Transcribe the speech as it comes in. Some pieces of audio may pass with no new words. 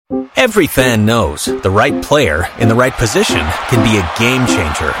Every fan knows the right player in the right position can be a game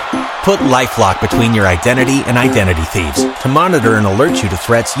changer. Put LifeLock between your identity and identity thieves to monitor and alert you to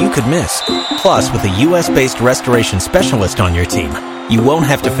threats you could miss. Plus, with a U.S.-based restoration specialist on your team, you won't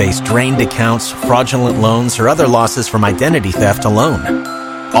have to face drained accounts, fraudulent loans, or other losses from identity theft alone.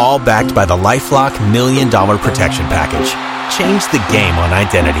 All backed by the LifeLock $1 Million Protection Package. Change the game on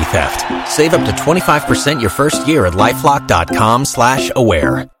identity theft. Save up to 25% your first year at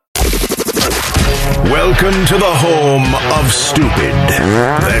LifeLock.com/aware. Welcome to the home of stupid.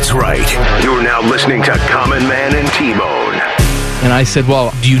 That's right. You're now listening to Common Man and T-Bone. And I said,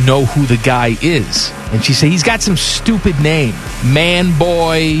 well, do you know who the guy is? And she said, he's got some stupid name. Man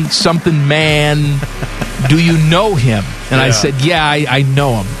boy, something man. Do you know him? And I said, yeah, I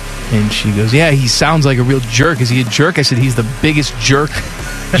know him. And she goes, yeah, he sounds like a real jerk. Is he a jerk? I said, he's the biggest jerk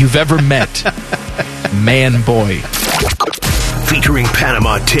you've ever met. Man boy. Featuring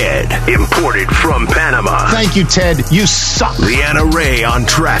Panama Ted, imported from Panama. Thank you, Ted. You suck. Leanna Ray on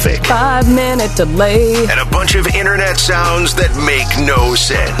traffic. 5-minute delay. And a bunch of internet sounds that make no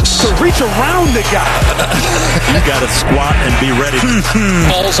sense. To reach around the guy. You got to squat and be ready.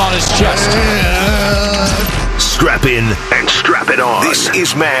 Balls on his chest. Strap in and strap it on. This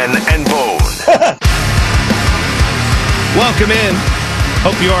is Man and Bone. Welcome in.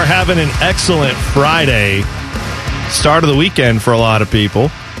 Hope you are having an excellent Friday. Start of the weekend for a lot of people.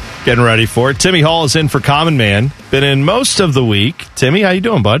 Getting ready for it. Timmy Hall is in for Common Man. Been in most of the week. Timmy, how you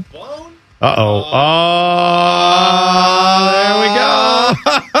doing, bud? Uh-oh. Oh, there we go.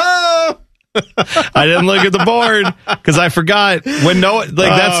 I didn't look at the board because I forgot. When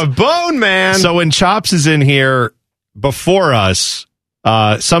that's Bone Man. So when Chops is in here before us,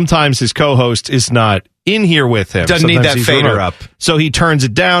 sometimes his co-host is not in here with him. Doesn't Sometimes need that fader remote. up. So he turns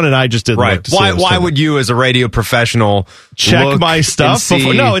it down, and I just didn't look to see Why would you, as a radio professional, check my stuff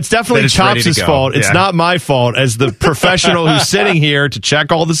before? No, it's definitely Chops' fault. It's not my fault as the professional who's sitting here to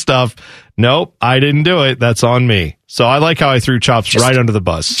check all the stuff. Nope, I didn't do it. That's on me. So I like how I threw Chops right under the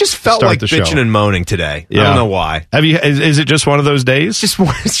bus. Just felt like bitching and moaning today. Yeah. I don't know why. Have you? Is it just one of those days? It's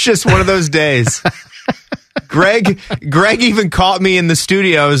just one of those days. Greg even caught me in the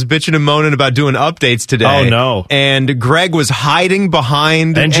studio. I was bitching and moaning about doing updates today. Oh, no. And Greg was hiding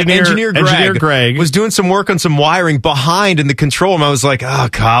behind... Engineer Greg was doing some work on some wiring behind in the control room. I was like, oh,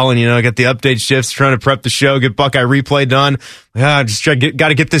 Colin, I got the update shifts, trying to prep the show, get Buckeye Replay done. Yeah, just got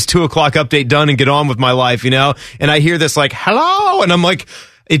to get this 2 o'clock update done and get on with my life, And I hear this like, hello, and I'm like...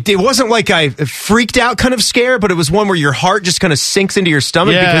 It wasn't like I freaked out kind of scare, but it was one where your heart just kind of sinks into your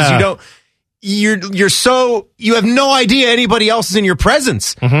stomach because you don't... You have no idea anybody else is in your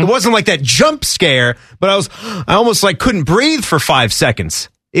presence. Mm-hmm. It wasn't like that jump scare, but I almost like couldn't breathe for 5 seconds.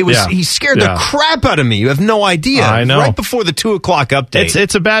 It was, he scared the crap out of me. You have no idea. I know. Right before the 2 o'clock update.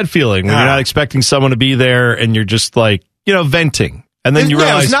 It's a bad feeling when you're not expecting someone to be there and you're just like, venting. And then you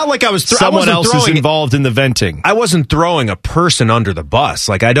realize it's not like I was someone else is involved in the venting. I wasn't throwing a person under the bus.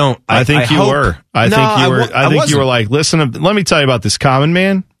 Like I think you were. I think you were like, listen, let me tell you about this Common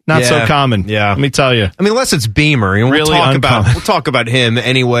Man. Not so common. Yeah. Let me tell you. I mean, unless it's Beamer. We'll talk about him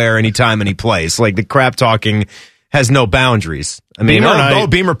anywhere, anytime, any place. Like the crap talking has no boundaries. I mean,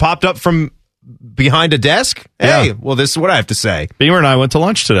 Beamer popped up from behind a desk. Yeah. Hey, well, this is what I have to say. Beamer and I went to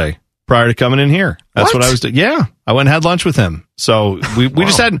lunch today prior to coming in here. That's what I was doing. Yeah. I went and had lunch with him. So we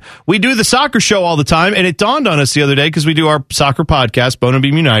we do the soccer show all the time. And it dawned on us the other day because we do our soccer podcast, Bone and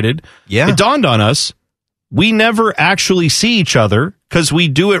Beam United. Yeah. It dawned on us. We never actually see each other because we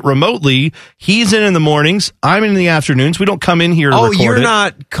do it remotely. He's in the mornings. I'm in the afternoons. We don't come in here to record it. Oh, you're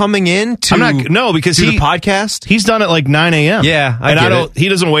not coming in to because the podcast? He's done it like 9 a.m. Yeah, he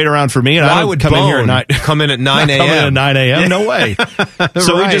doesn't wait around for me. And Why would come in here at 9 come in at 9 a.m.? Come in at 9 a.m.? No way.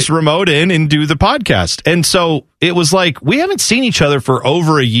 So we just remote in and do the podcast. And so it was like, we haven't seen each other for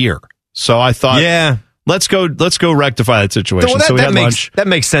over a year. So I thought, let's go rectify that situation. So we had lunch. That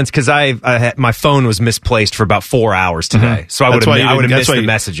makes sense because my phone was misplaced for about 4 hours today. Mm-hmm. So I would have missed the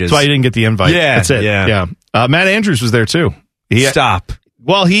messages. That's why you didn't get the invite. Yeah, that's it. Yeah. Matt Andrews was there too. Stop.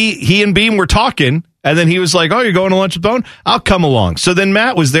 Well, he and Beam were talking, and then he was like, "Oh, you're going to lunch with Bone? I'll come along." So then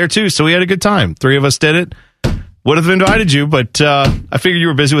Matt was there too. So we had a good time. 3 of us did it. Would have invited you, but I figured you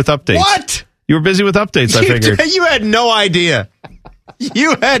were busy with updates. What? You were busy with updates. I figured you had no idea.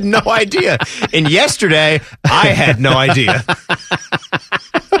 You had no idea. And yesterday, I had no idea.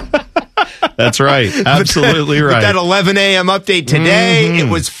 That's right. Absolutely right. With that 11 a.m. update today, it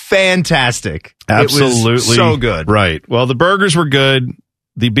was fantastic. Absolutely. It was so good. Right. Well, the burgers were good.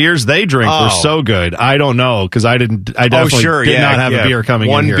 the beers they drink were so good. I don't know because I definitely did not have a beer coming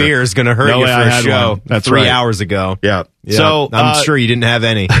in here. One beer is going to hurt you for a show. That's 3 hours ago. Yeah. So I'm sure you didn't have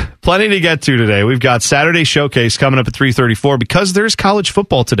any. Plenty to get to today. We've got Saturday Showcase coming up at 3:34 because there's college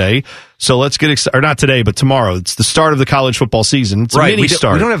football today. So let's get excited. Or not today, but tomorrow. It's the start of the college football season. It's a mini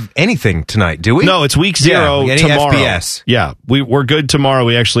start. We don't have anything tonight, do we? No, it's week 0 tomorrow. FBS. Yeah, we're good tomorrow.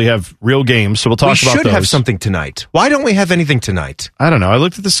 We actually have real games, so we'll talk about those. We should have something tonight. Why don't we have anything tonight? I don't know. I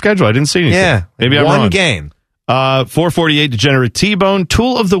looked at the schedule. I didn't see anything. Yeah, maybe I'm wrong. One game. 4:48 Degenerate T-Bone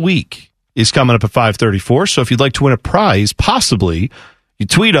Tool of the Week is coming up at 5:34. So if you'd like to win a prize, possibly, you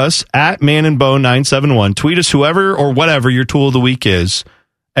tweet us at manandbone971. Tweet us whoever or whatever your tool of the week is,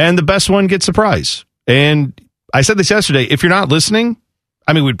 and the best one gets a prize. And I said this yesterday. If you're not listening,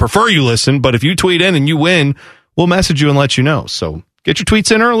 I mean, we'd prefer you listen, but if you tweet in and you win, we'll message you and let you know. So get your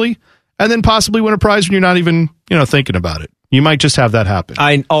tweets in early, and then possibly win a prize when you're not even thinking about it. You might just have that happen.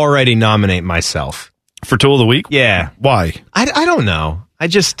 I already nominate myself for tool of the week. Yeah. Why? I don't know. I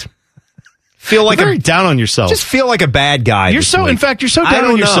just feel like you're very down on yourself. Just feel like a bad guy. In fact, you're so down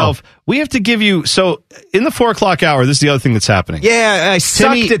on yourself. We have to give you, so in the 4:00 hour, this is the other thing that's happening. Yeah, I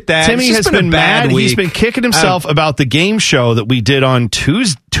sucked at that. Timmy has been mad. He's been kicking himself about the game show that we did on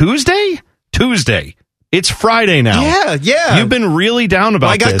Tuesday. It's Friday now. Yeah. You've been really down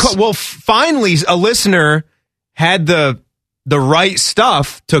about this. Well, finally, a listener had the right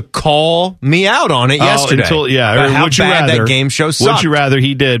stuff to call me out on it yesterday. How bad that game show sucked. Would you rather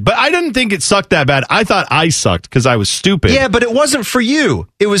he did? But I didn't think it sucked that bad. I thought I sucked because I was stupid. Yeah, but it wasn't for you.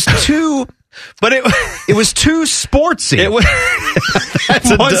 It was too... But it was too sportsy. It wasn't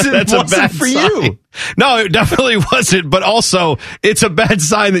for you. No, it definitely wasn't. But also, it's a bad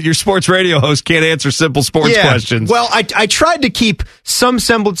sign that your sports radio host can't answer simple sports questions. Well, I tried to keep some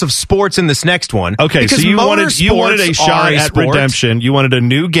semblance of sports in this next one. Okay, so you wanted a shot at redemption. You wanted a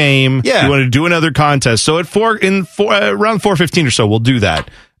new game. Yeah. You wanted to do another contest. So at around 4:15 or so, we'll do that.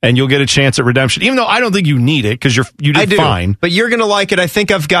 And you'll get a chance at redemption, even though I don't think you need it because you did fine. But you're going to like it. I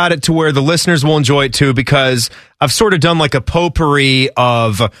think I've got it to where the listeners will enjoy it too because I've sort of done like a potpourri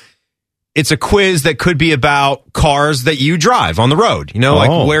of it's a quiz that could be about cars that you drive on the road.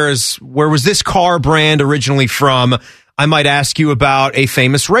 Like where was this car brand originally from? I might ask you about a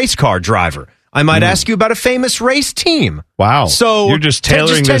famous race car driver. I might ask you about a famous race team. Wow. So you're just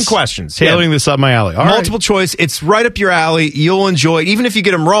tailoring 10 questions. Tailoring this up my alley. All Multiple choice. It's right up your alley. You'll enjoy it. Even if you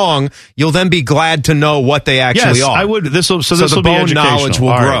get them wrong, you'll then be glad to know what they actually are. I would. This will the be educational. Knowledge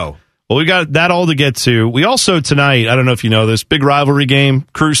will grow. Right. Well, we got that all to get to. We also tonight, I don't know if you know this, big rivalry game,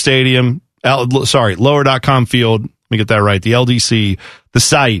 Crew Stadium, Lower.com Field. Let me get that right. The LDC, the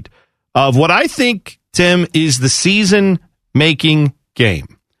site of what I think, Tim, is the season-making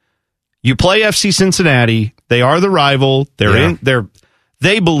game. You play FC Cincinnati. They are the rival.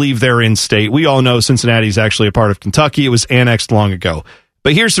 They believe they're in state. We all know Cincinnati is actually a part of Kentucky. It was annexed long ago.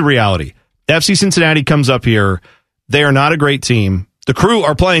 But here's the reality. FC Cincinnati comes up here. They are not a great team. The Crew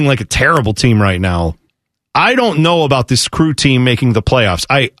are playing like a terrible team right now. I don't know about this Crew team making the playoffs.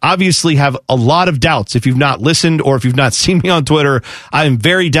 I obviously have a lot of doubts. If you've not listened or if you've not seen me on Twitter, I am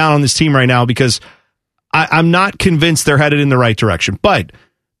very down on this team right now because I'm not convinced they're headed in the right direction. But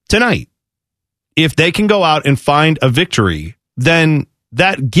tonight, if they can go out and find a victory, then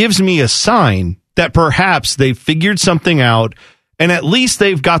that gives me a sign that perhaps they've figured something out and at least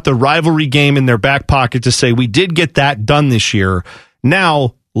they've got the rivalry game in their back pocket to say, we did get that done this year.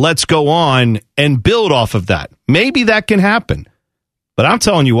 Now let's go on and build off of that. Maybe that can happen. But I'm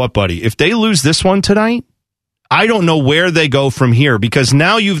telling you what, buddy, if they lose this one tonight, I don't know where they go from here because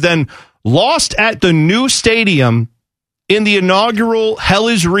now you've then lost at the new stadium in the inaugural Hell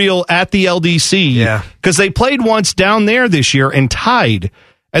is Real at the LDC. Yeah. Because they played once down there this year and tied.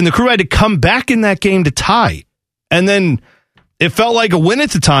 And the Crew had to come back in that game to tie. And then it felt like a win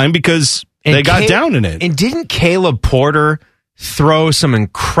at the time because they got down in it. And didn't Caleb Porter throw some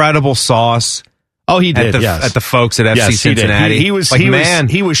incredible sauce? Oh, he did. At the folks at FC Cincinnati. He was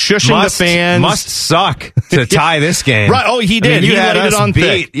shushing the fans. Must suck to tie this game. Right. Oh, he did. He laid it on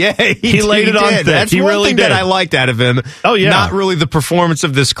thick. Yeah, he laid it on thick. That's one thing that I liked out of him. Oh, yeah. Not really the performance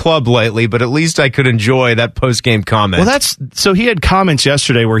of this club lately, but at least I could enjoy that post-game comment. Well, so he had comments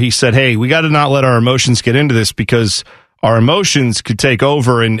yesterday where he said, hey, we got to not let our emotions get into this because our emotions could take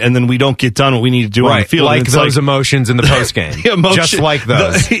over and then we don't get done what we need to do on the field. Like those emotions in the postgame. Just like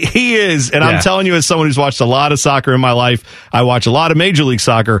those. He is. And I'm telling you, as someone who's watched a lot of soccer in my life, I watch a lot of Major League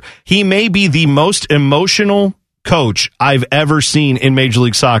Soccer. He may be the most emotional coach I've ever seen in Major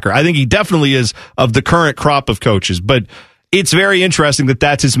League Soccer. I think he definitely is of the current crop of coaches. But it's very interesting that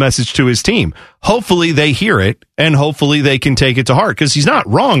that's his message to his team. Hopefully they hear it, and hopefully they can take it to heart, because he's not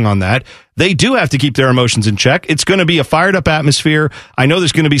wrong on that. They do have to keep their emotions in check. It's going to be a fired-up atmosphere. I know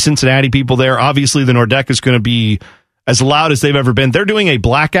there's going to be Cincinnati people there. Obviously, the Nordeca is going to be as loud as they've ever been. They're doing a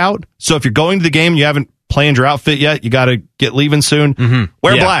blackout, so if you're going to the game and you haven't planned your outfit yet, you got to get leaving soon.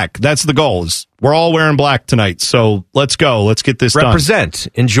 Wear black. That's the goal. We're all wearing black tonight, so let's go. Let's get this Represent.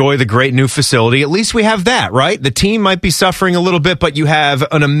 done. Enjoy the great new facility. At least we have that, right? The team might be suffering a little bit, but you have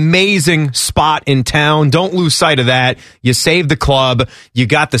an amazing spot in town. Don't lose sight of that. You saved the club. You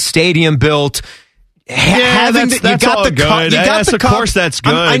got the stadium built. That's all good. Yes, of course that's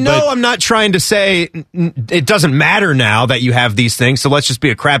good. I know I'm not trying to say it doesn't matter now that you have these things, so let's just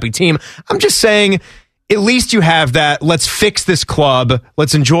be a crappy team. I'm just saying, at least you have that. Let's fix this club.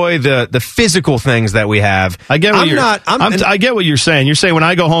 Let's enjoy the physical things that we have. I get what I get what you're saying. You're saying when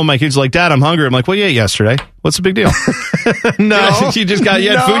I go home, my kids are like, Dad, I'm hungry. I'm like, well, you ate yesterday. What's the big deal? No, you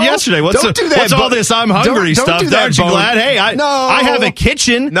had food yesterday. What's all this I'm hungry stuff? Aren't you glad? Hey, I have a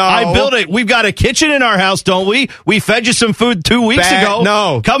kitchen. No, I built it. We've got a kitchen in our house, don't we? We fed you some food 2 weeks ago.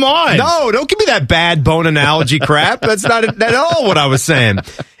 No, come on. No, don't give me that bad bone analogy crap. That's not at all what I was saying.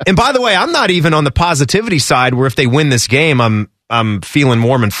 And by the way, I'm not even on the positivity side where if they win this game, I'm feeling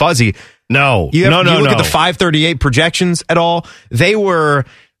warm and fuzzy. No, you look at the 538 projections at all. They were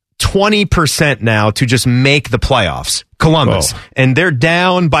 20% now to just make the playoffs, Columbus. And they're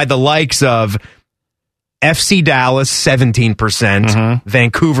down by the likes of FC Dallas, 17%,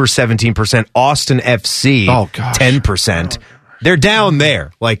 Vancouver, 17%, Austin FC, 10%. They're down there.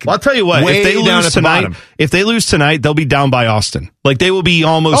 Like, well, I'll tell you what, if they lose tonight, they'll be down by Austin. Like, they will be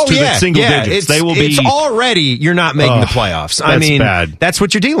almost the single digits. It's already, you're not making the playoffs. I mean, bad. That's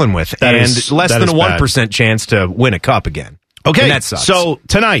what you're dealing with. Less than a 1% chance to win a cup again. Okay, and that sucks. So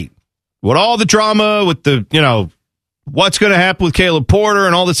tonight, with all the drama, with the, what's going to happen with Caleb Porter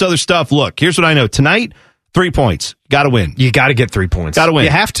and all this other stuff, look, here's what I know. Tonight, 3 points. Got to win. You got to get 3 points. Got to win.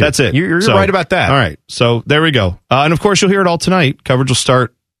 You have to. That's it. You're right about that. All right. So there we go. And of course, you'll hear it all tonight. Coverage will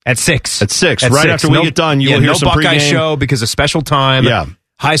start at 6. After we get done, you will hear some Buckeye pregame show because of special time. Yeah.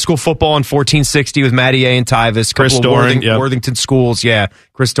 High school football on 1460 with Matty A. and Tyvis. Chris Doran. Worthington schools. Yeah.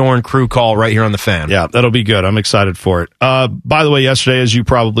 Chris Doran crew call right here on the Fan. Yeah, that'll be good. I'm excited for it. By the way, yesterday, as you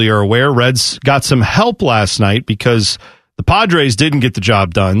probably are aware, Reds got some help last night because the Padres didn't get the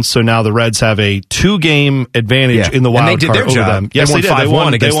job done. So now the Reds have a 2-game advantage in the wild card over them. Yes, they did.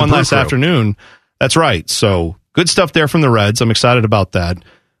 They won last afternoon. That's right. So good stuff there from the Reds. I'm excited about that.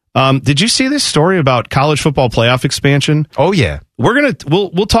 Did you see this story about college football playoff expansion? Oh yeah,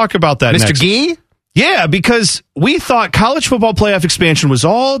 we'll talk about that, Mr. next. Gee? Yeah, because we thought college football playoff expansion was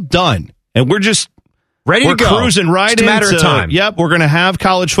all done, and we're ready to go. Cruising right into. It's a matter of time. Yep, we're going to have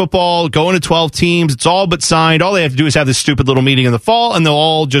college football going to 12 teams. It's all but signed. All they have to do is have this stupid little meeting in the fall, and they'll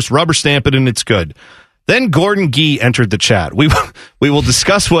all just rubber stamp it, and it's good. Then Gordon Gee entered the chat. We will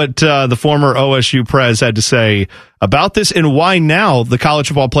discuss what the former OSU Prez had to say about this and why now the college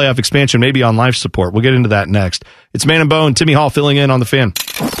football playoff expansion may be on life support. We'll get into that next. It's Man and Bone. Timmy Hall filling in on the Fan.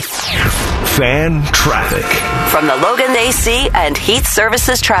 Fan traffic from the Logan AC and Heat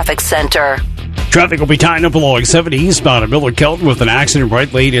Services Traffic Center. Traffic will be tying up along 70 eastbound at Miller Kelton with an accident.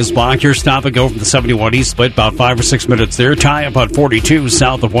 Right lane is blocked. You're stopping over from the 71 east split, about 5 or 6 minutes there. Tie up on 42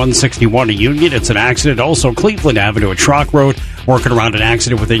 south of 161 to Union. It's an accident. Also, Cleveland Avenue at Schrock Road, working around an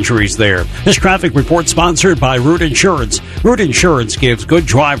accident with injuries there. This traffic report sponsored by Root Insurance. Root Insurance gives good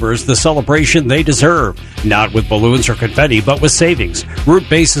drivers the celebration they deserve. Not with balloons or confetti, but with savings. Root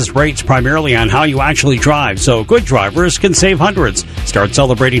bases rates primarily on how you actually drive, so good drivers can save hundreds. Start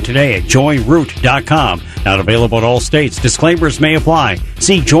celebrating today at joinroot.com. Not available in all states. Disclaimers may apply.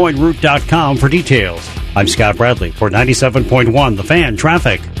 See joinroot.com for details. I'm Scott Bradley for 97.1 The Fan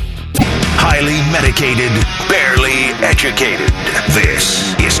Traffic. Highly medicated, barely educated.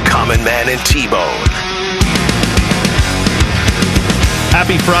 This is Common Man and T-Bone.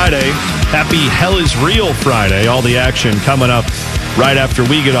 Happy Friday. Happy Hell is Real Friday. All the action coming up right after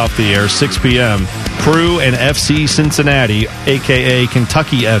we get off the air, 6 p.m. Crew and FC Cincinnati, a.k.a.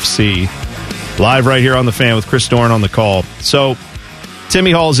 Kentucky FC. Live right here on the Fan with Chris Doran on the call. So,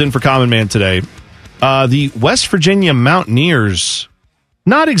 Timmy Hall is in for Common Man today. The West Virginia Mountaineers,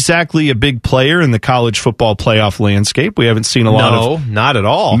 not exactly a big player in the college football playoff landscape. We haven't seen a lot of not at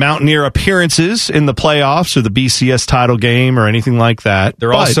all Mountaineer appearances in the playoffs or the BCS title game or anything like that.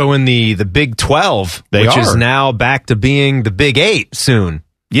 They're also in the Big 12, which is now back to being the Big 8 soon.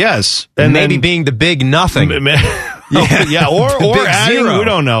 Yes. And maybe being the Big Nothing. Yeah, or adding, zero. We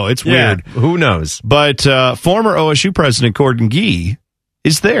don't know. It's weird. Who knows? But former OSU president Gordon Gee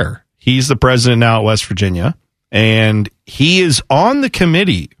is there. He's the president now at West Virginia. and he is on the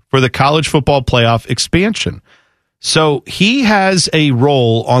committee for the college football playoff expansion. So he has a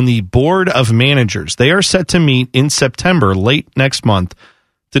role on the board of managers. They are set to meet in September, late next month,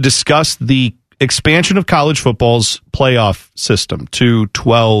 to discuss the expansion of college football's playoff system to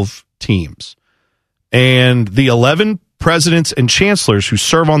 12 teams. And the 11 presidents and chancellors who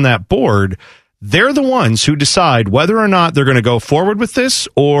serve on that board, they're the ones who decide whether or not they're going to go forward with this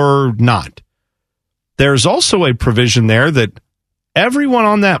or not. There's also a provision there that everyone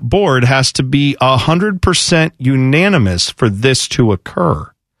on that board has to be 100% unanimous for this to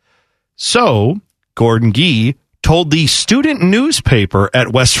occur. So Gordon Gee told the student newspaper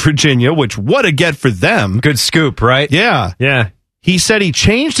at West Virginia, which what a get for them. Good scoop, right? Yeah. Yeah. He said he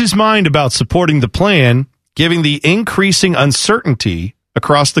changed his mind about supporting the plan, giving the increasing uncertainty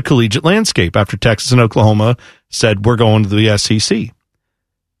across the collegiate landscape after Texas and Oklahoma said we're going to the SEC.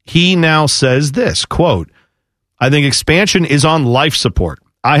 He now says this, quote, I think expansion is on life support.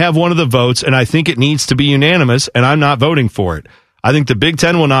 I have one of the votes, and I think it needs to be unanimous, and I'm not voting for it. I think the Big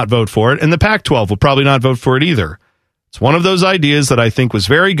Ten will not vote for it, and the Pac-12 will probably not vote for it either. It's one of those ideas that I think was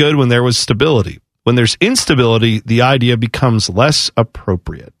very good when there was stability. When there's instability, the idea becomes less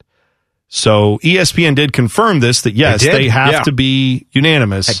appropriate. So ESPN did confirm this, that yes, they have to be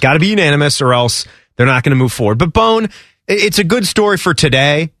unanimous. It's got to be unanimous or else they're not going to move forward. But Bone, it's a good story for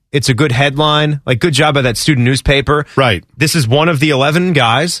today. It's a good headline. Like, good job by that student newspaper. Right. This is one of the 11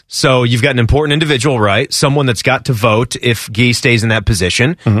 guys. So you've got an important individual, right? Someone that's got to vote if Gee stays in that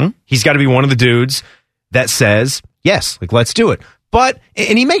position. Mm-hmm. He's got to be one of the dudes that says, yes, like, let's do it. But,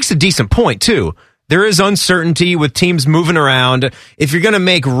 and he makes a decent point, too. There is uncertainty with teams moving around. If you're going to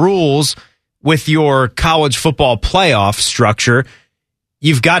make rules with your college football playoff structure,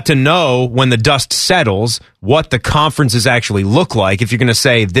 you've got to know when the dust settles what the conferences actually look like. If you're going to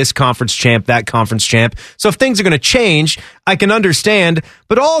say this conference champ, that conference champ. So if things are going to change, I can understand.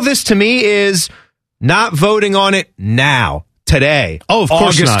 But all this to me is not voting on it now, today. Oh, of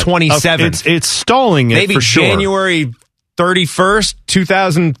course August 27th. It's stalling it. Maybe for sure. January 31st,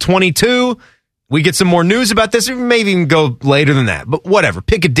 2022. We get some more news about this. Maybe even go later than that. But whatever.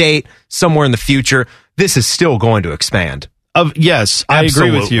 Pick a date somewhere in the future. This is still going to expand. Yes, I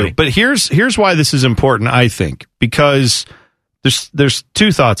agree with you. But here's why this is important, I think, because there's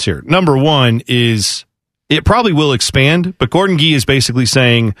two thoughts here. Number one is it probably will expand, but Gordon Gee is basically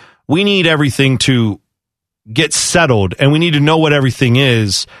saying we need everything to get settled and we need to know what everything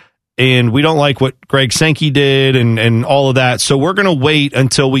is. And we don't like what Greg Sankey did and all of that. So we're going to wait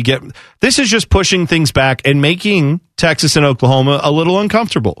until we get... This is just pushing things back and making Texas and Oklahoma a little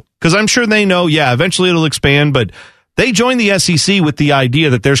uncomfortable. Because I'm sure they know, eventually it'll expand, but they joined the SEC with the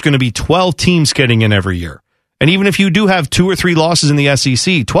idea that there's going to be 12 teams getting in every year. And even if you do have 2 or 3 losses in the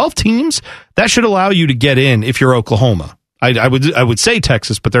SEC, 12 teams, that should allow you to get in if you're Oklahoma. I would say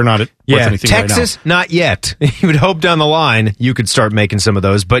Texas, but they're not worth anything Texas, right now. Not yet. You would hope down the line you could start making some of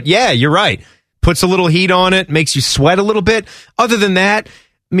those. But yeah, you're right. Puts a little heat on it, makes you sweat a little bit. Other than that,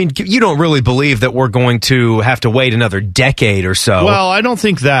 I mean, you don't really believe that we're going to have to wait another decade or so. Well, I don't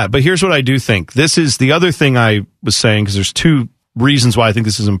think that, but here's what I do think. This is the other thing I was saying, because there's 2 reasons why I think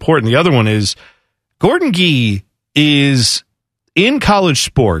this is important. The other one is Gordon Gee is in college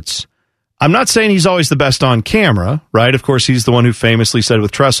sports. I'm not saying he's always the best on camera, right? Of course, he's the one who famously said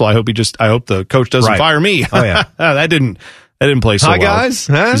with Tressel, I hope the coach doesn't fire me. Oh, yeah. that didn't play so well. Hi, guys.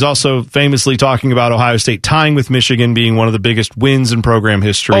 Huh? He's also famously talking about Ohio State tying with Michigan being one of the biggest wins in program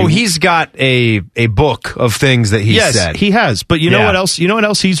history. Oh, he's got a book of things that he said. Yes, he has. But you know what else? You know what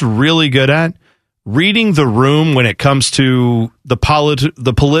else he's really good at? Reading the room when it comes to the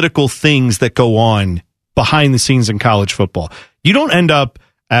political things that go on behind the scenes in college football. You don't end up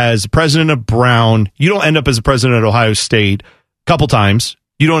as president of Brown. You don't end up as a president at Ohio State a couple times.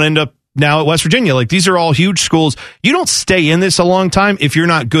 You don't end up now at West Virginia. Like, these are all huge schools. You don't stay in this a long time if you're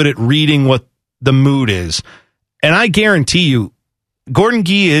not good at reading what the mood is. And I guarantee you, Gordon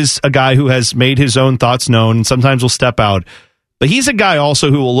Gee is a guy who has made his own thoughts known and sometimes will step out. But he's a guy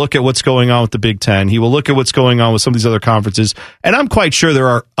also who will look at what's going on with the Big Ten. He will look at what's going on with some of these other conferences. And I'm quite sure there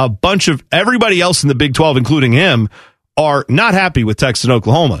are a bunch of everybody else in the Big 12, including him, are not happy with Texas and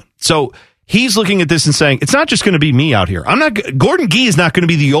Oklahoma. So he's looking at this and saying, it's not just going to be me out here. Gordon Gee is not going to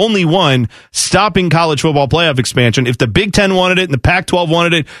be the only one stopping college football playoff expansion. If the Big Ten wanted it and the Pac-12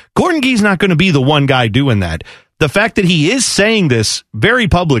 wanted it, Gordon Gee's not going to be the one guy doing that. The fact that he is saying this very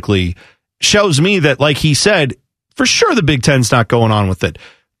publicly shows me that, like he said, for sure the Big Ten's not going on with it.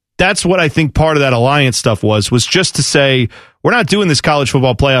 That's what I think part of that alliance stuff was just to say, we're not doing this college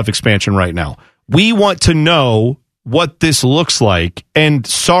football playoff expansion right now. We want to know what this looks like. And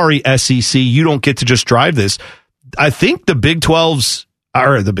sorry, SEC, you don't get to just drive this. I think the Big 12s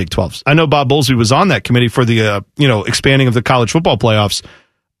are the Big 12s. I know Bob Bowlesby was on that committee for the expanding of the college football playoffs.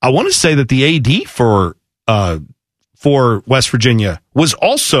 I want to say that the AD for West Virginia was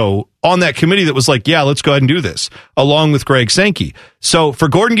also on that committee that was like, yeah, let's go ahead and do this, along with Greg Sankey. So for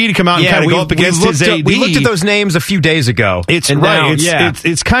Gordon Gee to come out and kind of go up against his AD. We looked at those names a few days ago.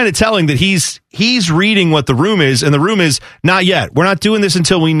 It's kind of telling that he's reading what the room is, and the room is not yet. We're not doing this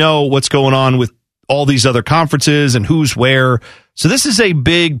until we know what's going on with all these other conferences and who's where. So this is a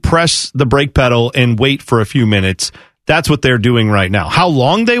big press the brake pedal and wait for a few minutes. That's what they're doing right now. How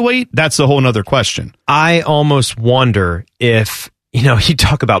long they wait, that's a whole other question. I almost wonder if, you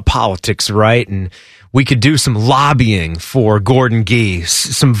talk about politics, right? And we could do some lobbying for Gordon Gee,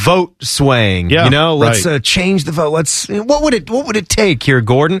 some vote swaying. Yeah, let's change the vote. What would it take here,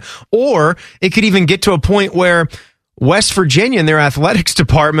 Gordon? Or it could even get to a point where West Virginia and their athletics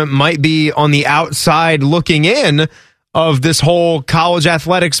department might be on the outside looking in of this whole college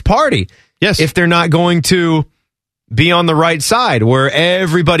athletics party. Yes. If they're not going to be on the right side, where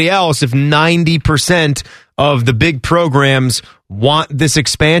everybody else, if 90% of the big programs want this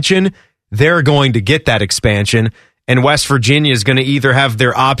expansion, they're going to get that expansion. And West Virginia is going to either have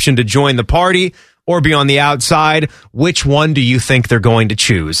their option to join the party or be on the outside. Which one do you think they're going to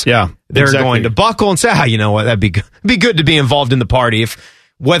choose? Yeah, they're going to buckle and say, you know what, that'd be good to be involved in the party.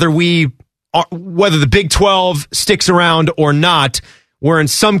 Whether the Big 12 sticks around or not, we're in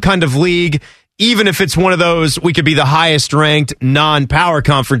some kind of league. Even if it's one of those, we could be the highest ranked non-power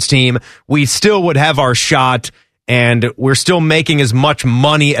conference team, we still would have our shot, and we're still making as much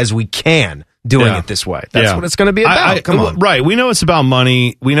money as we can doing it this way. That's what it's going to be about. Come on. Right. We know it's about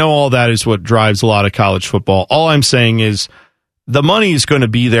money. We know all that is what drives a lot of college football. All I'm saying is the money is going to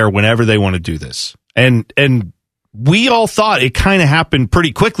be there whenever they want to do this. And we all thought it kind of happened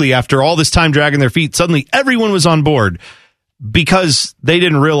pretty quickly after all this time dragging their feet. Suddenly everyone was on board, because they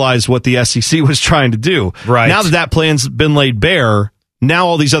didn't realize what the SEC was trying to do. Right. Now that plan's been laid bare, now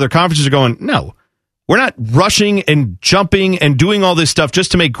all these other conferences are going, no, we're not rushing and jumping and doing all this stuff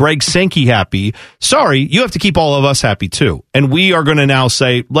just to make Greg Sankey happy. Sorry, you have to keep all of us happy too. And we are going to now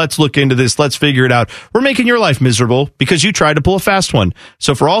say, let's look into this. Let's figure it out. We're making your life miserable because you tried to pull a fast one.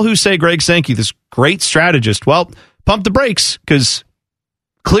 So for all who say Greg Sankey, this great strategist, well, pump the brakes, because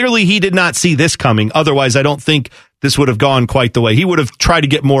clearly he did not see this coming. Otherwise, I don't think this would have gone quite the way. He would have tried to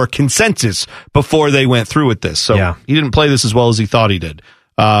get more consensus before they went through with this. So he didn't play this as well as he thought he did.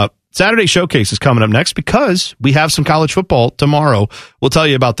 Saturday Showcase is coming up next because we have some college football tomorrow. We'll tell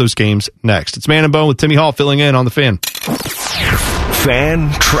you about those games next. It's Man and Bone with Timmy Hall filling in on the Fan.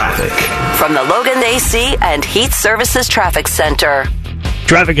 Fan traffic. From the Logan AC and Heat Services Traffic Center.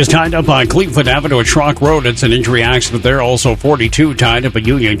 Traffic is tied up on Cleveland Avenue at Schrock Road. It's an injury accident there. Also 42 tied up at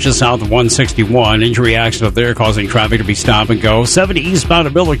Union just south of 161. Injury accident there causing traffic to be stop and go. 70 eastbound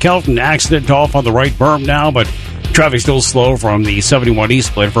at Miller Kelton. Accident off on the right berm now, but traffic still slow from the 71 east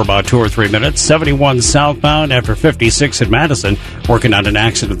split for about 2 or 3 minutes. 71 southbound after 56 at Madison. Working on an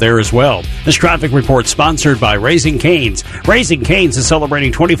accident there as well. This traffic report sponsored by Raising Cane's. Raising Cane's is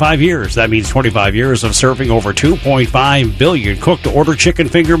celebrating 25 years. That means 25 years of serving over 2.5 billion cooked-to-order chicken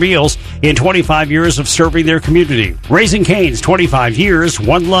finger meals in 25 years of serving their community. Raising Cane's, 25 years,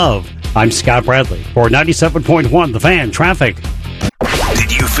 one love. I'm Scott Bradley for 97.1 The Fan Traffic.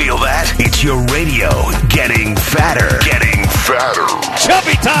 Did you feel that? It's your radio getting fatter. Getting fatter.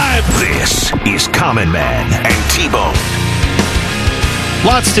 Chubby time. This is Common Man and T-Bone.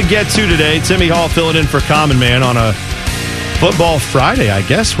 Lots to get to today. Timmy Hall filling in for Common Man on a Football Friday, I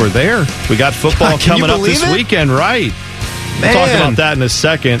guess. We're there. We got football coming up this weekend, right? We'll talk about that in a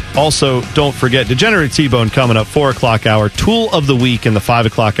second. Also, don't forget, Degenerate T-Bone coming up, 4 o'clock hour. Tool of the week in the 5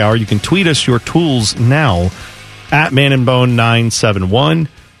 o'clock hour. You can tweet us your tools now at Man and Bone 971.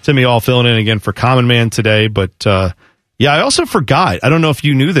 Timmy all filling in again for Common Man today. But, I also forgot. I don't know if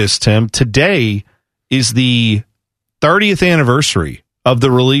you knew this, Tim. Today is the 30th anniversary of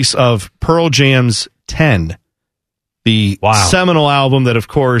the release of Pearl Jam's 10. The seminal album that, of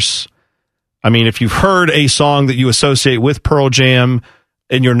course, I mean, if you've heard a song that you associate with Pearl Jam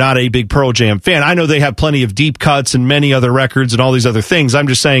and you're not a big Pearl Jam fan, I know they have plenty of deep cuts and many other records and all these other things. I'm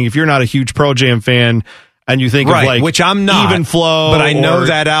just saying, if you're not a huge Pearl Jam fan and you think of like which I'm not, Even Flow, but I know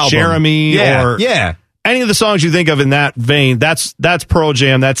that album, Jeremy, or any of the songs you think of in that vein, that's Pearl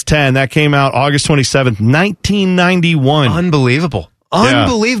Jam. That's 10. That came out August 27th, 1991. Unbelievable.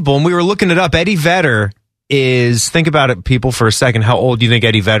 And we were looking it up. Eddie Vedder is, think about it, people, for a second. How old do you think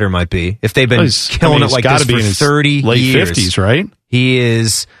Eddie Vedder might be? If they've been killing it like this for 30 late years. 50s, right? He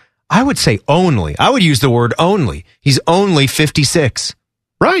is, I would say I would use the word only. He's only 56.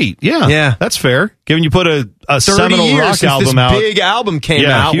 Right, yeah. That's fair. Given you put a seminal rock album out. This big album came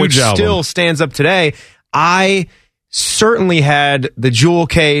out, which still stands up today. I certainly had the jewel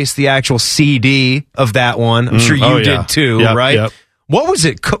case, the actual CD of that one. I'm sure you did too, right? Yep. What was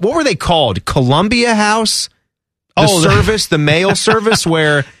it? What were they called? Columbia House? The mail service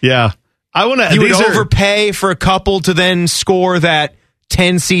where you would overpay for a couple to then score that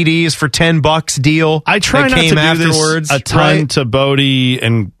 10 CDs for $10 deal. I try not to do afterwards, this a ton to Bodie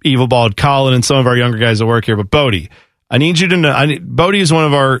and Evil Bald Colin and some of our younger guys that work here. But Bodie, I need you to know, Bodie is one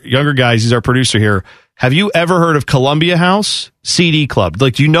of our younger guys. He's our producer here. Have you ever heard of Columbia House CD Club?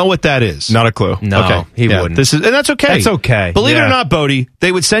 Like, do you know what that is? Not a clue. No, okay. He wouldn't. And that's okay. That's okay. Believe it or not, Bodie,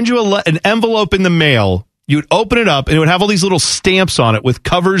 they would send you an envelope in the mail. You'd open it up, and it would have all these little stamps on it with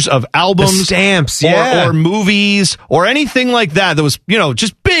covers of albums. The stamps, or movies, or anything like that. That was,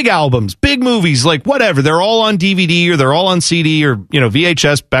 just big albums, big movies, like whatever. They're all on DVD, or they're all on CD, or,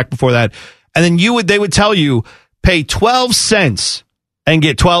 VHS back before that. And then they would tell you, pay 12 cents and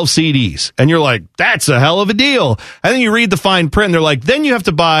get 12 CDs. And you're like, that's a hell of a deal. And then you read the fine print, and they're like, then you have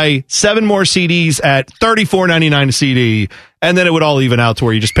to buy 7 more CDs at $34.99 a CD. And then it would all even out to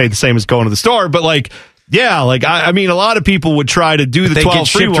where you just paid the same as going to the store. But I mean, a lot of people would try to do the 12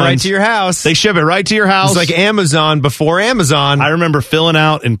 free ones. Right to your house. They ship it right to your house. It's like Amazon before Amazon. I remember filling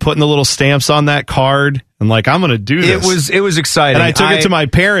out and putting the little stamps on that card. And I'm going to do this. It was exciting. And I took it to my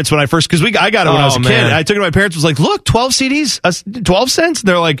parents when I first, because I got it when I was a kid. I took it to my parents, was like, look, 12 CDs, 12 cents? And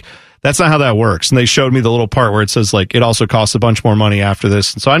they're like, that's not how that works. And they showed me the little part where it says, it also costs a bunch more money after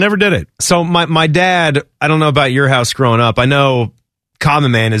this. And so I never did it. So my dad, I don't know about your house growing up. I know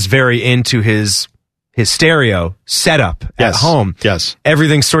Common Man is very into his stereo setup at home. Yes.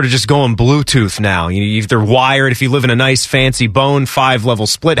 Everything's sort of just going Bluetooth now. You either wired, if you live in a nice fancy Bone 5-level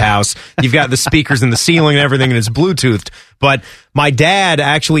split house, you've got the speakers in the ceiling and everything, and it's Bluetoothed. But my dad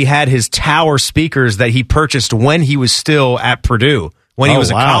actually had his tower speakers that he purchased when he was still at Purdue, when he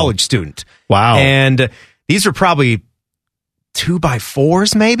was a college student. Wow. And these are probably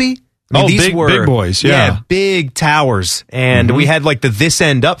 2x4s maybe? These were big boys, yeah. Big towers. And we had the This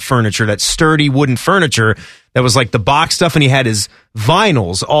End Up furniture, that sturdy wooden furniture that was the box stuff, and he had his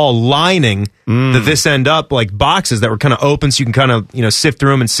vinyls all lining the This End Up boxes that were kind of open so you can kind of sift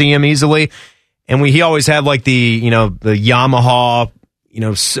through them and see them easily. And he always had the Yamaha,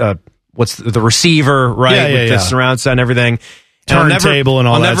 what's the receiver, right? With the surround sound and everything. Turntable and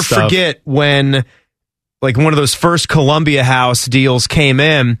all that stuff. I'll never forget when one of those first Columbia House deals came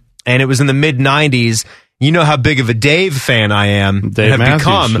in. And it was in the mid-'90s. You know how big of a Dave fan I am. Dave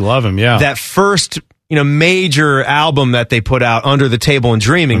Matthews, you love him, yeah. That first, major album that they put out, Under the Table and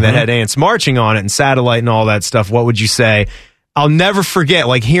Dreaming, that had Ants Marching on it and Satellite and all that stuff. What would you say? I'll never forget,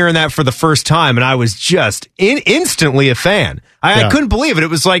 hearing that for the first time, and I was just instantly a fan. I couldn't believe it.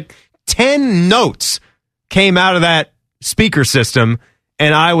 It was 10 notes came out of that speaker system.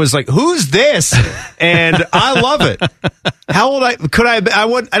 And I was like, who's this? And I love it. How old I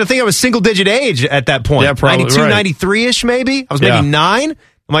don't think I was single digit age at that point. Yeah, probably 92, 93-ish maybe. I was maybe 9. I'm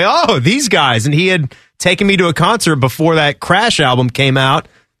like, oh, these guys. And he had taken me to a concert before that Crash album came out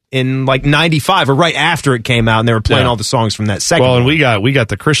in 95 or right after it came out, and they were playing all the songs from that second. Well, and we got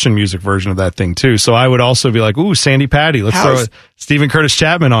the Christian music version of that thing too. So I would also be like, ooh, Sandy Patty, let's throw Stephen Curtis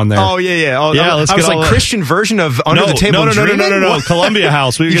Chapman on there. Oh yeah. Oh yeah, let's get Christian version of Under the Table. No. Columbia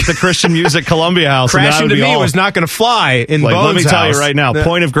House. We would get the Christian music Columbia House. Crashing to me was not going to fly in Bone's let me tell house. You right now,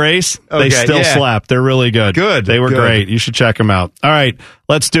 Point of Grace, they still slap. They're really good. Good. They were great. You should check them out. All right,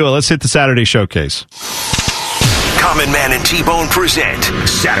 let's do it. Let's hit the Saturday Showcase. Common Man and T-Bone present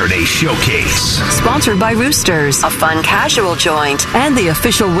Saturday Showcase. Sponsored by Roosters, a fun casual joint, and the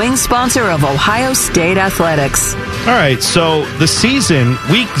official wing sponsor of Ohio State Athletics. All right, so the season,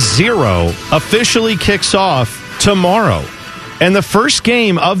 week 0, officially kicks off tomorrow. And the first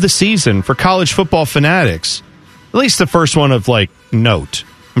game of the season for college football fanatics, at least the first one of note.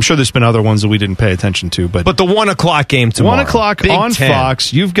 I'm sure there's been other ones that we didn't pay attention to. But the 1 o'clock game tomorrow. 1 o'clock on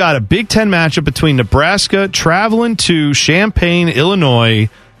Fox. You've got a Big Ten matchup between Nebraska traveling to Champaign, Illinois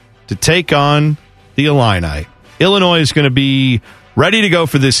to take on the Illini. Illinois is going to be ready to go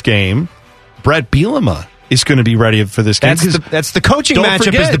for this game. Brett Bielema is going to be ready for this game. That's the coaching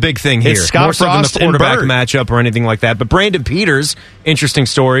matchup is the big thing here. It's Scott more so Frost than the quarterback and matchup or anything like that. But Brandon Peters, interesting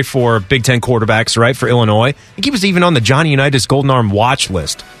story for Big Ten quarterbacks, right, for Illinois. I think he was even on the Johnny Unitas Golden Arm watch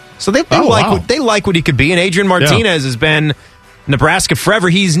list. So they like what he could be. And Adrian Martinez has been Nebraska forever.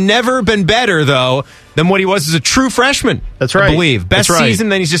 He's never been better, though, than what he was as a true freshman. That's right. I believe. Best season,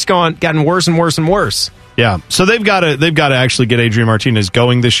 then he's just gotten worse and worse and worse. Yeah, so they've got to actually get Adrian Martinez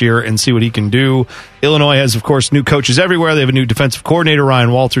going this year and see what he can do. Illinois has, of course, new coaches everywhere. They have a new defensive coordinator,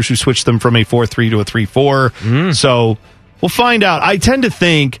 Ryan Walters, who switched them from a 4-3 to a 3-4. So we'll find out. I tend to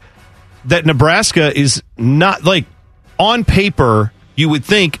think that Nebraska is not, like, on paper, you would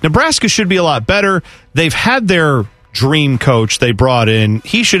think Nebraska should be a lot better. They've had their dream coach they brought in.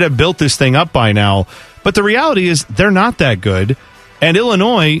 He should have built this thing up by now. But the reality is they're not that good. And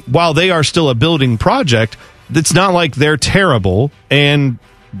Illinois, while they are still a building project, it's not like they're terrible. And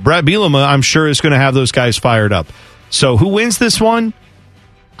Brad Bielema, I'm sure, is going to have those guys fired up. So who wins this one?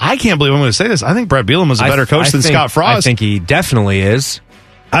 I can't believe I'm going to say this. I think Brad Bielema is a better coach than Scott Frost. I think he definitely is.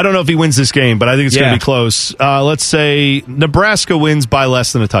 I don't know if he wins this game, but I think it's going to be close. Let's say Nebraska wins by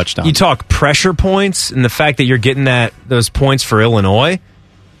less than a touchdown. You talk pressure points and the fact that you're getting those points for Illinois.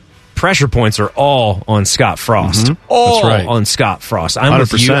 Pressure points are all on Scott Frost. All That's right. on Scott Frost. I'm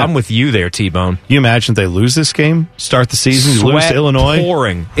 100%. with you. I'm with you there, T-Bone. You imagine if they lose this game, start the season, you lose to Illinois?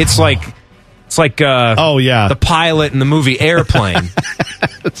 Pouring. It's like the pilot in the movie Airplane.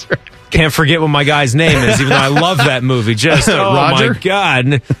 That's right. Can't forget what my guy's name is, even though I love that movie. Just Roger? My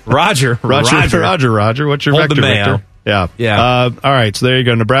God, Roger. What's your Hold vector, the mayo. Victor? Yeah. All right, so there you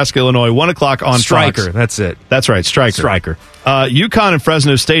go. Nebraska, Illinois, 1:00 on Stryker. Fox. That's it. That's right, Stryker. UConn and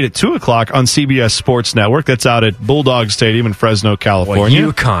Fresno State at 2:00 on CBS Sports Network. That's out at Bulldog Stadium in Fresno, California.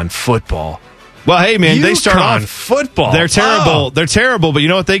 Boy, UConn football. Well, hey, man, they start off football. They're terrible. Oh. They're terrible, but you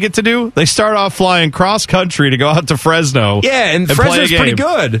know what they get to do? They start off flying cross country to go out to Fresno. Yeah, and Fresno's pretty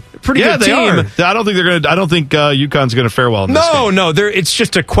good. Pretty good team. Are. I don't think they're going to. I don't think UConn's going to fare well in this game. No. It's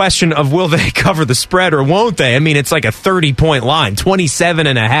just a question of will they cover the spread or won't they? I mean, it's like a 30-point line,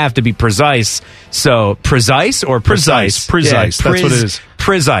 27.5 to be precise. So precise or precise? Precise. That's what it is.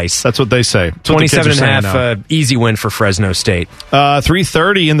 Precise. That's what they say. 27.5 easy win for Fresno State.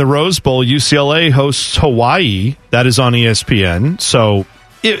 3:30 in the Rose Bowl. UCLA hosts Hawaii. That is on ESPN. So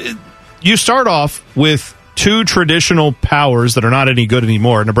you start off with two traditional powers that are not any good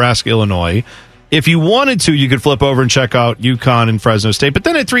anymore, Nebraska, Illinois. If you wanted to, you could flip over and check out UConn and Fresno State. But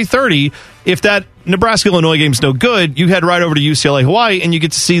then at 3:30, if that Nebraska-Illinois game's no good, you head right over to UCLA, Hawaii, and you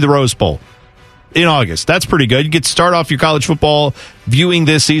get to see the Rose Bowl in August. That's pretty good. You get to start off your college football viewing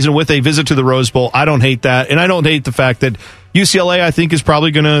this season with a visit to the Rose Bowl. I don't hate that. And I don't hate the fact that UCLA, I think, is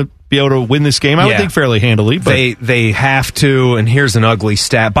probably going to be able to win this game. I would think fairly handily. But they have to, and here's an ugly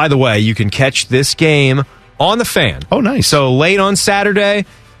stat. By the way, you can catch this game on the Fan. Oh, nice. So late on Saturday,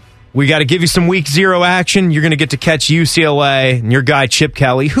 we got to give you some week 0 action. You're going to get to catch UCLA and your guy Chip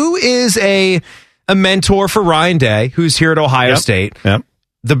Kelly, who is a mentor for Ryan Day, who's here at Ohio State. Yep.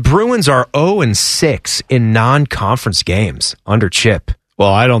 The Bruins are 0-6 in non-conference games under Chip.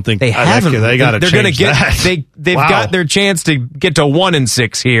 Well, I don't think they haven't. They got to change that. They've got their chance to get to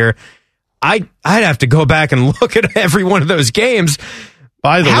 1-6 here. I'd have to go back and look at every one of those games.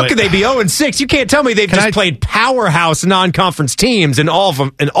 By the way, how could they be 0-6? You can't tell me they've just played powerhouse non-conference teams in all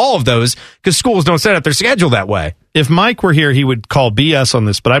of those because schools don't set up their schedule that way. If Mike were here, he would call BS on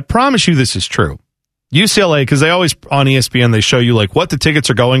this, but I promise you this is true. UCLA, because they always, on ESPN, they show you like what the tickets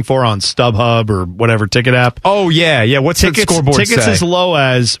are going for on StubHub or whatever ticket app. Oh, yeah. What's the scoreboard tickets say? As low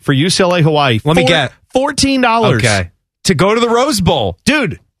as, for UCLA Hawaii, let me get $14. Okay. To go to the Rose Bowl.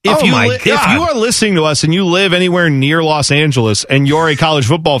 Dude, if you are listening to us and you live anywhere near Los Angeles and you're a college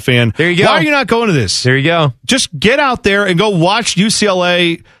football fan, there you go. Why are you not going to this? There you go. Just get out there and go watch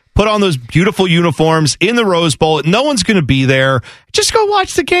UCLA put on those beautiful uniforms in the Rose Bowl. No one's going to be there. Just go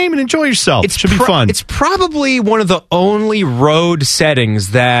watch the game and enjoy yourself. It should be fun. It's probably one of the only road settings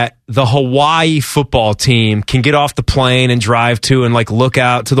that the Hawaii football team can get off the plane and drive to and like look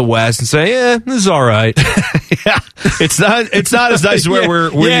out to the west and say, "Yeah, this is all right." Yeah, it's not as nice as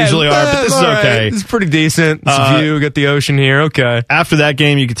where we usually are, but this is okay. Right. It's pretty decent. It's a view. Got the ocean here. Okay. After that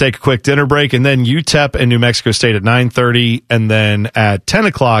game, you can take a quick dinner break, and then UTEP and New Mexico State at 9:30, and then at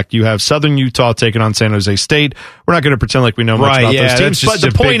 10:00 you have Southern Utah taking on San Jose State. We're not going to pretend like we know much about those teams, but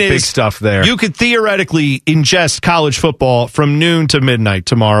the point is, big stuff there. You could theoretically ingest college football from noon to midnight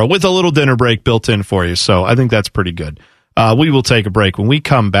tomorrow with a little dinner break built in for you. So I think that's pretty good. We will take a break. When we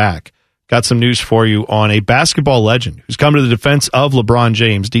come back, got some news for you on a basketball legend who's come to the defense of LeBron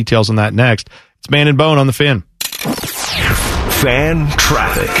James. Details on that next. It's Man and Bone on the Fan. Fan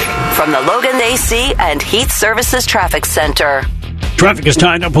traffic. From the Logan AC and Heat Services Traffic Center. Traffic is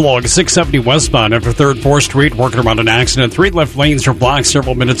tied up along 670 westbound after 3rd 4th Street, working around an accident. 3 left lanes are blocked,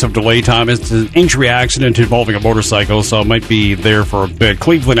 several minutes of delay time. It's an injury accident involving a motorcycle, so it might be there for a bit.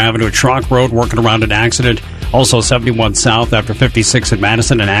 Cleveland Avenue at Schrock Road, working around an accident. Also 71 south after 56 in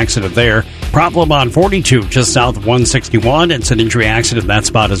Madison, an accident there. Problem on 42 just south of 161. It's an injury accident in that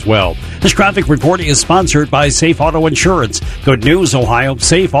spot as well. This traffic report is sponsored by Safe Auto Insurance. Good news, Ohio.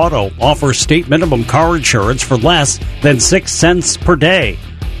 Safe Auto offers state minimum car insurance for less than 6 cents per day.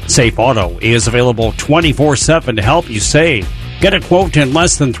 Safe Auto is available 24/7 to help you save. Get a quote in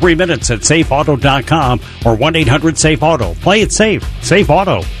less than 3 minutes at safeauto.com or 1-800-SAFE-AUTO. Play it safe. Safe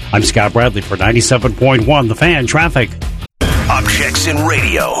Auto. I'm Scott Bradley for 97.1 The Fan Traffic. Objects in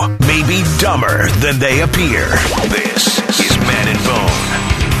radio may be dumber than they appear. This is Man and Bone.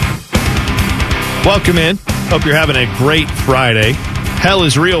 Welcome in. Hope you're having a great Friday. Hell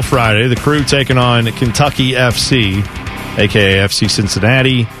is Real Friday. The Crew taking on Kentucky FC, a.k.a. FC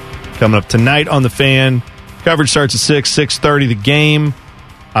Cincinnati. Coming up tonight on The Fan. Coverage starts at 6:30 the game.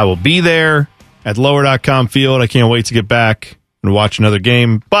 I will be there at lower.com field. I can't wait to get back and watch another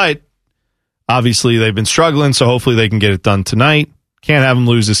game. But obviously they've been struggling, so hopefully they can get it done tonight. Can't have them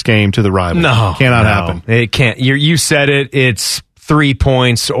lose this game to the rival. No. Cannot happen. It can't. You said it. It's 3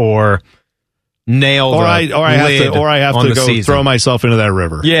 points or nail or I have to go season. Throw myself into that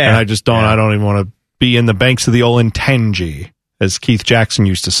river. Yeah. And I just don't. Yeah. I don't even want to be in the banks of the Olentangy, as Keith Jackson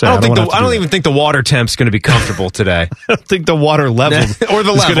used to say. I don't even think the water temp's going to be comfortable today. I don't think the water level or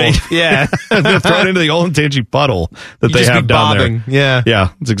the level. Yeah, thrown into the Olentangy puddle that they have down bobbing. there. Yeah,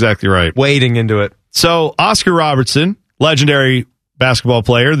 that's exactly right. Wading into it. So Oscar Robertson, legendary basketball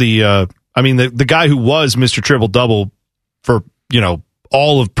player, the guy who was Mr. Triple Double for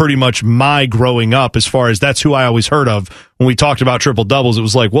all of pretty much my growing up, as far as that's who I always heard of when we talked about triple doubles. It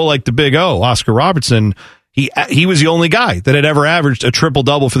was like, well, like the Big O, Oscar Robertson. He was the only guy that had ever averaged a triple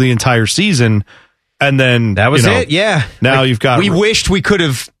double for the entire season, and then that was it. Yeah. Now you've got. We wished we could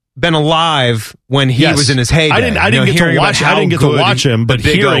have been alive when he was in his heyday. I didn't get to watch him, but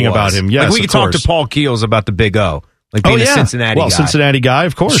hearing about him, yes, we could talk to Paul Keels about the Big O, like being a Cincinnati guy. Cincinnati guy,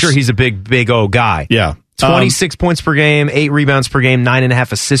 of course. Sure, he's a big O guy. Yeah. 26 points per game, 8 rebounds per game,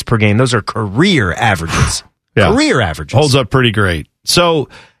 9.5 assists per game. Those are career averages. Yeah. Career averages. Holds up pretty great. So,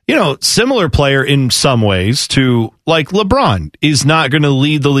 similar player in some ways to like LeBron is not going to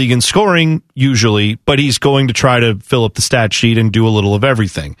lead the league in scoring usually, but he's going to try to fill up the stat sheet and do a little of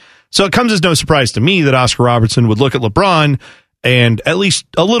everything. So it comes as no surprise to me that Oscar Robertson would look at LeBron and at least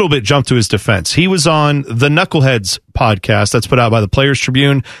a little bit jump to his defense. He was on the Knuckleheads podcast that's put out by the Players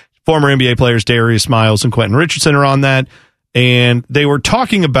Tribune. Former NBA players Darius Miles and Quentin Richardson are on that, and they were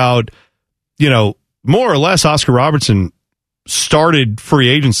talking about, more or less Oscar Robertson started free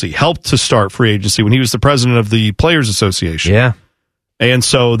agency, helped to start free agency when he was the president of the Players Association. Yeah. And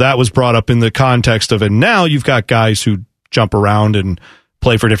so that was brought up in the context of, and now you've got guys who jump around and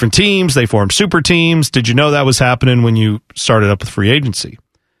play for different teams. They form super teams. Did you know that was happening when you started up with free agency?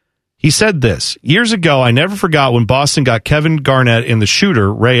 He said this, years ago, I never forgot when Boston got Kevin Garnett and the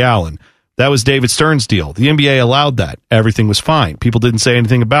shooter, Ray Allen. That was David Stern's deal. The NBA allowed that. Everything was fine. People didn't say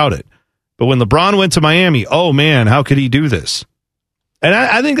anything about it. But when LeBron went to Miami, oh man, how could he do this? And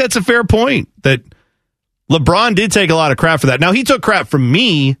I think that's a fair point, that LeBron did take a lot of crap for that. Now, he took crap from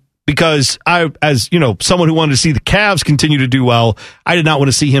me because I, as someone who wanted to see the Cavs continue to do well, I did not want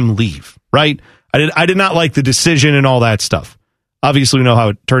to see him leave, right? I did not like the decision and all that stuff. Obviously, we know how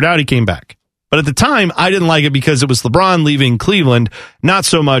it turned out. He came back. But at the time, I didn't like it because it was LeBron leaving Cleveland, not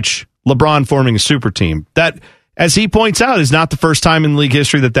so much LeBron forming a super team. That, as he points out, is not the first time in league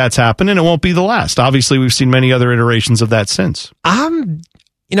history that that's happened, and it won't be the last. Obviously, we've seen many other iterations of that since.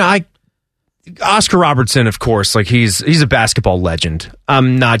 Oscar Robertson, of course, like he's a basketball legend.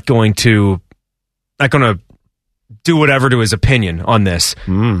 I'm not going to do whatever to his opinion on this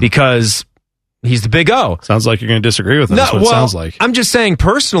because he's the Big O. Sounds like you're going to disagree with him. That's what it sounds like. I'm just saying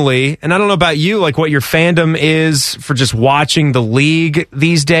personally, and I don't know about you, like what your fandom is for just watching the league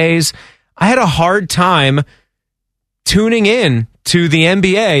these days. I had a hard time tuning in to the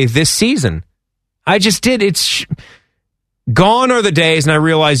NBA this season. I just did. It's gone are the days, and I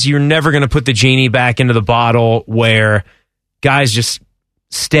realize you're never going to put the genie back into the bottle where guys just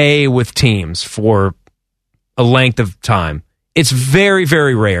stay with teams for a length of time. It's very,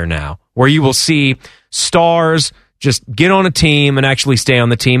 very rare now where you will see stars just get on a team and actually stay on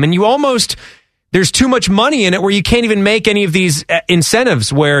the team. And there's too much money in it where you can't even make any of these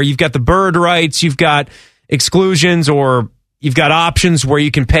incentives where you've got the bird rights, you've got exclusions, or you've got options where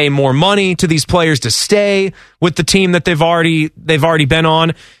you can pay more money to these players to stay with the team that they've already been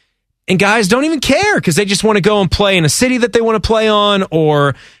on. And guys don't even care because they just want to go and play in a city that they want to play on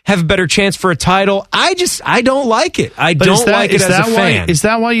or have a better chance for a title. I don't like it. I don't like it as a fan. Is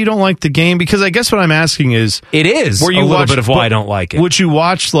that why you don't like the game? Because I guess what I'm asking is... It is a little bit of why I don't like it. Would you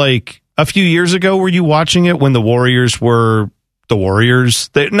watch, like, a few years ago, were you watching it when the Warriors were the Warriors?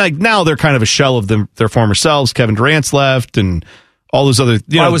 Now they're kind of a shell of their former selves. Kevin Durant's left, and all those other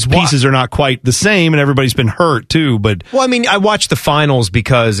pieces are not quite the same, and everybody's been hurt too. But I watch the finals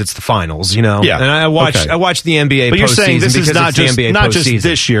because it's the finals, Yeah, and I watch the NBA. But you're saying this is not just postseason.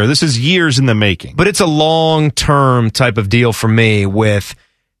 This year. This is years in the making. But it's a long-term type of deal for me with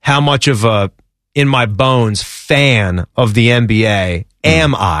how much of a in my bones fan of the NBA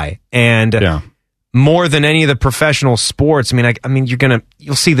am I, and more than any of the professional sports. I mean,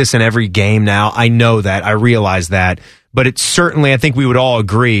 you'll see this in every game now. I know that. I realize that. But it's certainly, I think we would all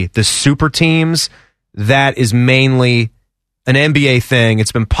agree, the super teams, that is mainly an NBA thing.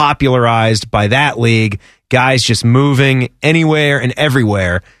 It's been popularized by that league. Guys just moving anywhere and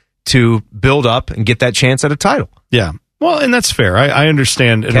everywhere to build up and get that chance at a title. Yeah. Well, and that's fair. I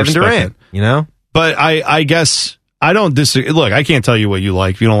understand and Kevin Durant, it. But I guess I don't disagree. Look, I can't tell you what you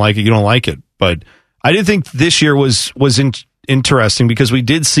like. If you don't like it, you don't like it. But I did think this year was interesting because we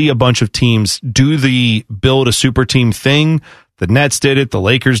did see a bunch of teams do the build a super team thing. The Nets did it. The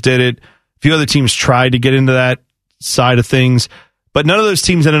Lakers did it. A few other teams tried to get into that side of things, but none of those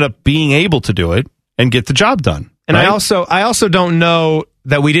teams ended up being able to do it and get the job done. And right? I also don't know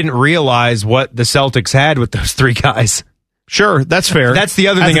that we didn't realize what the Celtics had with those three guys. Sure, that's fair. That's the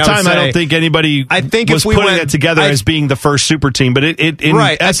other thing. At the time, I don't think anybody was putting it together as being the first super team, but it in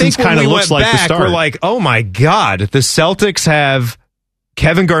essence kind of looks like the start. We're like, oh my God, the Celtics have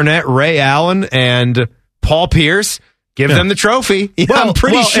Kevin Garnett, Ray Allen, and Paul Pierce. Give them the trophy. I'm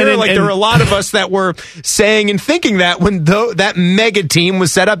pretty sure there were a lot of us that were saying and thinking that when that mega team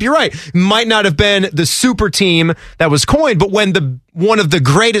was set up. You're right. Might not have been the super team that was coined, but when one of the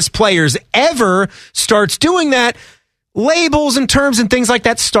greatest players ever starts doing that, labels and terms and things like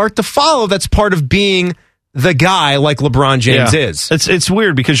that start to follow. That's part of being the guy like LeBron James is. It's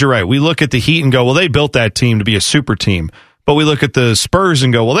weird because you're right. We look at the Heat and go, well, they built that team to be a super team. But we look at the Spurs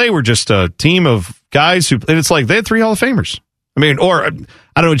and go, well, they were just a team of guys and it's like they had 3 Hall of Famers. I mean, or I don't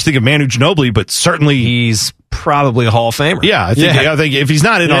know what you think of Manu Ginobili, but certainly he's probably a Hall of Famer. Yeah, I think if he's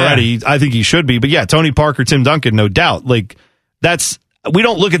not in already, I think he should be. But yeah, Tony Parker, Tim Duncan, no doubt. Like we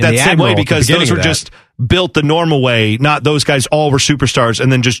don't look at that same way because those were just built the normal way. Not those guys all were superstars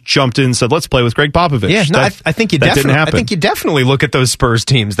and then just jumped in and said, let's play with Greg Popovich. Yeah, I think you definitely look at those Spurs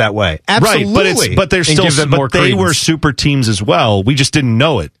teams that way. Absolutely. Right, but they're still they were super teams as well. We just didn't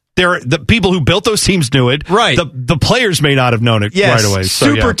know it. The people who built those teams knew it. Right. The players may not have known it right away.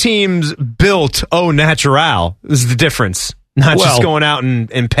 So, super teams built au natural is the difference. Not just going out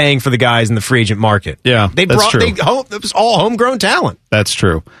and paying for the guys in the free agent market. Yeah, it was all homegrown talent. That's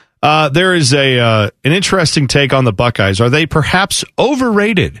true. There is an interesting take on the Buckeyes. Are they perhaps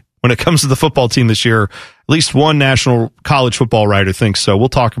overrated when it comes to the football team this year? At least one national college football writer thinks so. We'll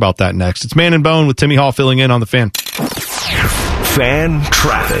talk about that next. It's Man and Bone with Timmy Hall filling in on the Fan. Fan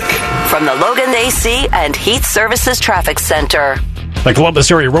traffic. From the Logan AC and Heat Services Traffic Center. The Columbus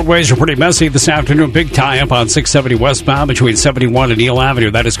area roadways are pretty messy this afternoon. Big tie-up on 670 westbound between 71 and Neal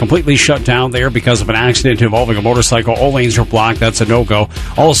Avenue. That is completely shut down there because of an accident involving a motorcycle. All lanes are blocked. That's a no-go.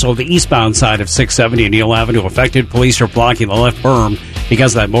 Also, the eastbound side of 670 and Neal Avenue affected. Police are blocking the left berm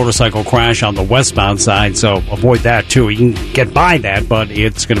because of that motorcycle crash on the westbound side. So avoid that, too. You can get by that, but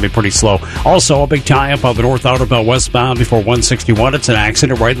it's going to be pretty slow. Also, a big tie-up on the North Outer Belt westbound before 161. It's an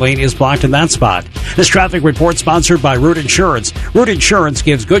accident. Right lane is blocked in that spot. This traffic report sponsored by Root Insurance. Root Insurance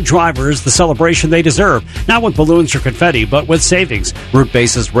gives good drivers the celebration they deserve, not with balloons or confetti, but with savings. Root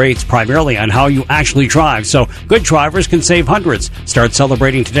bases rates primarily on how you actually drive, so good drivers can save hundreds. Start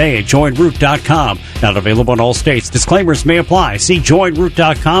celebrating today at joinroot.com. Not available in all states. Disclaimers may apply. See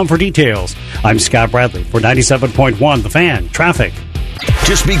joinroot.com for details. I'm Scott Bradley for 97.1 The Fan. Traffic.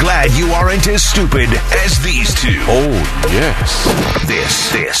 Just be glad you aren't as stupid as these two. Oh, yes.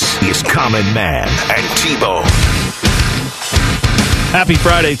 This is Common Man and T-Bone. Happy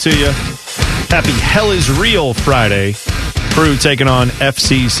Friday to you. Happy Hell is Real Friday. Crew taking on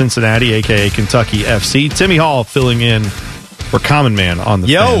FC Cincinnati, a.k.a. Kentucky FC. Timmy Hall filling in for Common Man on the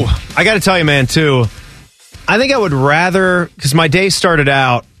Fan. I got to tell you, man, too, I think I would rather, because my day started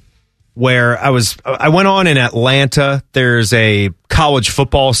out where I went on in Atlanta. There's a college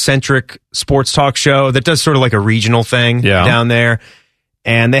football-centric sports talk show that does sort of like a regional thing down there.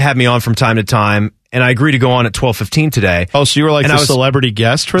 And they had me on from time to time. And I agreed to go on at 12:15 today. Oh, so you were like a celebrity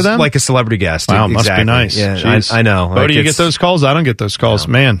guest for them? Like a celebrity guest. Wow, must be nice. Yeah, I know. Oh, do you get those calls? I don't get those calls.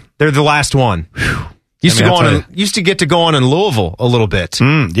 No. Man. They're the last one. Used to get to go on in Louisville a little bit.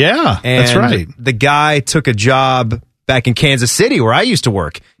 Yeah, and that's right. The guy took a job back in Kansas City where I used to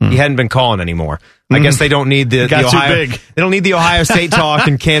work. He hadn't been calling anymore. I guess they don't need the Ohio. They don't need the Ohio State talk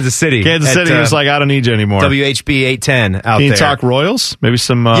in Kansas City. Kansas City was like, I don't need you anymore. WHB 810 out there. Can you talk Royals? Maybe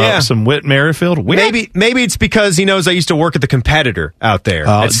some Whit Merrifield? Maybe it's because he knows I used to work at the Competitor out there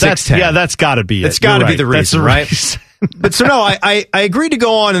at 610. Yeah, that's got to be it. It's got to be the reason, right? But so no, I agreed to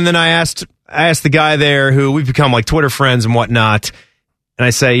go on, and then I asked the guy there who we've become like Twitter friends and whatnot. And I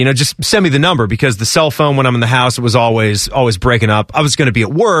say, just send me the number because the cell phone when I'm in the house, it was always breaking up. I was going to be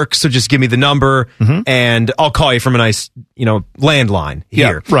at work, so just give me the number and I'll call you from a nice, landline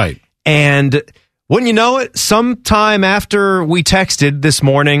here. Yeah, right. And wouldn't you know it, sometime after we texted this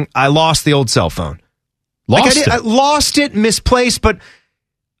morning, I lost the old cell phone. I lost it, misplaced, but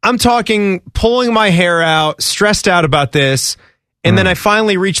I'm talking pulling my hair out, stressed out about this. And then I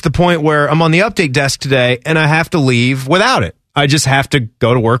finally reached the point where I'm on the update desk today and I have to leave without it. I just have to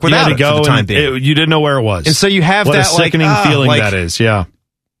go to work without it for the time being. You didn't know where it was. And so you have what that a sickening feeling that is, yeah.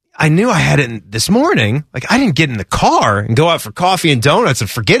 I knew I had it this morning. I didn't get in the car and go out for coffee and donuts and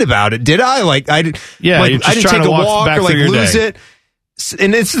forget about it, did I? I didn't take a walk or lose it.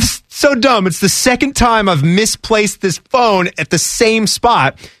 And it's so dumb. It's the second time I've misplaced this phone at the same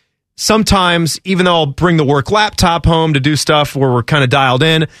spot. Sometimes, even though I'll bring the work laptop home to do stuff where we're kind of dialed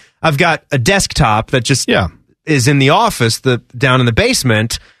in, I've got a desktop that just is in the office, down in the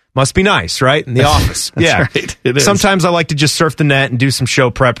basement. Must be nice, right? In the office. Yeah. Right. It is. Sometimes I like to just surf the net and do some show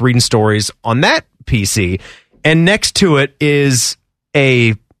prep, reading stories on that PC. And next to it is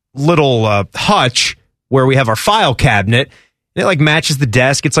a little hutch where we have our file cabinet. It matches the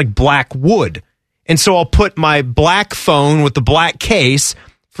desk. It's like black wood. And so I'll put my black phone with the black case.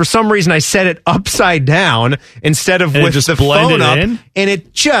 For some reason, I set it upside down instead of with the phone up, and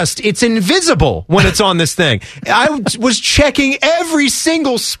it's invisible when it's on this thing. I was checking every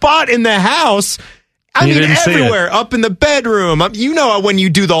single spot in the house. I mean, everywhere, up in the bedroom. When you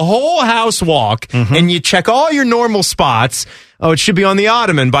do the whole house walk and you check all your normal spots. Oh, it should be on the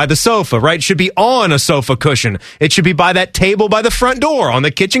ottoman by the sofa, right? It should be on a sofa cushion. It should be by that table by the front door, on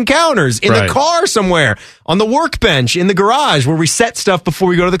the kitchen counters, in the car somewhere, on the workbench, in the garage where we set stuff before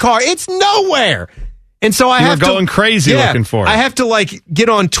we go to the car. It's nowhere. And so I have to... You're going crazy looking for it. I have to get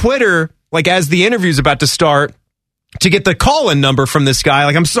on Twitter, as the interview's about to start, to get the call-in number from this guy.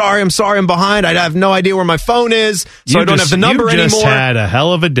 I'm sorry, I'm behind. I have no idea where my phone is, so I don't have the number anymore. You just had a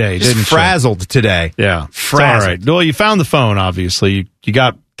hell of a day, didn't you? Frazzled today. Yeah. Frazzled. All right. Well, you found the phone, obviously. You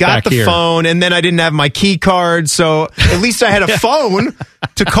got the here. phone, and then I didn't have my key card, so at least I had a phone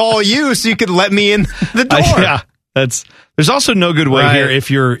to call you so you could let me in the door. There's also no good way here if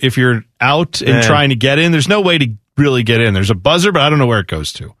you're out and trying to get in. There's no way to really get in. There's a buzzer, but I don't know where it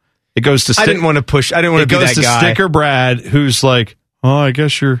goes to. It goes to. I didn't want to push. I didn't want to be that guy. It goes to Sticker Brad, who's like, "Oh, I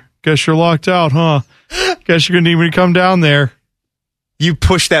guess you're locked out, huh? Guess you're gonna need me to come down there." You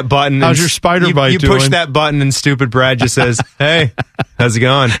push that button. How's your spider bite doing? You push that button, and stupid Brad just says, "Hey, how's it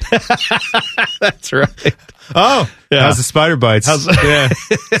going?" That's right. Oh, yeah. How's the spider bites?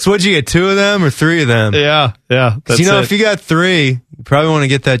 So what'd you get? 2 of them or 3 of them? Yeah. That's if you got 3, you probably want to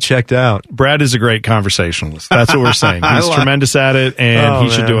get that checked out. Brad is a great conversationalist. That's what we're saying. He's tremendous at it, and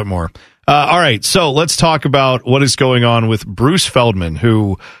he should do it more. All right, so let's talk about what is going on with Bruce Feldman,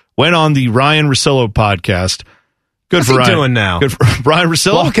 who went on the Ryan Russillo podcast. What's he doing now? Good for Ryan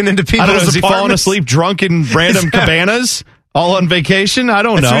Russillo. Walking into people's apartments. Is he falling apartments? asleep drunk in random cabanas? All on vacation? I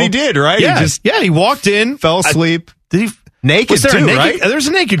don't know. That's what he did, right? He walked in, fell asleep. Did he? Naked too, right? There's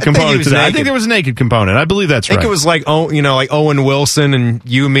a naked component to that. I think there was a naked component. I believe that's right. I think it was like Owen Wilson and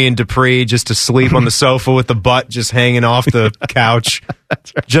me and Dupree just asleep on the sofa with the butt just hanging off the couch.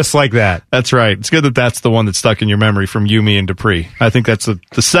 That's right. Just like that. That's right. It's good that that's the one that's stuck in your memory from Me and Dupree. I think that's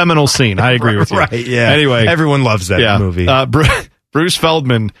the seminal scene. I agree with you. Right, yeah. Anyway. Everyone loves that movie. Bruce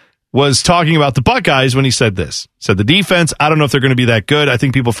Feldman was talking about the Buckeyes when he said this. Said the defense, I don't know if they're going to be that good. I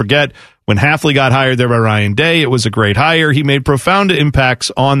think people forget when Hafley got hired there by Ryan Day, it was a great hire. He made profound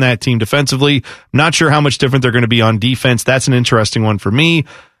impacts on that team defensively. I'm not sure how much different they're going to be on defense. That's an interesting one for me.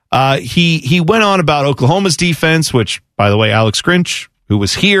 He went on about Oklahoma's defense, which, by the way, Alex Grinch, who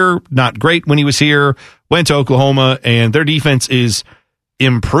was here, not great when he was here, went to Oklahoma, and their defense is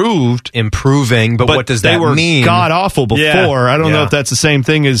improving, but what does that mean? They were god-awful before. I don't know if that's the same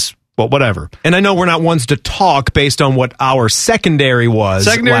thing as... But whatever. And I know we're not ones to talk based on what our secondary was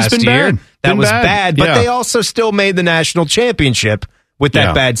Secondary's last year. That was bad, but yeah. They also still made the national championship with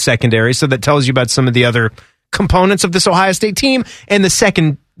that bad secondary. So that tells you about some of the other components of this Ohio State team. And the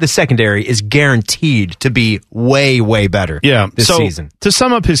secondary is guaranteed to be way, way better this season. To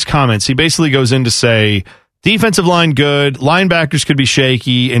sum up his comments, he basically goes in to say, defensive line good, linebackers could be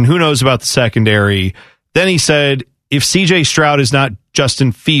shaky, and who knows about the secondary. Then he said, if CJ Stroud is not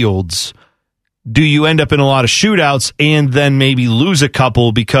Justin Fields, do you end up in a lot of shootouts and then maybe lose a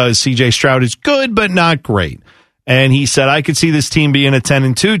couple because CJ Stroud is good but not great? And he said, I could see this team being a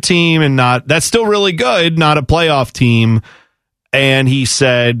 10-2 team and that's still really good, not a playoff team. And he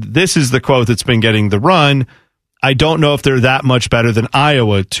said, this is the quote that's been getting the run. I don't know if they're that much better than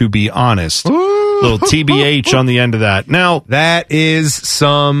Iowa, to be honest. Little TBH on the end of that. Now, that is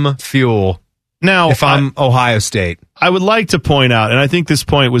some fuel. Now, if I'm Ohio State, I would like to point out, and I think this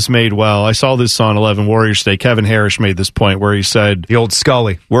point was made well. I saw this on 11 Warriors Day. Kevin Harris made this point where he said, the old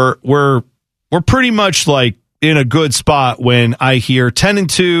Scully, we're pretty much like in a good spot when I hear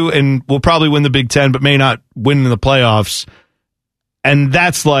 10-2 and we'll probably win the Big Ten, but may not win in the playoffs. And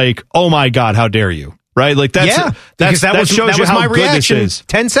that's like, oh my God, how dare you? Right? Like that shows you how good this is.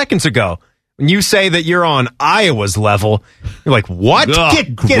 10 seconds ago. When you say that you're on Iowa's level, you're like, what?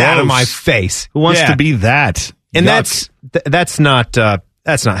 Ugh, get out of my face. Who wants to be that? And that's not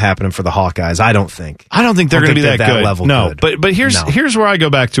happening for the Hawkeyes, I don't think. I don't think they're going to be that good. Level no, good. But here's where I go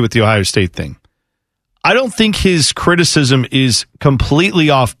back to with the Ohio State thing. I don't think his criticism is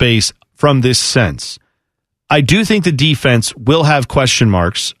completely off base from this sense. I do think the defense will have question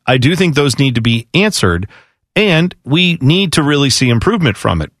marks. I do think those need to be answered, and we need to really see improvement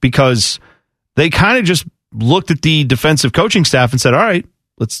from it because they kind of just looked at the defensive coaching staff and said, all right,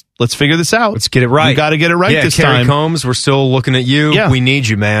 let's figure this out. Let's get it right. We got to get it right this Kerry time. Combs, we're still looking at you. Yeah. We need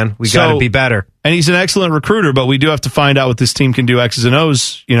you, man. We got to be better. And he's an excellent recruiter, but we do have to find out what this team can do X's and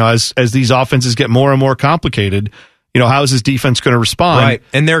O's, as these offenses get more and more complicated. How is his defense going to respond? Right.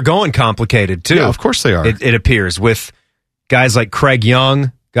 And they're going complicated, too. Yeah, of course they are. It appears, with guys like Craig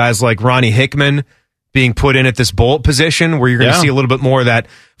Young, guys like Ronnie Hickman being put in at this bullet position where you're going to see a little bit more of that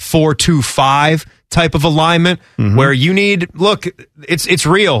 4-2-5 type of alignment where you need, look, it's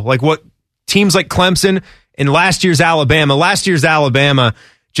real. Like what teams like Clemson and last year's Alabama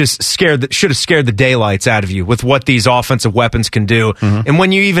just should have scared the daylights out of you with what these offensive weapons can do. And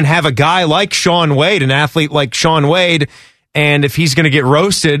when you even have a guy like Shaun Wade, an athlete like Shaun Wade, and if he's going to get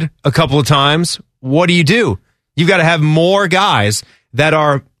roasted a couple of times, what do? You've got to have more guys that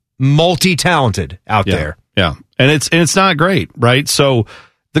are multi-talented out there. Yeah. And it's not great, right? So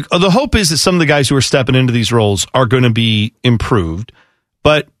the hope is that some of the guys who are stepping into these roles are going to be improved.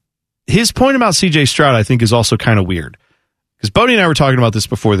 But his point about CJ Stroud, I think, is also kind of weird. Because Bodie and I were talking about this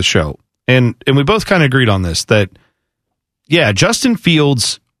before the show, and we both kind of agreed on this, that, Justin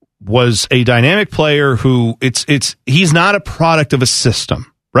Fields was a dynamic player who he's not a product of a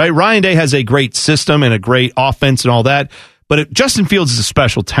system, right? Ryan Day has a great system and a great offense and all that, but Justin Fields is a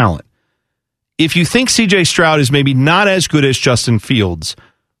special talent. If you think CJ Stroud is maybe not as good as Justin Fields,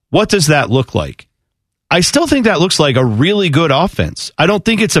 what does that look like? I still think that looks like a really good offense. I don't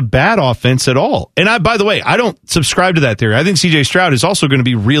think it's a bad offense at all. And by the way, I don't subscribe to that theory. I think CJ Stroud is also going to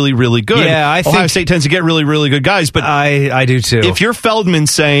be really, really good. Yeah, I think Ohio State tends to get really, really good guys, but I do too. If you're Feldman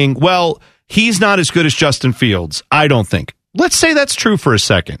saying, well, he's not as good as Justin Fields, I don't think. Let's say that's true for a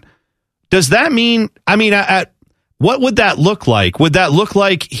second. Does that mean, what would that look like? Would that look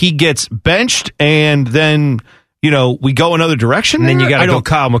like he gets benched and then, we go another direction? And then you got to go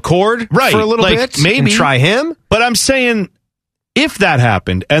Kyle McCord for a little bit, maybe and try him. But I'm saying, if that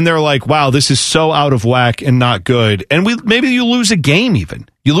happened and they're like, wow, this is so out of whack and not good, and maybe you lose a game even.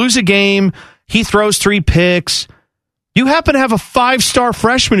 You lose a game, he throws 3 picks. You happen to have a 5-star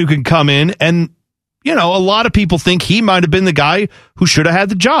freshman who can come in and, a lot of people think he might have been the guy who should have had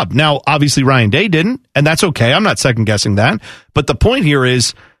the job. Now, obviously, Ryan Day didn't, and that's okay. I'm not second-guessing that. But the point here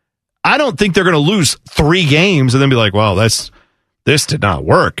is, I don't think they're going to lose 3 games and then be like, well, this did not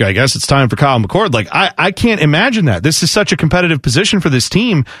work. I guess it's time for Kyle McCord. Like, I can't imagine that. This is such a competitive position for this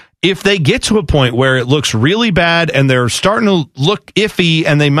team. If they get to a point where it looks really bad and they're starting to look iffy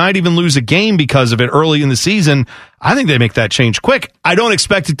and they might even lose a game because of it early in the season, I think they make that change quick. I don't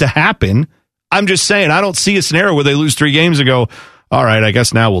expect it to happen. I'm just saying, I don't see a scenario where they lose 3 games and go, all right, I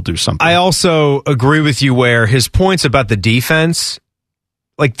guess now we'll do something. I also agree with you where his points about the defense,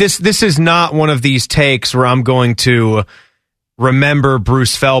 like this is not one of these takes where I'm going to remember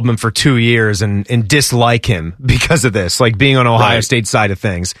Bruce Feldman for 2 years and dislike him because of this, like being on Ohio State side of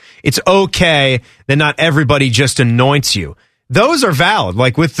things. It's okay that not everybody just anoints you. Those are valid,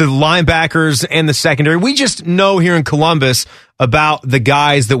 like with the linebackers and the secondary. We just know here in Columbus about the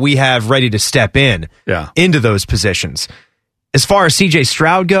guys that we have ready to step into those positions. As far as CJ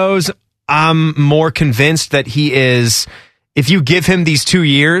Stroud goes, I'm more convinced that he is, if you give him these 2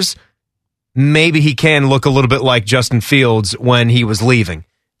 years, maybe he can look a little bit like Justin Fields when he was leaving.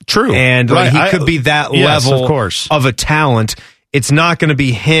 True. And he could be that level of course. of a talent it's not going to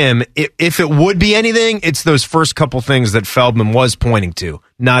be him. If it would be anything, it's those first couple things that Feldman was pointing to,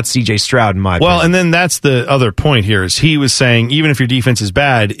 not C.J. Stroud, in my opinion. Well, and then that's the other point here is he was saying, even if your defense is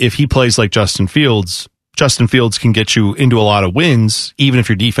bad, if he plays like Justin Fields can get you into a lot of wins, even if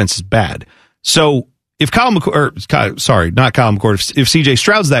your defense is bad. So if if C.J.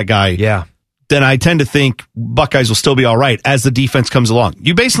 Stroud's that guy, then I tend to think Buckeyes will still be all right as the defense comes along.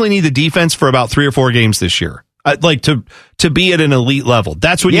 You basically need the defense for about 3 or 4 games this year. To be at an elite level.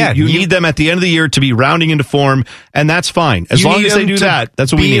 That's what you need them at the end of the year to be rounding into form, and that's fine. As long as they do that,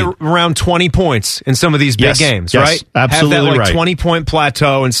 that's what we need. Around 20 points in some of these big games, right? Absolutely have that 20-point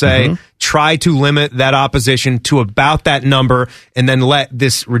plateau and say, try to limit that opposition to about that number, and then let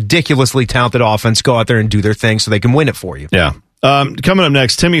this ridiculously talented offense go out there and do their thing so they can win it for you. Yeah. Coming up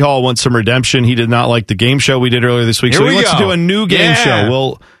next, Timmy Hall wants some redemption. He did not like the game show we did earlier this week, so he wants to do a new game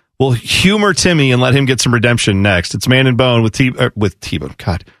show. We'll humor Timmy and let him get some redemption next. It's Man and Bone with T-Bone.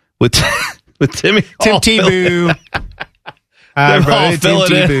 God, with Timmy. Tim T-Boo. They're all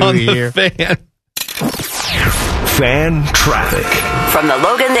filling in on the fan. Fan traffic from the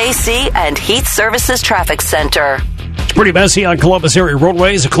Logan AC and Heat Services Traffic Center. It's pretty messy on Columbus area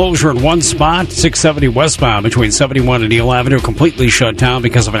roadways. A closure in one spot, 670 westbound between 71 and Neal Avenue, completely shut down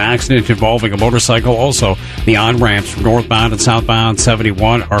because of an accident involving a motorcycle. Also, the on-ramps from northbound and southbound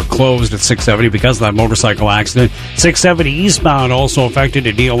 71 are closed at 670 because of that motorcycle accident. 670 eastbound also affected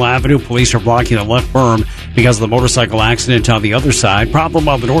at Neal Avenue. Police are blocking the left berm because of the motorcycle accident on the other side. Problem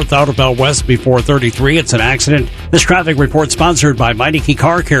on the north outer belt west before 33. It's an accident. This traffic report sponsored by Meineke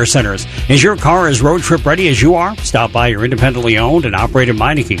Car Care Centers. Is your car as road trip ready as you are? Stop by your independently owned and operated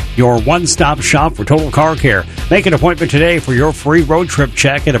Meineke, your one-stop shop for total car care. Make an appointment today for your free road trip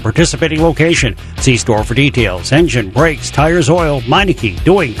check at a participating location. See store for details. Engine, brakes, tires, oil. Meineke,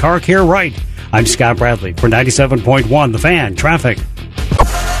 doing car care right. I'm Scott Bradley for 97.1 The Fan Traffic.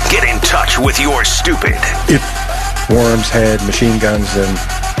 Get in touch with your stupid. If worms had machine guns, then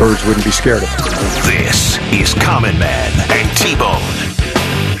birds wouldn't be scared of them. This is Common Man and T-Bone.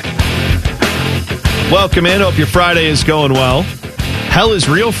 Welcome in. Hope your Friday is going well. Hell is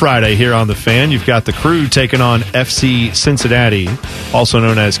Real Friday here on The Fan. You've got the Crew taking on FC Cincinnati, also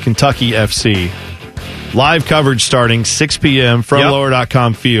known as Kentucky FC. Live coverage starting 6 p.m. from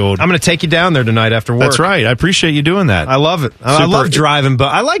lower.com field. I'm going to take you down there tonight after work. That's right. I appreciate you doing that. I love it. I love driving,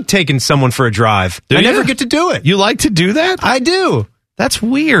 but I like taking someone for a drive. I never get to do it. You like to do that? I do. That's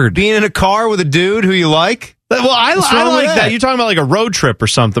weird. Being in a car with a dude who you like. Well, I like that. You're talking about like a road trip or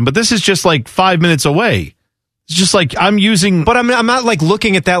something, but this is just like 5 minutes away. It's just like I'm using... But I'm not like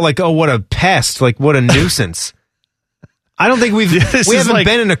looking at that like, oh, what a pest, like what a nuisance. I don't think we haven't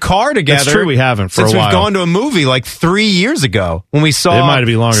been in a car together. That's true, we haven't for a while. Since we've gone to a movie like 3 years ago when we saw it might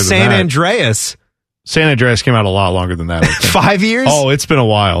be longer San than that. Andreas. San Andreas came out a lot longer than that. 5 years? Oh, it's been a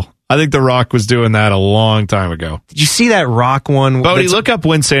while. I think The Rock was doing that a long time ago. Did you see that Rock one? Bodie, look up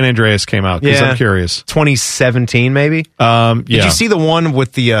when San Andreas came out, because I'm curious. 2017, maybe? Did you see the one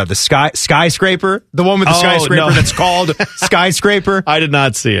with the skyscraper? The one with the skyscraper that's called Skyscraper? I did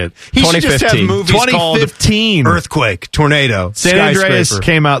not see it. He should just have movies 2015. Called Earthquake, Tornado, San Andreas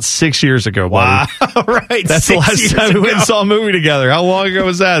came out 6 years ago, buddy. Wow, right. That's the last time we went and saw a movie together. How long ago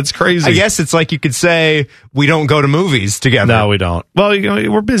was that? It's crazy. I guess it's like you could say we don't go to movies together. No, we don't. Well,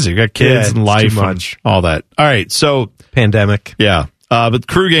 we're busy. We got kids and life and all that. All right, so pandemic. Yeah. But the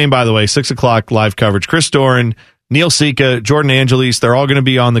Crew game, by the way, 6 o'clock live coverage. Chris Doran, Neil Sika, Jordan Angelis, they're all going to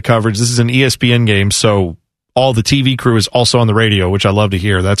be on the coverage. This is an ESPN game, so all the TV crew is also on the radio, which I love to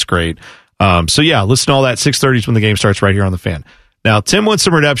hear. That's great. So yeah, listen to all that. 6:30 is when the game starts right here on The Fan. Now, Tim wants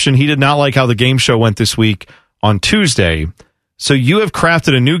some redemption. He did not like how the game show went this week on Tuesday. So you have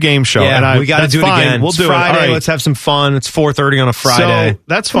crafted a new game show. Yeah, we got to do it again. We'll do Friday, it. All right. Let's have some fun. It's 4:30 on a Friday. So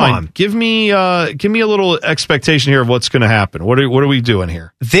that's fine. Give me a little expectation here of what's going to happen. What are we doing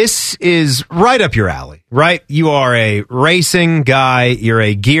here? This is right up your alley, right? You are a racing guy. You're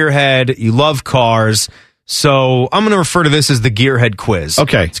a gearhead. You love cars. So I'm going to refer to this as the Gearhead Quiz.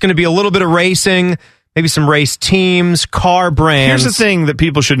 Okay. It's going to be a little bit of racing, maybe some race teams, car brands. Here's the thing that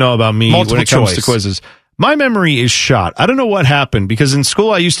people should know about me when it comes to quizzes. My memory is shot. I don't know what happened, because in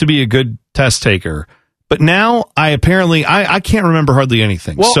school I used to be a good test taker, but now I can't remember hardly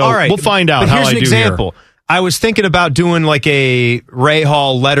anything. Well, so all right. We'll find out how I do. Here's an example. Here. I was thinking about doing like a Ray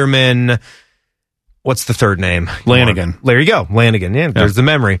Hall, Letterman. What's the third name? Lanigan. There you go. Lanigan. Yeah, there's the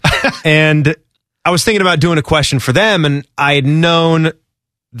memory. And I was thinking about doing a question for them, and I had known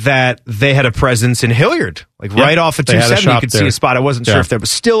that they had a presence in Hilliard, like right off of 270. You could see a spot. I wasn't sure if that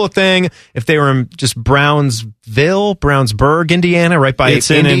was still a thing, if they were in just Brownsburg, Indiana, right by It's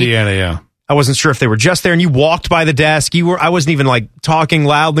in Indiana, yeah. I wasn't sure if they were just there, and you walked by the desk. I wasn't even like talking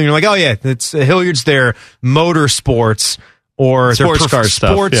loudly. And you're like, oh yeah, it's Hilliard's their motorsports or sports car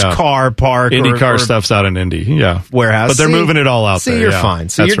stuff. Sports car park. Indy car stuff's out in Indy. Yeah. Warehouse. But they're moving it all out there. You're fine.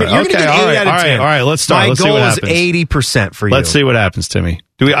 So you're right. going to get 8 out of 10. All right, let's start. My let's goal see what is happens. 80% for you. Let's see what happens, Timmy.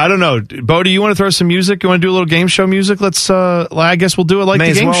 I don't know. Bo, do you want to throw some music? You want to do a little game show music? Let's, I guess we'll do it like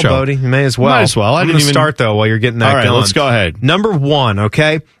the game show. Bodie. You may as well. Might as well. I'm going to start, though, while you're getting that going. All right, let's go ahead. Number 1,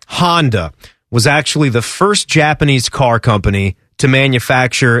 okay? Honda was actually the first Japanese car company to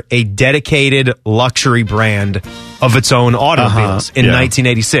manufacture a dedicated luxury brand of its own automobiles in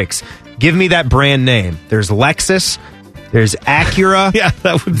 1986. Give me that brand name. There's Lexus. There's Acura. Yeah,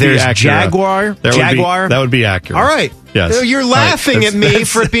 that would be There's Acura. Jaguar. That would be Acura. All right. Yes. You're laughing at me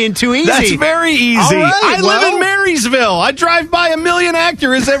for it being too easy. That's very easy. All right, I live in Marysville. I drive by a million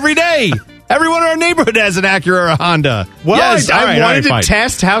Acuras every day. Everyone in our neighborhood has an Acura or a Honda. Well, yes, I wanted to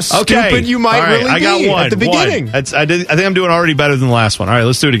test how stupid you might really be I got one, at the beginning. I think I'm doing already better than the last one. All right,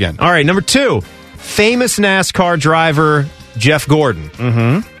 let's do it again. All right, number 2. Famous NASCAR driver Jeff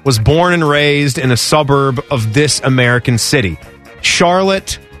Gordon was born and raised in a suburb of this American city.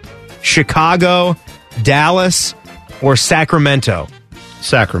 Charlotte, Chicago, Dallas, or Sacramento?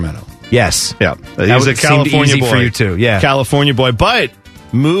 Sacramento. Yes. Yeah. He's a California boy. For you too. Yeah. California boy, but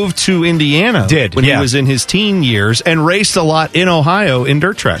moved to Indiana when he was in his teen years and raced a lot in Ohio in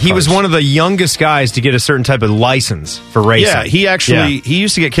dirt track cars. He was one of the youngest guys to get a certain type of license for racing. Yeah, he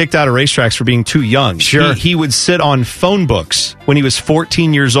used to get kicked out of racetracks for being too young. Sure. He would sit on phone books when he was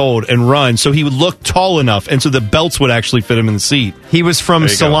 14 years old and run, so he would look tall enough, and so the belts would actually fit him in the seat. He was from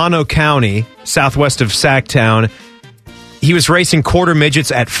Solano County, southwest of Sacktown. He was racing quarter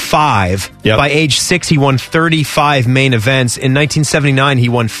midgets at 5. Yep. By age 6, he won 35 main events. In 1979, he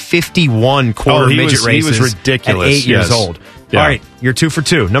won 51 quarter midget races. He was ridiculous. At 8 years old. Yeah. All right, you're 2 for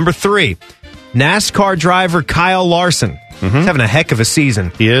 2. Number 3, NASCAR driver Kyle Larson. He's having a heck of a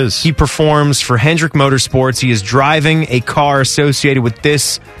season. He is. He performs for Hendrick Motorsports. He is driving a car associated with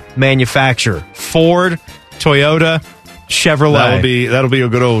this manufacturer: Ford, Toyota, Chevrolet. That'll be a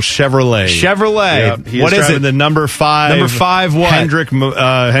good old Chevrolet. Chevrolet. Yep. What is it? The number 5. Number 5 what? Hendrick.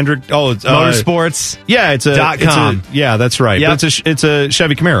 Motorsports. Yeah, it's a .com. Yeah, that's right. Yep. But it's a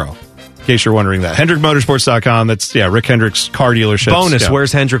Chevy Camaro. In case you're wondering that. HendrickMotorsports.com. That's Rick Hendrick's car dealership. Bonus. Yeah.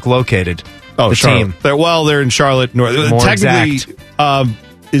 Where's Hendrick located? Oh, the Charlotte. team. They're in Charlotte. More technically,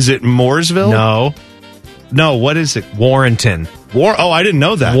 is it Mooresville? No. What is it? Warrenton. I didn't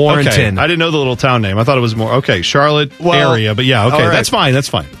know that. Warrenton. Okay. I didn't know the little town name. I thought it was more. Okay, Charlotte area. But yeah, okay, right. That's fine.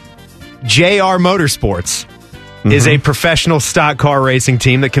 JR Motorsports is a professional stock car racing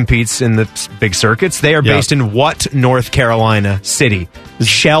team that competes in the big circuits. They are based in what North Carolina city?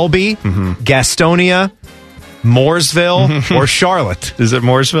 Shelby, Gastonia, Mooresville, or Charlotte? Is it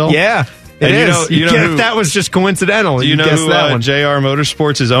Mooresville? Yeah, it is. You know that was just coincidental. Do you know who JR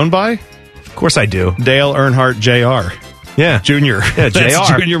Motorsports is owned by? Of course I do. Dale Earnhardt Jr. Yeah. Junior. Yeah,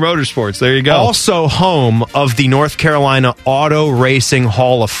 JR. Junior Motorsports. There you go. Also home of the North Carolina Auto Racing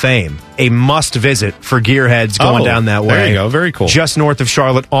Hall of Fame. A must visit for gearheads going down that way. There you go. Very cool. Just north of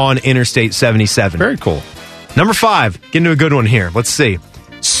Charlotte on Interstate 77. Very cool. Number 5. Get into a good one here. Let's see.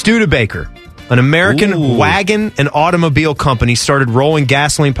 Studebaker, an American wagon and automobile company, started rolling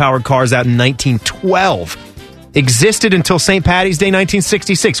gasoline-powered cars out in 1912. Existed until St. Patty's Day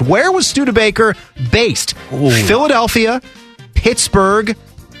 1966. Where was Studebaker based? Philadelphia, Pittsburgh,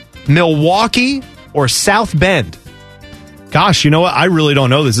 Milwaukee, or South Bend? Gosh, you know what? I really don't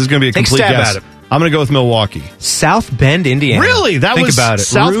know this. This is going to be a complete guess. At it. I'm going to go with Milwaukee. South Bend, Indiana. Really? Think about it.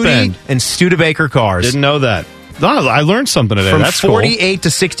 South Rudy Bend and Studebaker cars. Didn't know that. No, I learned something today. From That's 48 to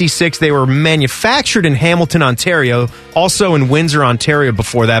 66, they were manufactured in Hamilton, Ontario, also in Windsor, Ontario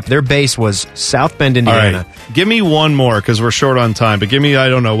before that. But their base was South Bend, Indiana. All right. Give me one more because we're short on time, but give me, I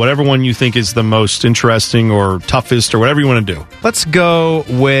don't know, whatever one you think is the most interesting or toughest or whatever you want to do. Let's go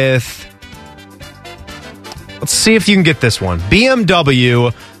with, let's see if you can get this one.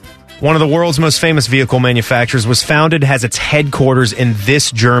 BMW, one of the world's most famous vehicle manufacturers, was founded, has its headquarters in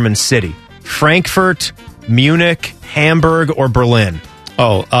this German city. Frankfurt, Munich, Hamburg, or Berlin?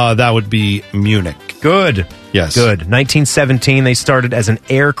 That would be Munich. Good. Yes. Good. 1917, they started as an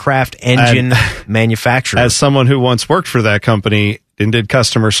aircraft engine manufacturer. As someone who once worked for that company and did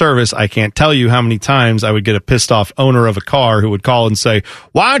customer service, I can't tell you how many times I would get a pissed off owner of a car who would call and say,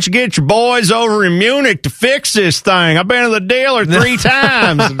 why don't you get your boys over in Munich to fix this thing? I've been to the dealer 3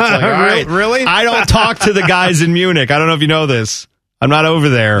 times. It's like, all right, really? I don't talk to the guys in Munich. I don't know if you know this. I'm not over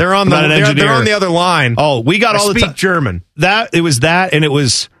there. They're on the other line. Oh, we got all the speak German. It was that, and it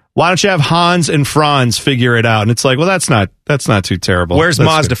was, why don't you have Hans and Franz figure it out? And it's like, well, that's not too terrible. Where's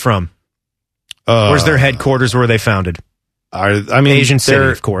Mazda from? Where's their headquarters? Where are they founded? I mean, Asian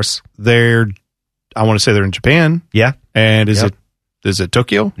city, of course. I want to say they're in Japan. Yeah. And is it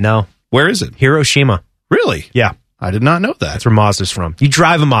Tokyo? No. Where is it? Hiroshima. Really? Yeah. I did not know that. That's where Mazda's from. You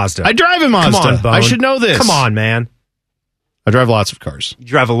drive a Mazda. I drive a Mazda. Come on, Bone. I should know this. Come on, man. I drive lots of cars. You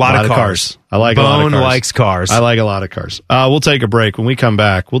drive a lot of cars. I like a lot of cars. Bone likes cars. I like a lot of cars. We'll take a break. When we come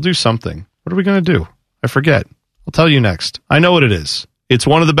back, we'll do something. What are we going to do? I forget. I'll tell you next. I know what it is. It's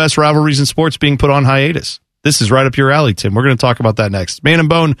one of the best rivalries in sports being put on hiatus. This is right up your alley, Tim. We're going to talk about that next. Man and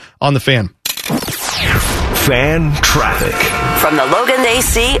Bone on the Fan. Fan traffic. From the Logan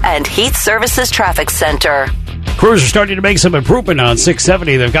AC and Heat Services Traffic Center. Crews are starting to make some improvement on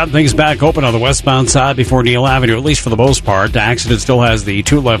 670. They've gotten things back open on the westbound side before Neal Avenue, at least for the most part. The accident still has the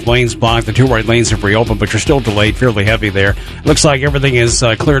 2 left lanes blocked. The 2 right lanes have reopened, but you're still delayed, fairly heavy there. Looks like everything is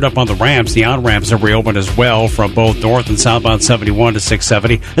cleared up on the ramps. The on-ramps have reopened as well from both north and southbound 71 to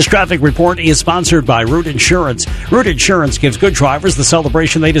 670. This traffic report is sponsored by Root Insurance. Root Insurance gives good drivers the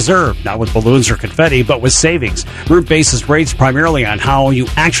celebration they deserve, not with balloons or confetti, but with savings. Root bases rates primarily on how you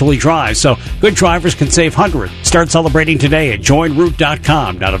actually drive, so good drivers can save hundreds. Start celebrating today at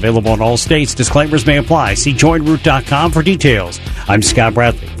joinroot.com. Not available in all states. Disclaimers may apply. See joinroot.com for details. I'm Scott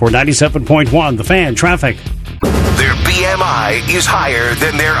Bradley for 97.1 The Fan Traffic. Their BMI is higher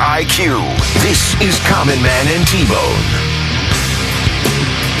than their IQ. This is Common Man and T-Bone.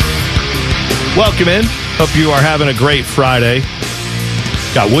 Welcome in. Hope you are having a great Friday.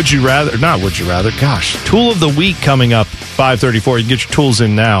 Got Tool of the Week coming up, 5:34. You can get your tools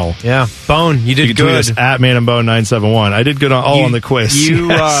in now. Yeah. Bone, you did good. Tweet us at Man and Bone 971. I did good on the quiz.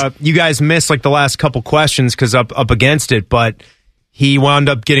 You guys missed like the last couple questions because up against it, but he wound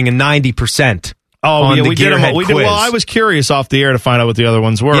up getting a 90%. Oh, yeah, we did. Well, I was curious off the air to find out what the other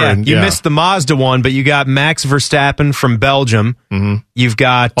ones were. Yeah, you missed the Mazda one, but you got Max Verstappen from Belgium. Mm-hmm. You've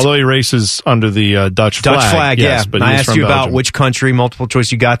got... Although he races under the Dutch flag. Yes, but I asked you Belgium. about which country, multiple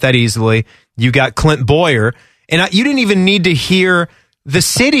choice. You got that easily. You got Clint Boyer. And you didn't even need to hear the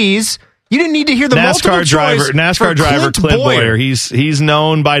cities... You didn't need to hear the NASCAR driver Clint Boyer. He's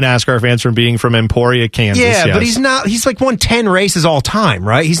known by NASCAR fans from being from Emporia, Kansas. Yeah, yes. But he's not. He's like won 10 races all time,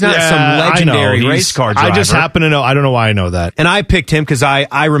 right? He's not some legendary race car driver. I just happen to know. I don't know why I know that. And I picked him because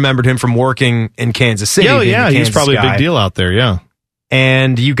I remembered him from working in Kansas City. Oh yeah, he's probably a big deal out there. Yeah.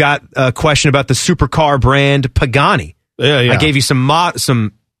 And you got a question about the supercar brand Pagani. Yeah. I gave you some. What's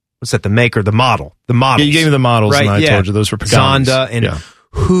that? The maker, the model, the models. Yeah, you gave me the models, right? And I told you those were Paganis. Zonda and.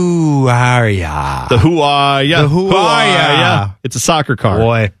 Who are ya? The who are ya? The who are ya? It's a soccer car.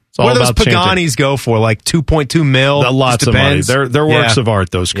 Boy. What do those Paganis go for? Like 2.2 mil? Lots of money. They're works of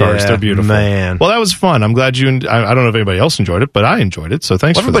art, those cars. They're beautiful. Man. Well, that was fun. I'm glad I don't know if anybody else enjoyed it, but I enjoyed it. So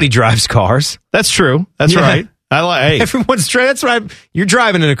thanks for that. Everybody drives cars. That's true. That's right. Everyone's driving. That's right. You're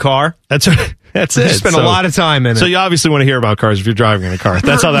driving in a car. That's right. That's it. You spend a lot of time in it. So you obviously want to hear about cars if you're driving in a car.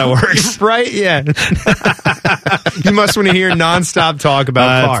 That's how that works. Right? Yeah. You must want to hear nonstop talk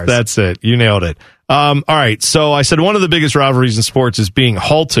about cars. That's it. You nailed it. All right. So I said one of the biggest rivalries in sports is being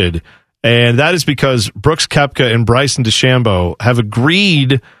halted, and that is because Brooks Koepka and Bryson DeChambeau have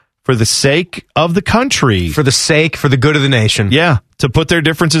agreed for the sake of the country. For the good of the nation. Yeah. To put their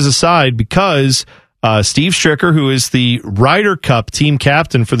differences aside because... Steve Stricker, who is the Ryder Cup team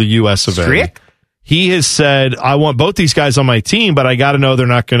captain for the U.S. of A., he has said, I want both these guys on my team, but I got to know they're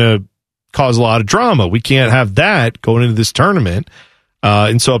not going to cause a lot of drama. We can't have that going into this tournament.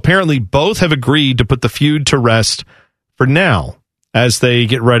 And so apparently both have agreed to put the feud to rest for now as they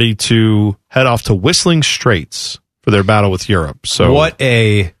get ready to head off to Whistling Straits for their battle with Europe. So what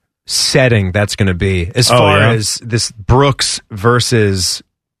a setting that's going to be as far as this Brooks versus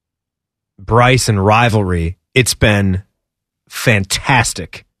Bryson rivalry. It's been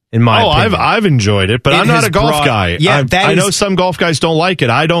fantastic in my opinion. I've enjoyed it, but I'm not a golf guy. Yeah, I know some golf guys don't like it.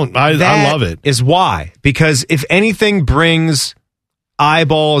 I don't. I love it. Is why, because if anything brings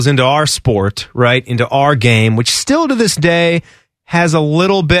eyeballs into our sport, right, into our game, which still to this day has a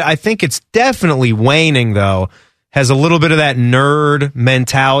little bit. I think it's definitely waning though. Has a little bit of that nerd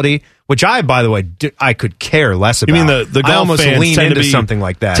mentality, which by the way, I could care less about. You mean the golf almost fans lean tend into to be, something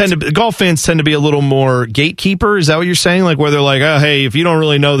like that? Golf fans tend to be a little more gatekeeper. Is that what you're saying? Like where they're like, oh, hey, if you don't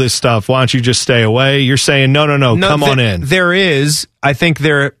really know this stuff, why don't you just stay away? You're saying, no, come on in. There is. I think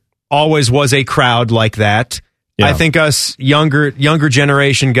there always was a crowd like that. Yeah. I think us younger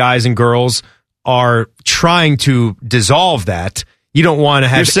generation guys and girls are trying to dissolve that. You don't want to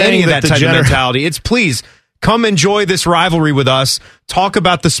have any of that type of mentality. It's please. Come enjoy this rivalry with us. Talk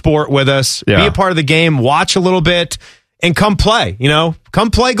about the sport with us. Yeah. Be a part of the game. Watch a little bit. and come play.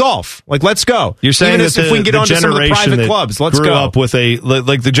 Come play golf. Like, let's go. You're saying even that if we can get onto some of the private clubs, let's grew go. Up with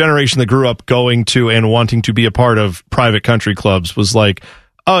like the generation that grew up going to and wanting to be a part of private country clubs was like,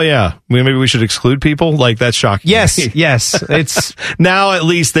 oh yeah, maybe we should exclude people. Like, that's shocking. Yes. It's now at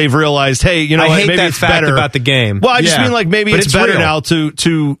least they've realized, hey, I hate maybe that it's fact better about the game. Well, I just mean like maybe it's better real. now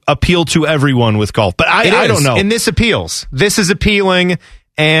to appeal to everyone with golf. But I don't know. And this appeals. This is appealing,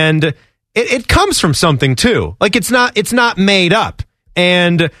 and it comes from something too. Like, it's not made up.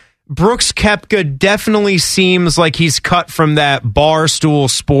 And Brooks Koepka definitely seems like he's cut from that barstool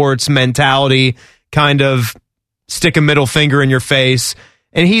sports mentality, kind of stick a middle finger in your face.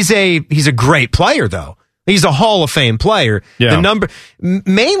 And he's a great player, though. He's a Hall of Fame player. Yeah.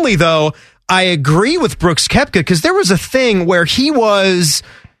 Mainly, though, I agree with Brooks Koepka, because there was a thing where he was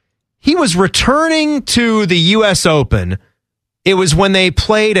returning to the U.S. Open. It was when they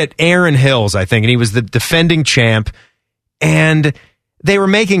played at Erin Hills, I think, and he was the defending champ. And they were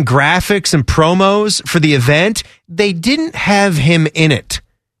making graphics and promos for the event. They didn't have him in it.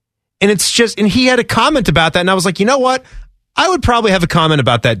 And and he had a comment about that. And I was like, you know what? I would probably have a comment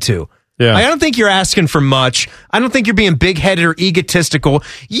about that too. Yeah. I don't think you're asking for much. I don't think you're being big-headed or egotistical.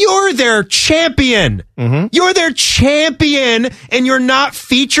 You're their champion. Mm-hmm. You're their champion, and you're not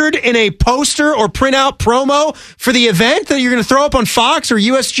featured in a poster or printout promo for the event that you're going to throw up on Fox or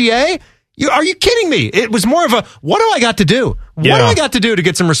USGA? Are you kidding me? It was more of a, what do I got to do? What do I got to do to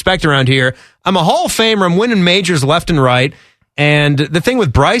get some respect around here? I'm a Hall of Famer. I'm winning majors left and right. And the thing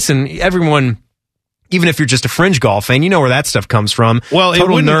with Bryson, everyone, even if you're just a fringe golf fan, you know where that stuff comes from. Well,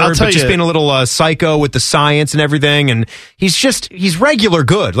 total nerd, but just being a little psycho with the science and everything. And he's regular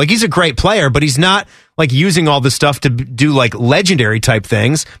good. Like, he's a great player, but he's not like using all this stuff to do like legendary type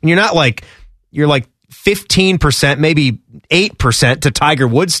things. And you're like 15%, maybe 8% to Tiger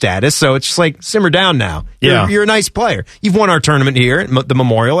Woods status. So it's just like, simmer down now. You're a nice player. You've won our tournament here at the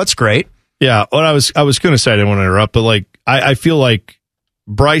Memorial. That's great. Yeah. What I was going to say, I didn't want to interrupt, but like, I feel like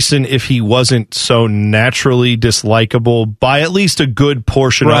Bryson, if he wasn't so naturally dislikable by at least a good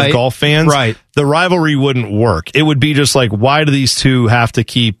portion of golf fans, the rivalry wouldn't work. It would be just like, why do these two have to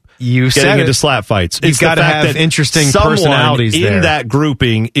keep getting into slap fights? You've got to have interesting personalities there. In that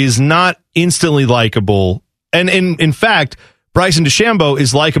grouping is not instantly likable. And in fact, Bryson DeChambeau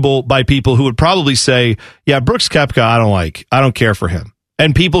is likable by people who would probably say, yeah, Brooks Koepka, I don't care for him.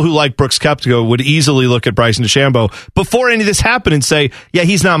 And people who like Brooks Koepka would easily look at Bryson DeChambeau before any of this happened and say, yeah,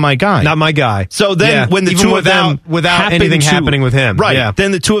 he's not my guy. Not my guy. So then when the two of them... Without anything happening with him. Right.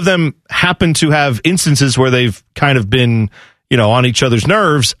 Then the two of them happen to have instances where they've kind of been, on each other's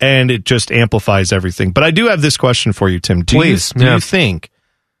nerves, and it just amplifies everything. But I do have this question for you, Tim. Do you think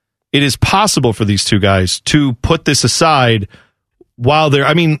it is possible for these two guys to put this aside while they're...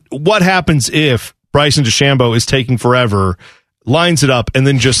 I mean, what happens if Bryson DeChambeau is taking forever, lines it up, and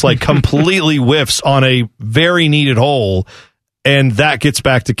then just like completely whiffs on a very needed hole, and that gets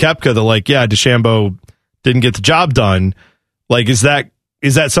back to Koepka that like, yeah, DeChambeau didn't get the job done. Like, is that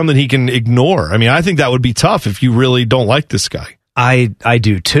something he can ignore? I mean, I think that would be tough if you really don't like this guy. I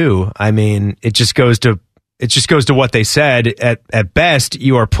do too. I mean, it just goes to what they said. At best,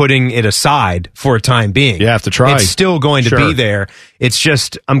 you are putting it aside for a time being. You have to try. It's still going to be there. It's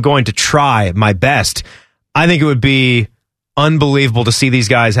just, I'm going to try my best. I think it would be unbelievable to see these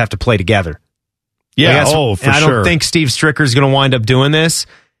guys have to play together. Yeah, for sure. I don't think Steve Stricker is going to wind up doing this.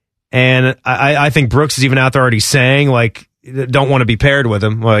 And I think Brooks is even out there already saying, like, don't want to be paired with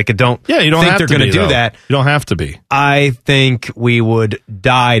him. Like, you don't think they're going to do that. You don't have to be. I think we would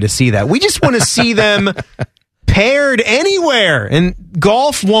die to see that. We just want to see them paired anywhere, and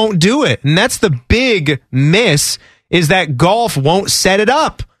golf won't do it. And that's the big miss, is that golf won't set it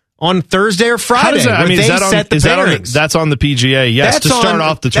up on Thursday or Friday. How does that, I mean, that's on the PGA? Yes, to start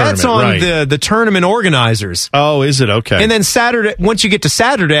off the tournament. That's on the tournament organizers. Oh, is it? Okay. And then Saturday, once you get to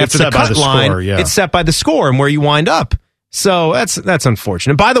Saturday after the cut line, it's set by the score and where you wind up. So that's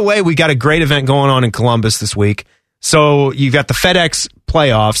unfortunate. By the way, we got a great event going on in Columbus this week. So you've got the FedEx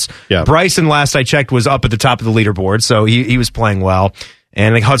playoffs. Yeah. Bryson, last I checked, was up at the top of the leaderboard, so he was playing well.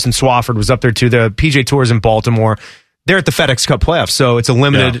 And like Hudson Swafford was up there too. The PGA Tour's in Baltimore. They're at the FedEx Cup playoffs, so it's a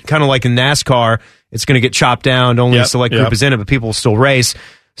limited, kind of like in NASCAR. It's going to get chopped down. Only a select group is in it, but people will still race.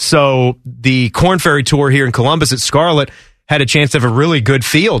 So the Korn Ferry Tour here in Columbus at Scarlet had a chance to have a really good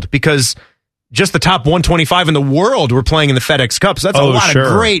field, because just the top 125 in the world were playing in the FedEx Cup. So that's a lot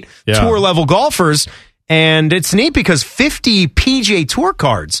of great tour-level golfers. And it's neat because 50 PGA Tour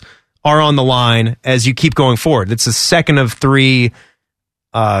cards are on the line as you keep going forward. It's the second of three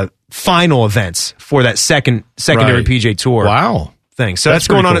final events for that secondary PGA Tour thing. So that's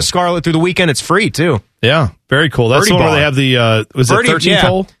going on at Scarlet through the weekend. It's free, too. Yeah, very cool. That's the one where they have the, was it 13th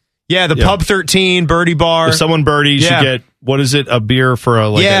hole? Yeah, the Pub 13 birdie bar. If someone birdies, you get, what is it, a beer for a,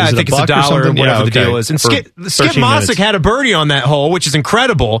 like, I think it's $1 or whatever the deal is. And Skip Mossick had a birdie on that hole, which is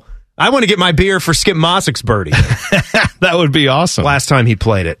incredible. I want to get my beer for Skip Mossick's birdie. That would be awesome. Last time he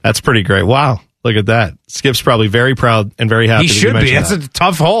played it. That's pretty great. Wow. Look at that. Skip's probably very proud and very happy. He should be. That's a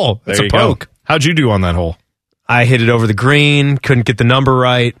tough hole. That's a poke. How'd you do on that hole? I hit it over the green, couldn't get the number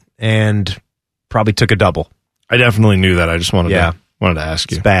right, and probably took a double. I definitely knew that. I just wanted to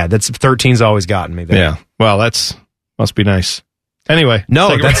ask you. It's bad. 13's always gotten me there. Yeah. Well, must be nice. Anyway.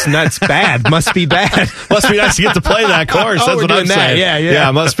 No, that's bad. Must be bad. Must be nice to get to play that course. That's what I'm saying.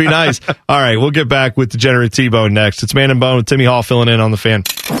 Yeah, must be nice. All right, we'll get back with Degenerate T-Bone next. It's Man and Bone with Timmy Hall filling in on the Fan.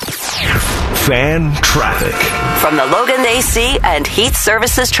 Fan traffic. From the Logan AC and Heat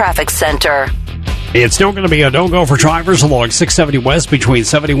Services Traffic Center. It's still going to be a no-go for drivers along 670 West between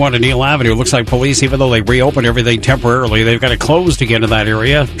 71 and Neal Avenue. It looks like police, even though they reopened everything temporarily, they've got it closed again in that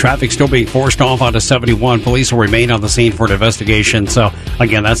area. Traffic still being forced off onto 71. Police will remain on the scene for an investigation. So,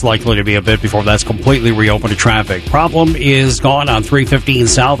 again, that's likely to be a bit before that's completely reopened to traffic. Problem is gone on 315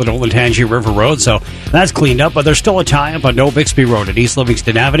 South at Olentangy River Road, so that's cleaned up, but there's still a tie-up on No Bixby Road at East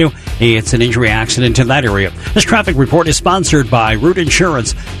Livingston Avenue. It's an injury accident in that area. This traffic report is sponsored by Root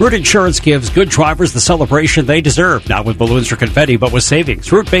Insurance. Root Insurance gives good drivers the celebration they deserve, not with balloons or confetti, but with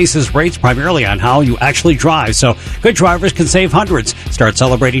savings. Root bases rates primarily on how you actually drive, so good drivers can save hundreds. Start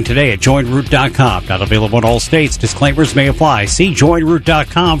celebrating today at joinroot.com. Not available in all states. Disclaimers may apply. See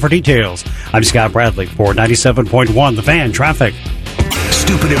joinroot.com for details. I'm Scott Bradley for 97.1 The Fan Traffic.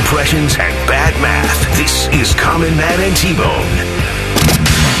 Stupid impressions and bad math. This is Common Man and T-Bone.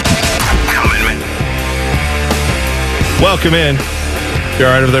 Common Man. Welcome in. You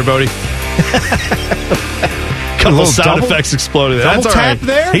all right over there, Bodie? Couple sound effects exploded. That's all right.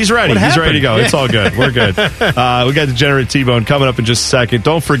 There? He's ready. He's ready to go. It's all good. We're good. We got Degenerate T-Bone coming up in just a second.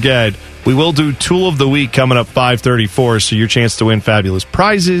 Don't forget, we will do Tool of the Week coming up 5:34, so your chance to win fabulous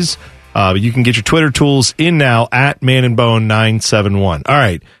prizes. You can get your Twitter tools in now at manandbone971. All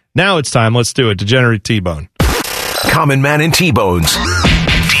right. Now it's time. Let's do it. Degenerate T-Bone. Common Man and T-Bone's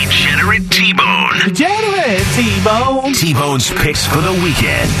Degenerate T-Bone. Degenerate T-Bone. T-Bone's picks for the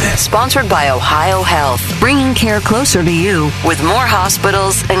weekend. Sponsored by Ohio Health, bringing care closer to you with more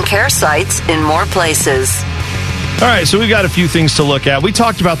hospitals and care sites in more places. All right, so we've got a few things to look at. We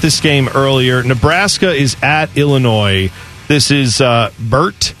talked about this game earlier. Nebraska is at Illinois. This is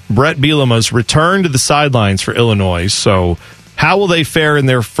Brett Bielema's return to the sidelines for Illinois. So how will they fare in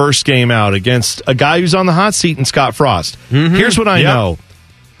their first game out against a guy who's on the hot seat in Scott Frost? Mm-hmm. Here's what I know.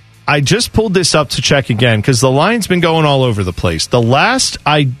 I just pulled this up to check again because the line's been going all over the place. The last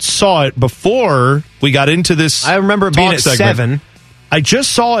I saw it before we got into this, I remember it being at segment, 7. I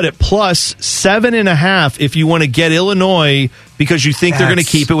just saw it at plus 7.5 if you want to get Illinois because you think they're going to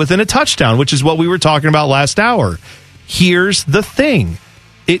keep it within a touchdown, which is what we were talking about last hour. Here's the thing.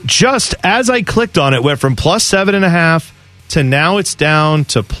 It just, as I clicked on it, went from plus 7.5 to now it's down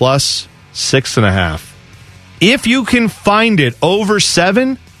to plus 6.5. If you can find it over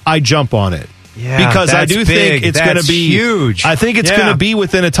 7, I jump on it. Yeah, because I do think it's going to be huge. I think it's going to be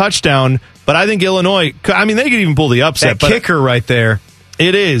within a touchdown, but I think Illinois, I mean, they could even pull the upset. That kicker right there.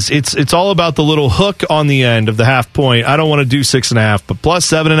 It is. It's all about the little hook on the end of the half point. I don't want to do 6.5, but plus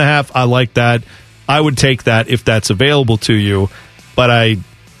 7.5, I like that. I would take that if that's available to you, but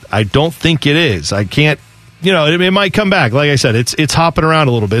I don't think it is. I can't, it might come back. Like I said, it's hopping around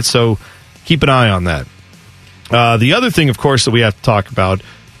a little bit, so keep an eye on that. The other thing, of course, that we have to talk about,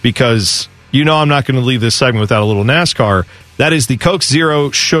 because I'm not going to leave this segment without a little NASCAR, that is the Coke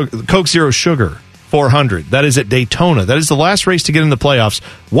Zero Sugar 400. That is at Daytona. That is the last race to get in the playoffs.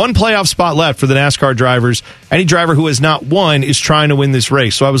 One playoff spot left for the NASCAR drivers. Any driver who has not won is trying to win this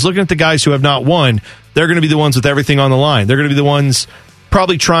race. So I was looking at the guys who have not won. They're going to be the ones with everything on the line. They're going to be the ones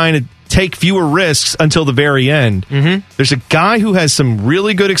probably trying to take fewer risks until the very end. Mm-hmm. There's a guy who has some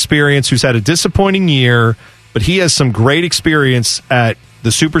really good experience, who's had a disappointing year, but he has some great experience at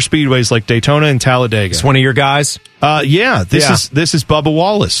the super speedways like Daytona and Talladega. It's one of your guys? This is Bubba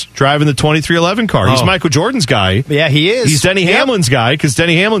Wallace driving the 2311 car. He's Michael Jordan's guy. Yeah, he is. He's Denny Hamlin's guy because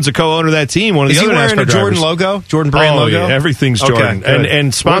Denny Hamlin's a co-owner of that team. One of the other NASCAR drivers. Is he wearing a Jordan logo? Jordan brand logo? Yeah, everything's Jordan.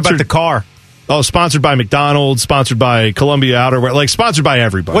 And sponsored. What about the car? Oh, sponsored by McDonald's, sponsored by Columbia Outerwear, like sponsored by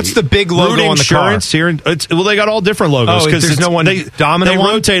everybody. What's the big logo on the car? Here, they got all different logos because there's no one dominant. They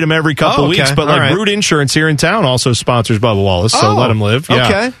rotate them every couple weeks, but like Root Insurance here in town also sponsors Bubba Wallace, so let him live. Yeah.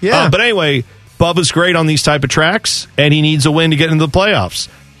 Okay, yeah. But anyway, Bubba's great on these type of tracks, and he needs a win to get into the playoffs.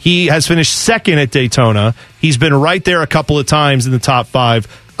 He has finished second at Daytona. He's been right there a couple of times in the top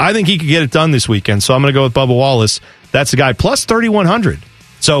 5. I think he could get it done this weekend, so I'm going to go with Bubba Wallace. That's the guy, plus 3,100.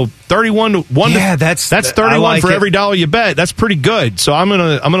 So 31 to 1. Yeah, that's 31 like for every dollar you bet. That's pretty good. So I'm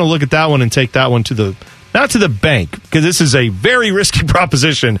gonna look at that one and take that one not to the bank, because this is a very risky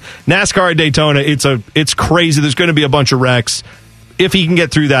proposition. NASCAR at Daytona, it's crazy. There's going to be a bunch of wrecks. If he can get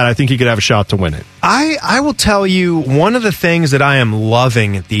through that, I think he could have a shot to win it. I will tell you, one of the things that I am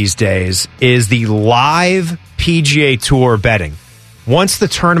loving these days is the live PGA Tour betting. Once the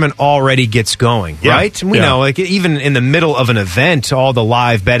tournament already gets going, right? And we know, like, even in the middle of an event, all the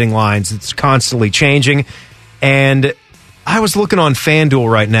live betting lines, it's constantly changing. And I was looking on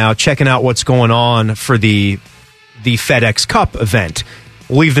FanDuel right now, checking out what's going on for the FedEx Cup event.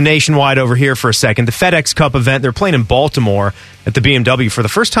 We'll leave the nationwide over here for a second. The FedEx Cup event, they're playing in Baltimore at the BMW for the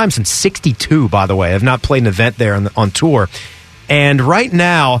first time since '62, by the way. I've not played an event there on tour. And right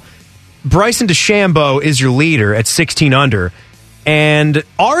now, Bryson DeChambeau is your leader at 16 under. And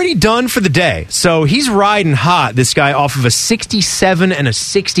already done for the day. So he's riding hot, this guy, off of a 67 and a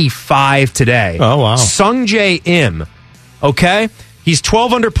 65 today. Oh, wow. Sungjae Im. Okay? He's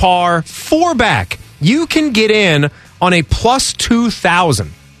 12 under par, 4 back. You can get in on a plus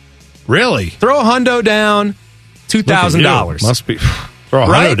 2,000. Really? Throw a hundo down, $2,000. Must be. Throw a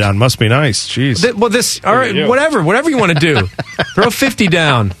hundo down. Must be nice. Jeez. All right, whatever you want to do. Throw 50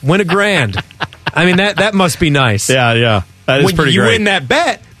 down, win $1,000. I mean, that must be nice. Yeah. That is pretty great. When you win that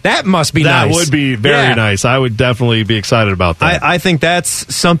bet, that must be nice. That would be very nice. I would definitely be excited about that. I think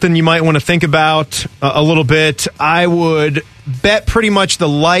that's something you might want to think about a little bit. I would bet pretty much the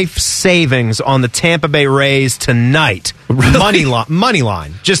life savings on the Tampa Bay Rays tonight. Really? Money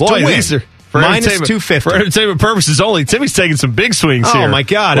line. Just to win. Minus 250. For entertainment purposes only. Timmy's taking some big swings here. Oh, my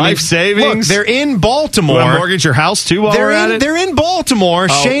God. Life savings. Look, they're in Baltimore. You want to mortgage your house, too, while we're at it? They're in Baltimore.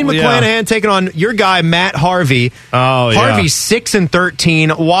 Shane McClanahan taking on your guy, Matt Harvey. Oh, yeah. Harvey's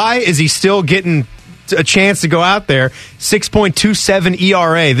 6-13. Why is he still getting a chance to go out there? 6.27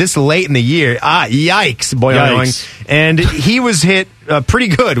 ERA this late in the year. Yikes. Boy, yikes. And he was hit pretty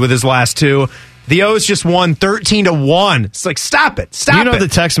good with his last two. The O's just won 13-1. It's like, stop it. You know the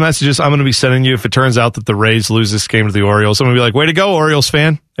text messages I'm going to be sending you if it turns out that the Rays lose this game to the Orioles? I'm going to be like, way to go, Orioles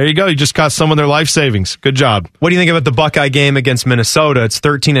fan. There you go. You just cost someone their life savings. Good job. What do you think about the Buckeye game against Minnesota? It's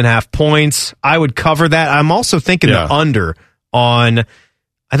 13.5 points. I would cover that. I'm also thinking the under on,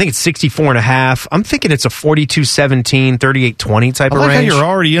 I think it's 64.5. I'm thinking it's a 42-17, 38-20 type of range. I like how you're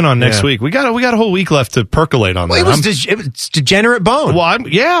already in on next week. We got a whole week left to percolate on that. It was Degenerate Bone.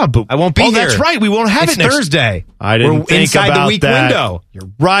 Well, but I won't be here. That's right. We won't have it next Thursday. I didn't think inside about the week that. window. You're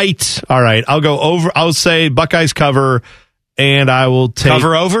right. All right. I'll go over. I'll say Buckeyes cover, and I will take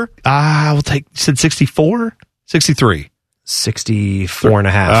cover over. I will take. You said 64, 63,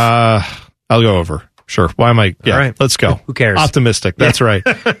 64.5. I'll go over. Sure. Why am I? Yeah, right. Let's go. Who cares? Optimistic. That's right.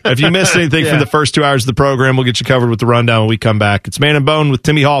 If you missed anything from the first 2 hours of the program, we'll get you covered with the rundown when we come back. It's Man and Bone with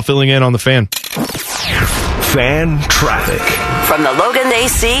Timmy Hall filling in on the Fan. Fan traffic. From the Logan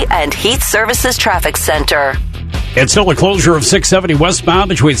AC and Heat Services Traffic Center. It's still a closure of 670 westbound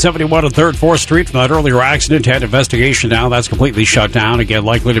between 71 and 3rd 4th Street from that earlier accident. Had investigation now. That's completely shut down. Again,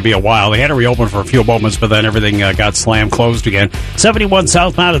 likely to be a while. They had to reopen for a few moments, but then everything got slammed closed again. 71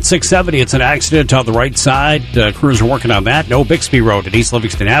 southbound at 670. It's an accident on the right side. Crews are working on that. No Bixby Road at East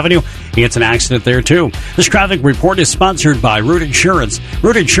Livingston Avenue. It's an accident there, too. This traffic report is sponsored by Root Insurance.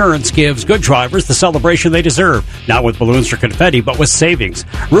 Root Insurance gives good drivers the celebration they deserve. Not with balloons or confetti, but with savings.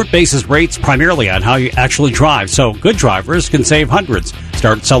 Root bases rates primarily on how you actually drive. So good drivers can save hundreds.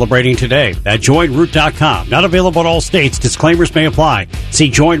 Start celebrating today at joinroot.com. Not available in all states. Disclaimers may apply.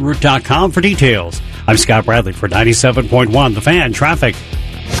 See joinroot.com for details. I'm Scott Bradley for 97.1 The Fan Traffic.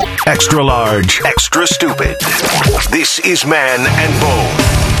 Extra large, extra stupid. This is Man and Bone.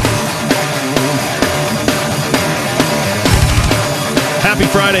 Happy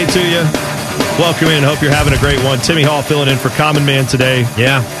Friday to you. Welcome in. Hope you're having a great one. Timmy Hall filling in for Common Man today.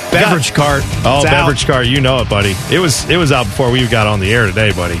 Yeah. Beverage cart. Oh, beverage cart. You know it, buddy. It was out before we got on the air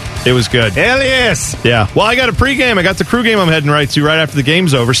today, buddy. It was good. Hell yes. Yeah. Well, I got a pregame. I got the crew game I'm heading right to right after the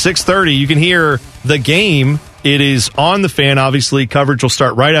game's over. 6:30. You can hear the game. It is on the Fan, obviously. Coverage will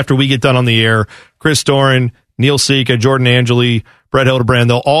start right after we get done on the air. Chris Doran, Neil Sika, Jordan Angeli, Brett Hildebrand,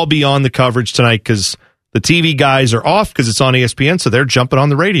 they'll all be on the coverage tonight because the TV guys are off because it's on ESPN, so they're jumping on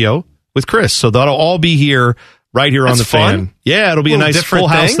the radio with Chris. So that'll all be here, right here on the Fan. Yeah, it'll be a nice full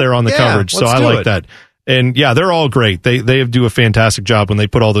house there on the coverage. So I like that. And yeah, they're all great. They do a fantastic job when they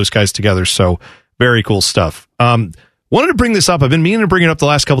put all those guys together. So very cool stuff. Wanted to bring this up. I've been meaning to bring it up the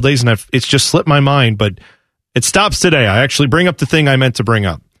last couple of days, and it's just slipped my mind, but it stops today. I actually bring up the thing I meant to bring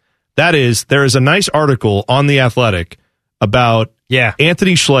up. That is, there is a nice article on The Athletic about Yeah.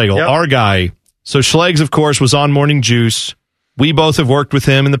 Anthony Schlegel, our guy. So Schlegs, of course, was on Morning Juice. We both have worked with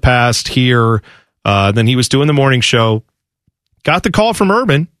him in the past here. Then he was doing the morning show. Got the call from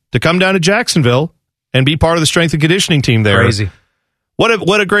Urban to come down to Jacksonville and be part of the strength and conditioning team there. Crazy.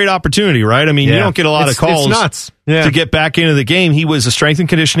 What a great opportunity, right? I mean, you don't get a lot of calls to get back into the game. He was a strength and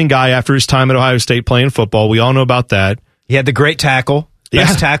conditioning guy after his time at Ohio State playing football. We all know about that. He had the great tackle.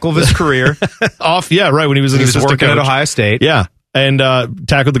 Best tackle of his career. When he was working at Ohio State. Yeah, and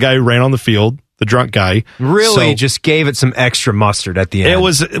tackled the guy who ran on the field, the drunk guy. Really just gave it some extra mustard at the end. It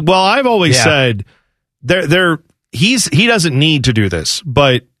was, I've always said, he doesn't need to do this,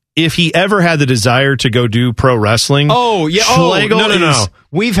 but if he ever had the desire to go do pro wrestling, Schlegel no.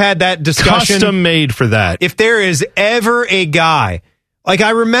 We've had that discussion. Custom made for that. If there is ever a guy, like I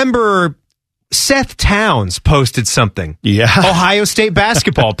remember Seth Towns posted something. Yeah. Ohio State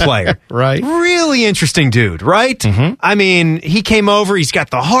basketball player. Right. Really interesting dude, right? Mm-hmm. I mean, he came over. He's got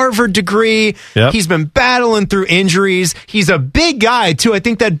the Harvard degree. Yep. He's been battling through injuries. He's a big guy, too. I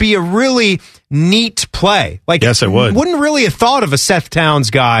think that'd be a really neat play. Like, yes, it would. Wouldn't really have thought of a Seth Towns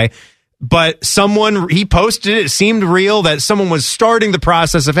guy, but he posted it. It seemed real that someone was starting the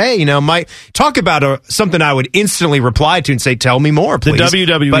process of, hey, might talk about something I would instantly reply to and say, tell me more, please. The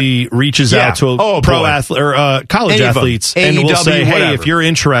WWE reaches out to pro athlete or college athletes and will say, hey, if you're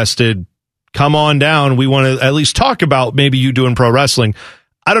interested, come on down. We want to at least talk about maybe you doing pro wrestling.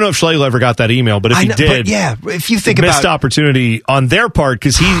 I don't know if Schlegel ever got that email, but if he did, if you think about missed opportunity on their part,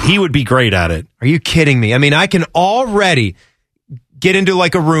 because he would be great at it. Are you kidding me? I mean, I can already get into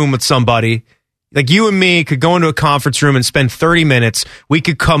like a room with somebody, like you and me could go into a conference room and spend 30 minutes. We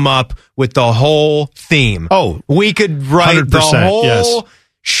could come up with the whole theme. We could write the whole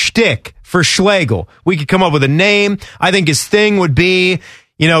shtick for Schlegel. We could come up with a name. I think his thing would be,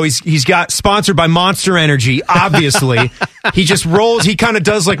 he's got sponsored by Monster Energy, obviously. He just rolls. He kind of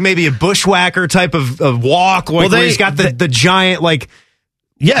does like maybe a bushwhacker type of walk. Where he's got the giant, like,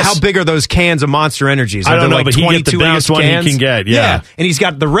 yes. How big are those cans of Monster Energies? I don't know, like but he get the biggest one he can get. Yeah. And he's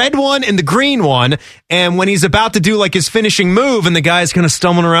got the red one and the green one. And when he's about to do like his finishing move and the guy's kind of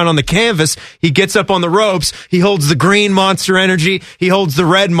stumbling around on the canvas, he gets up on the ropes. He holds the green Monster Energy. He holds the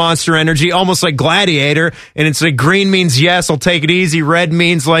red Monster Energy, almost like Gladiator. And it's like green means yes, I'll take it easy. Red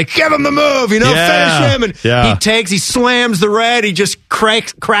means like, give him the move, finish him. And he slams the red. He just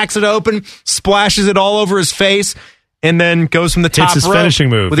cracks it open, splashes it all over his face. And then goes from the top his rope finishing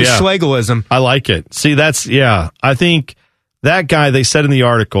move with his Schlegelism. I like it. See, I think that guy, they said in the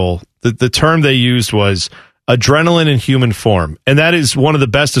article, the term they used was adrenaline in human form. And that is one of the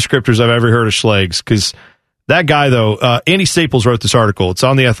best descriptors I've ever heard of Schlegs, because that guy, though, Andy Staples wrote this article. It's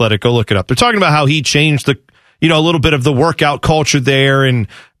on The Athletic. Go look it up. They're talking about how he changed a little bit of the workout culture there and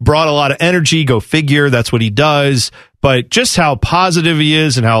brought a lot of energy. Go figure. That's what he does. But just how positive he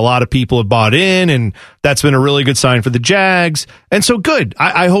is and how a lot of people have bought in, and that's been a really good sign for the Jags. And so good.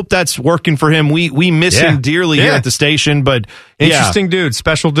 I hope that's working for him. We miss him dearly here at the station, but interesting dude,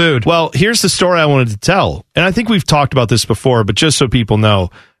 special dude. Well, here's the story I wanted to tell. And I think we've talked about this before, but just so people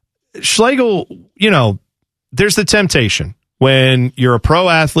know, Schlegel, there's the temptation when you're a pro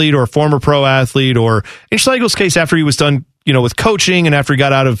athlete or a former pro athlete, or in Schlegel's case, after he was done, with coaching and after he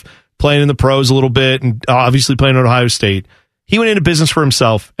got out of playing in the pros a little bit and obviously playing at Ohio State, he went into business for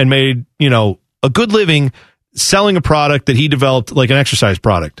himself and made, a good living selling a product that he developed, like an exercise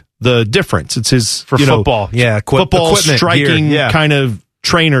product. The difference, it's his football. Football striking kind of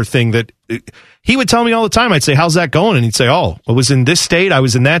trainer thing that he would tell me all the time. I'd say, how's that going? And he'd say, I was in this state. I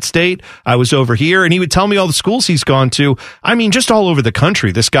was in that state. I was over here. And he would tell me all the schools he's gone to. I mean, just all over the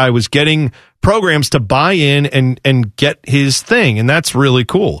country. This guy was getting programs to buy in and get his thing. And that's really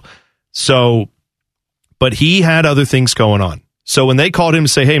cool. So, but he had other things going on. So when they called him to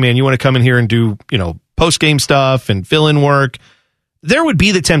say, hey man, you want to come in here and do, post-game stuff and fill-in work, there would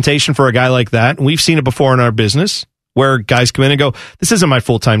be the temptation for a guy like that. And we've seen it before in our business where guys come in and go, this isn't my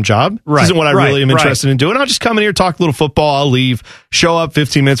full-time job. This isn't what I really am interested in doing. I'll just come in here, talk a little football. I'll leave, show up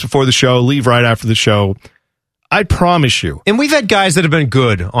 15 minutes before the show, leave right after the show. I promise you. And we've had guys that have been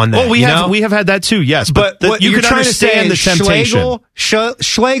good on that. Well, we have had that too, yes. But what you you're can trying to say understand is the temptation.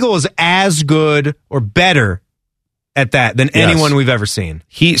 Schlegel is as good or better at that than anyone we've ever seen.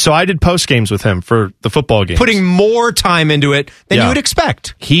 So I did post games with him for the football games. Putting more time into it than you would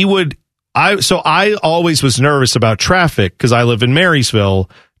expect. I always was nervous about traffic because I live in Marysville.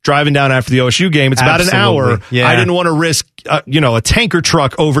 Driving down after the OSU game, it's about an hour. Yeah. I didn't want to risk, a tanker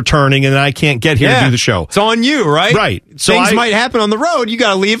truck overturning and then I can't get here to do the show. It's on you, right? Right. So things might happen on the road. You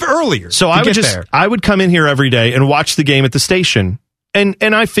got to leave earlier. So I would come in here every day and watch the game at the station. And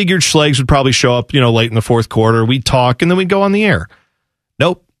I figured Schlegs would probably show up, late in the fourth quarter. We'd talk and then we'd go on the air.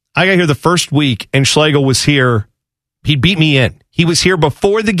 Nope. I got here the first week, and Schlegel was here. He beat me in. He was here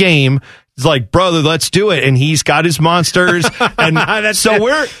before the game. He's like, brother, let's do it. And he's got his monsters. And we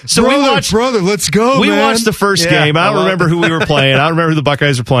watched, brother, let's go. We man. watched the first game. I don't remember who we were playing. I don't remember who the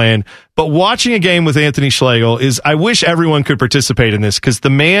Buckeyes are playing. But watching a game with Anthony Schlegel I wish everyone could participate in this, because the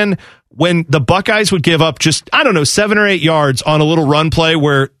man, when the Buckeyes would give up just, 7 or 8 yards on a little run play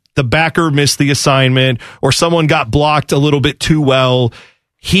where the backer missed the assignment or someone got blocked a little bit too well,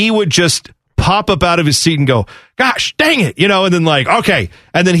 he would just pop up out of his seat and go, gosh, dang it, and then okay.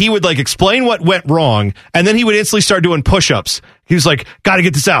 And then he would explain what went wrong. And then he would instantly start doing push-ups. He was like, got to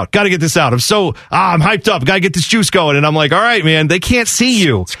get this out. I'm hyped up. Got to get this juice going. And I'm like, all right, man, they can't see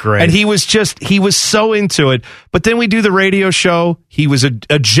you. It's great. And he was so into it. But then we do the radio show. He was a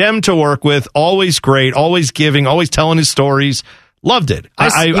gem to work with, always great, always giving, always telling his stories. Loved it.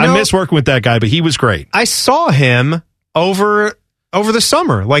 I miss working with that guy, but he was great. I saw him over the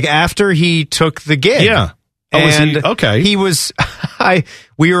summer, after he took the gig. Yeah. Okay. He was,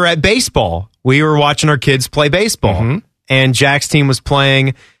 we were at baseball. We were watching our kids play baseball. And Jack's team was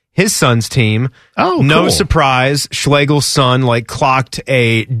playing his son's team. Oh, no cool. surprise. Schlegel's son, clocked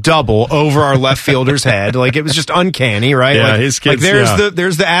a double over our left fielder's head. It was just uncanny, right? Yeah, his kids.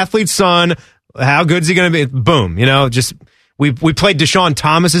 There's the athlete's son. How good's he going to be? Boom. Just. We played Deshaun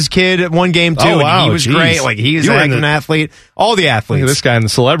Thomas's kid at one game too. Oh, wow, and he was great. He was an athlete. All the athletes. Look at this guy in the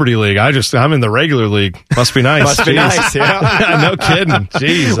celebrity league. I'm in the regular league. Must be nice. Must be nice. Yeah. No kidding.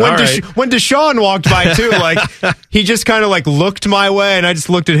 Jeez. When Deshaun walked by too, he just kind of looked my way, and I just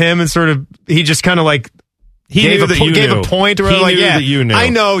looked at him and he just kind of he gave gave a point or that you knew. I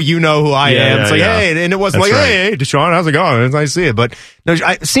know you know who I am. It's hey, and it wasn't That's right. hey, Deshaun, how's it going? It's nice to see you. But no,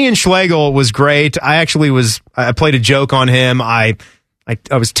 seeing Schlegel was great. I played a joke on him. I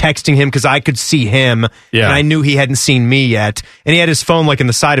was texting him because I could see him, and I knew he hadn't seen me yet. And he had his phone in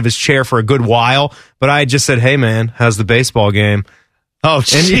the side of his chair for a good while. But I just said, hey man, how's the baseball game? Oh,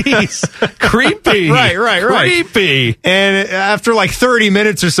 jeez. Creepy. Right. Creepy. And after 30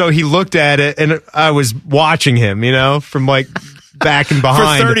 minutes or so, he looked at it, and I was watching him, from back and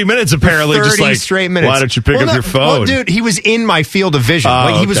behind. For 30 minutes, apparently. 30 straight minutes. Why don't you pick up your phone? Well, dude, he was in my field of vision.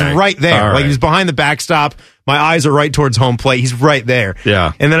 He was right there. Right. He was behind the backstop. My eyes are right towards home plate. He's right there.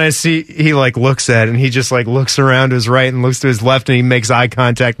 Yeah. And then I see he looks at it, and he just looks around to his right and looks to his left, and he makes eye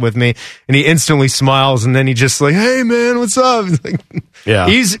contact with me, and he instantly smiles, and then he just hey man, what's up? Yeah.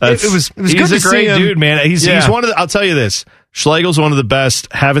 It was good to see him. He's a great dude, man. He's one of the, I'll tell you this. Schlegel's one of the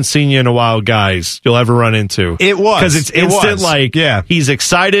best, haven't seen you in a while guys you'll ever run into. It was. Because it's instant, he's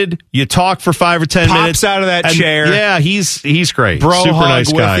excited, you talk for 5 or 10 minutes. Pops out of that chair. Yeah, he's great. Bro, super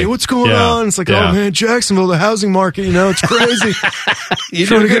nice guy. You. What's going on? It's oh man, Jacksonville, the housing market, it's crazy. You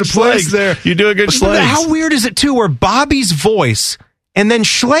trying to get a place there. You do a good Schlegs. How weird is it too, where Bobby's voice and then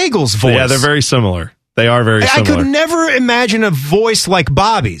Schlegel's voice? Yeah, they're very similar. They are very similar. I could never imagine a voice like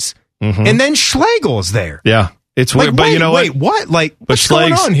Bobby's. And then Schlegel's there. Yeah. It's weird, but you know what? Wait, what? What's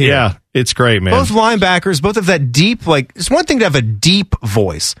going on here? Yeah, it's great, man. Both linebackers, both have that deep, it's one thing to have a deep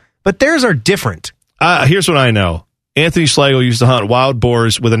voice, but theirs are different. Here's what I know. Anthony Schlegel used to hunt wild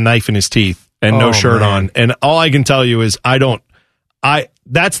boars with a knife in his teeth and no shirt on. And all I can tell you is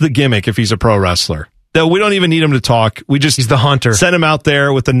that's the gimmick if he's a pro wrestler. Though we don't even need him to talk. He's the hunter. Send him out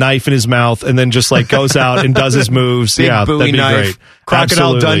there with a knife in his mouth and then just goes out and does his moves. Big that'd be knife. Great.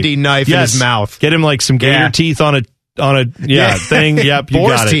 Crocodile Absolutely. Dundee knife in his mouth. Get him some gator teeth on a thing. Yep, you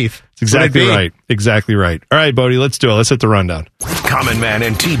Boar's got it. Teeth. It's exactly right. Exactly right. All right, Bodie, let's do it. Let's hit the rundown. Common Man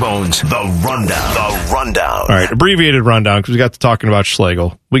and T-Bone's The Rundown. All right, abbreviated rundown because we got to talking about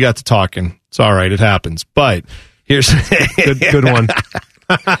Schlegel. We got to talking. It's all right. It happens. But here's good one.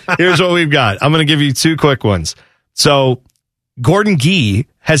 Here's what we've got. I'm going to give you 2 quick ones. So Gordon Gee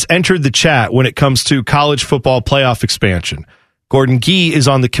has entered the chat when it comes to college football playoff expansion. Gordon Gee is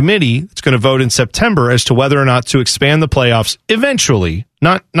on the committee that's going to vote in September as to whether or not to expand the playoffs eventually,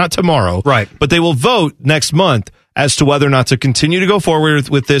 not tomorrow. Right. But they will vote next month as to whether or not to continue to go forward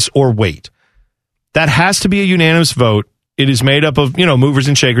with this or wait. That has to be a unanimous vote. It is made up of, movers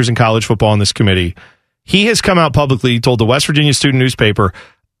and shakers in college football in this committee. He has come out publicly, told the West Virginia Student Newspaper,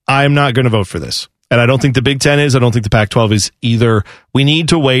 I'm not going to vote for this. And I don't think the Big Ten is. I don't think the Pac-12 is either. We need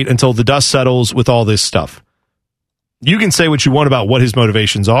to wait until the dust settles with all this stuff. You can say what you want about what his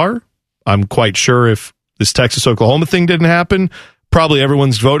motivations are. I'm quite sure if this Texas-Oklahoma thing didn't happen, probably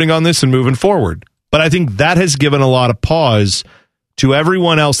everyone's voting on this and moving forward. But I think that has given a lot of pause to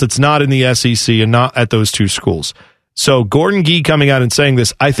everyone else that's not in the SEC and not at those 2 schools. So Gordon Gee coming out and saying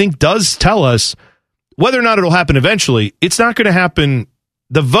this, I think does tell us whether or not it'll happen eventually. It's not going to happen.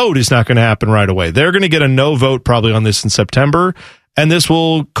 The vote is not going to happen right away. They're going to get a no vote probably on this in September. And this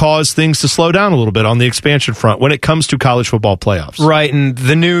will cause things to slow down a little bit on the expansion front when it comes to college football playoffs. Right, and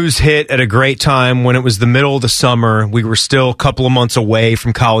the news hit at a great time when it was the middle of the summer. We were still a couple of months away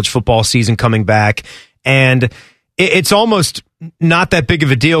from college football season coming back, and it's almost not that big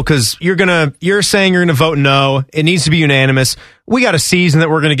of a deal because you're saying you're gonna vote no. It needs to be unanimous. We got a season that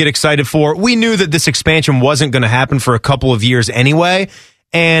we're gonna get excited for. We knew that this expansion wasn't gonna happen for a couple of years anyway,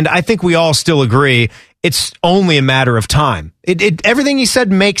 and I think we all still agree it's only a matter of time. Everything he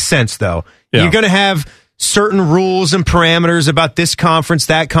said makes sense, though. Yeah. You're going to have certain rules and parameters about this conference,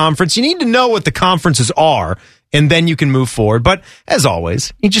 that conference. You need to know what the conferences are, and then you can move forward. But as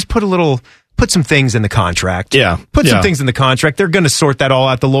always, you just put some things in the contract. Yeah. Put some things in the contract. They're going to sort that all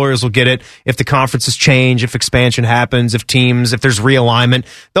out. The lawyers will get it. If the conferences change, if expansion happens, if there's realignment,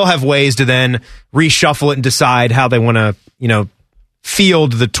 they'll have ways to then reshuffle it and decide how they want to,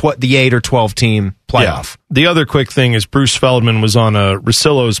 field the 8 or 12 team playoff. Yeah. The other quick thing is Bruce Feldman was on a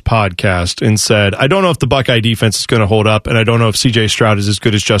Russillo's podcast and said, I don't know if the Buckeye defense is going to hold up, and I don't know if C.J. Stroud is as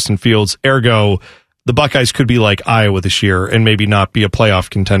good as Justin Fields. Ergo, the Buckeyes could be like Iowa this year and maybe not be a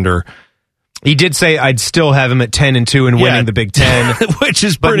playoff contender. He did say I'd still have him at 10-2 and winning the Big Ten, which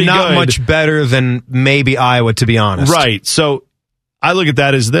is pretty but not good. Much better than maybe Iowa, to be honest. Right. So I look at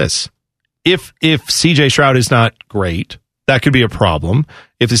that as this. If C.J. Stroud is not great, that could be a problem.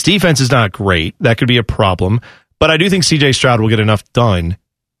 If his defense is not great, that could be a problem. But I do think C.J. Stroud will get enough done,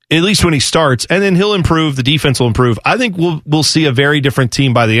 at least when he starts, and then he'll improve. The defense will improve. I think we'll see a very different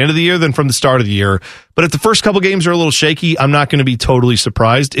team by the end of the year than from the start of the year. But if the first couple games are a little shaky, I'm not going to be totally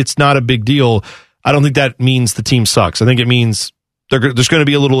surprised. It's not a big deal. I don't think that means the team sucks. I think it means there's going to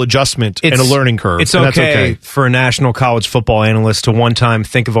be a little adjustment and a learning curve. It's okay for a national college football analyst to one time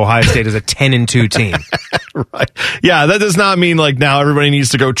think of Ohio State as a 10-2 team. Right. Yeah, that does not mean like now everybody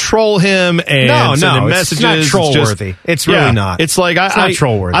needs to go troll him and send him messages. It's not troll-worthy. It's really not. It's like it's not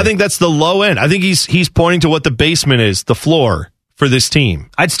troll-worthy. I think that's the low end. I think he's pointing to what the basement is, the floor for this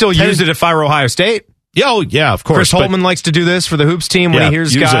team. I'd still use it if I were Ohio State. Yeah, of course. Chris Holtman likes to do this for the Hoops team when he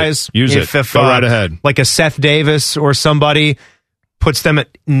hears guys. Use it. Go right ahead. Like a Seth Davis or somebody puts them at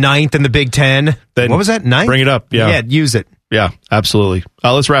 9th in the Big Ten. Then what was that, 9th? Bring it up. Yeah, use it. Yeah, absolutely.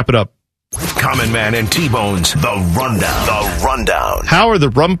 Let's wrap it up. Common Man and T-Bone's The Rundown. How are the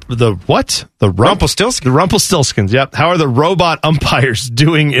Rumpelstiltskins? The Rumpelstiltskins, yep. How are the robot umpires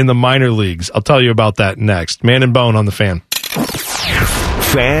doing in the minor leagues? I'll tell you about that next. Man and Bone on the Fan.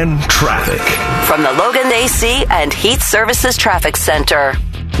 Fan traffic. From the Logan AC and Heat Services Traffic Center.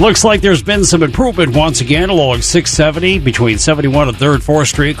 Looks like there's been some improvement once again along 670 between 71 and 3rd, 4th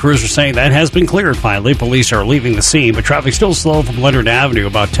Street. Crews are saying that has been cleared finally. Police are leaving the scene, but traffic's still slow from Leonard Avenue,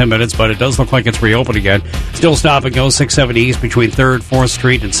 about 10 minutes, but it does look like it's reopened again. Still stop and go 670 east between 3rd, 4th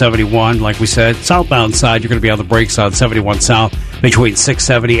Street and 71. Like we said, southbound side, you're going to be on the brakes on 71 south between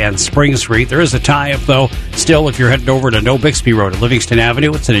 670 and Spring Street. There is a tie-up, though. Still, if you're heading over to No Bixby Road at Livingston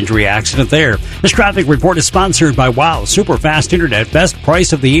Avenue, it's an injury accident there. This traffic report is sponsored by WOW, super fast internet, best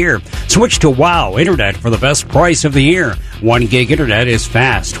price of the year. Switch to WOW Internet for the best price of the year. 1 gig internet is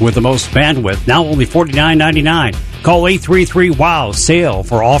fast with the most bandwidth, now only $49.99. Call 833-WOW SALE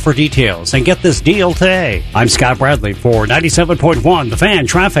for offer details and get this deal today. I'm Scott Bradley for 97.1 The Fan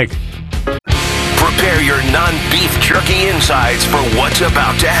Traffic. Prepare your non-beef jerky insides for what's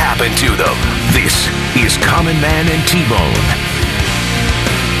about to happen to them. This is Common Man and T-Bone.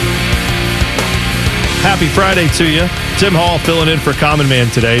 Happy Friday to you. Tim Hall filling in for Common Man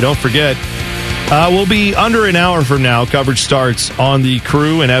today. Don't forget, we'll be under an hour from now. Coverage starts on the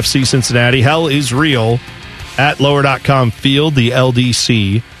Crew and FC Cincinnati. Hell is real at Lower.com Field, the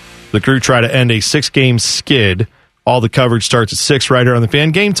LDC. The Crew try to end a 6-game skid. All the coverage starts at 6 right here on the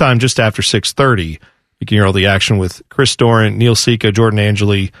Fan. Game time just after 6:30. You can hear all the action with Chris Doran, Neil Sika, Jordan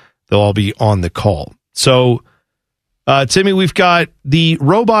Angeli. They'll all be on the call. So, Timmy, we've got the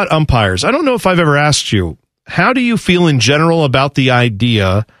robot umpires. I don't know if I've ever asked you, how do you feel in general about the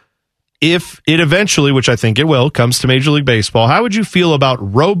idea, if it eventually, which I think it will, comes to Major League Baseball, how would you feel about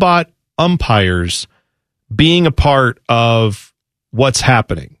robot umpires being a part of what's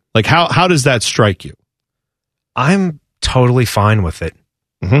happening? Like, how does that strike you? I'm totally fine with it.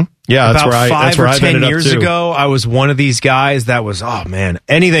 Mm-hmm. Yeah, that's where 5 or 10 years ago, I was one of these guys that was, oh man,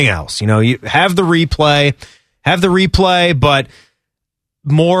 anything else. You have the replay, but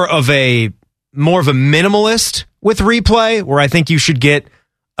more of a minimalist with replay, where I think you should get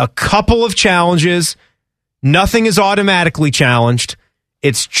a couple of challenges. Nothing is automatically challenged.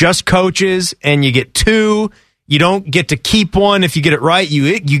 It's just coaches, and you get 2. You don't get to keep one if you get it right.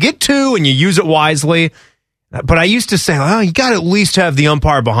 You get 2, and you use it wisely. But I used to say, you got to at least have the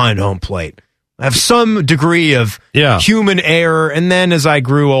umpire behind home plate. have some degree of human error. And then as I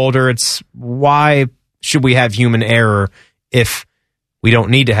grew older, it's why should we have human error if we don't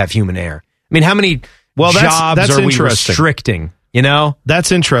need to have human error? I mean, how many jobs are we restricting? You know?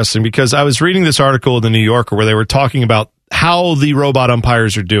 That's interesting because I was reading this article in the New Yorker where they were talking about how the robot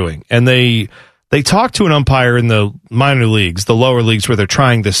umpires are doing. And they talked to an umpire in the minor leagues, the lower leagues where they're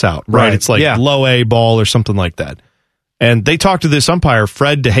trying this out, right? It's like low A ball or something like that. And they talked to this umpire,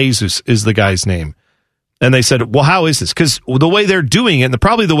 Fred DeJesus is the guy's name. And they said, well, how is this? Because the way they're doing it, and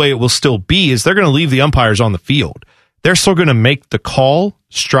probably the way it will still be, is they're going to leave the umpires on the field. They're still going to make the call,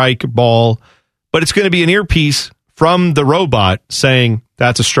 strike, ball, but it's going to be an earpiece from the robot saying,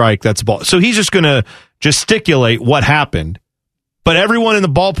 that's a strike, that's a ball. So he's just going to gesticulate what happened. But everyone in the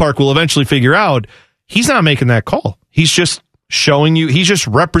ballpark will eventually figure out he's not making that call. He's just showing you, he's just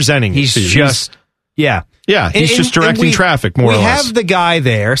representing. He's just directing traffic, more or less. We have the guy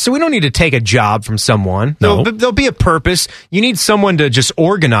there, so we don't need to take a job from someone. No. There'll be a purpose. You need someone to just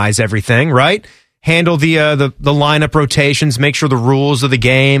organize everything, right? Handle the lineup rotations, make sure the rules of the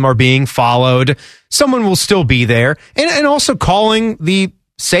game are being followed. Someone will still be there. And also calling the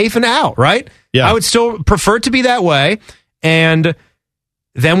safe and out, right? Yeah. I would still prefer it to be that way. And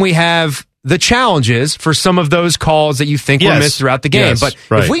then we have the challenges for some of those calls that you think were missed throughout the game. But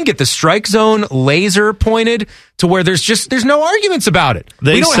if we can get the strike zone laser pointed to where there's no arguments about it.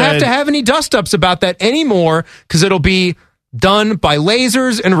 We don't have to have any dust-ups about that anymore because it'll be done by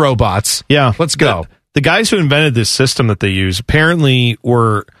lasers and robots. Yeah. Let's go. The guys who invented this system that they use apparently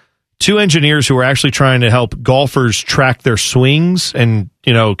were two engineers who were actually trying to help golfers track their swings and,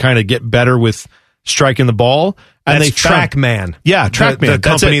 kind of get better with striking the ball. And that's TrackMan. Yeah, TrackMan. The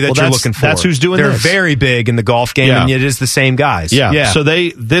company that you're looking for. That's who's doing this. They're very big in the golf game, and it is the same guys. Yeah. So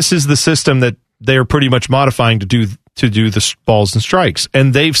this is the system that they are pretty much modifying to do the balls and strikes.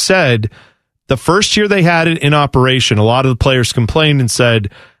 And they've said the first year they had it in operation, a lot of the players complained and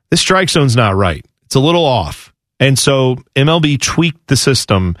said, this strike zone's not right. It's a little off. And so MLB tweaked the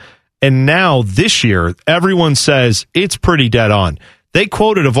system. And now this year, everyone says it's pretty dead on. They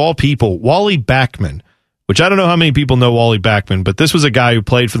quoted, of all people, Wally Backman, which I don't know how many people know Wally Backman, but this was a guy who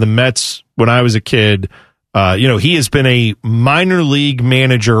played for the Mets when I was a kid. He has been a minor league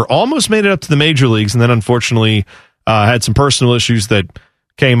manager, almost made it up to the major leagues, and then unfortunately had some personal issues that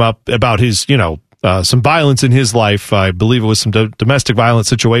came up about his, some violence in his life. I believe it was some domestic violence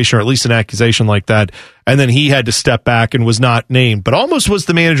situation, or at least an accusation like that. And then he had to step back and was not named, but almost was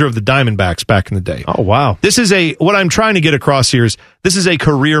the manager of the Diamondbacks back in the day. Oh, wow. What I'm trying to get across here is this is a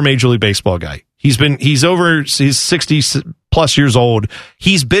career Major League Baseball guy. He's 60 plus years old.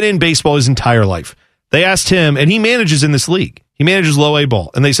 He's been in baseball his entire life. They asked him, and he manages in this league. He manages low A ball.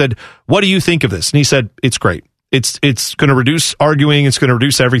 And they said, what do you think of this? And he said, it's great. It's going to reduce arguing. It's going to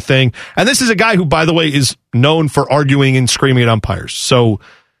reduce everything. And this is a guy who, by the way, is known for arguing and screaming at umpires. So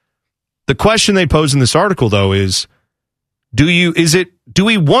the question they pose in this article, though, is, do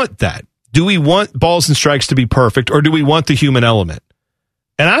we want that? Do we want balls and strikes to be perfect, or do we want the human element?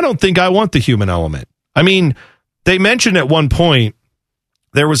 And I don't think I want the human element. I mean, they mentioned at one point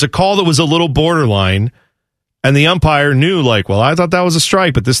there was a call that was a little borderline, and the umpire knew, I thought that was a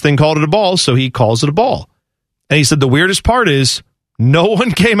strike, but this thing called it a ball, so he calls it a ball. And he said the weirdest part is no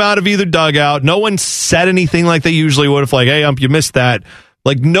one came out of either dugout. No one said anything like they usually would if, hey, ump, you missed that.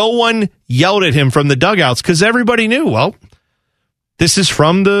 No one yelled at him from the dugouts because everybody knew, this is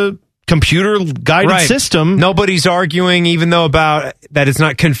from the computer-guided system. Nobody's arguing, even though about that it's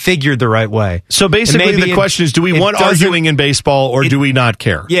not configured the right way. So basically the question is, do we want arguing in baseball, or do we not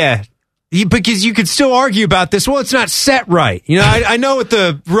care? Yeah. Because you could still argue about this. Well, it's not set right. I know what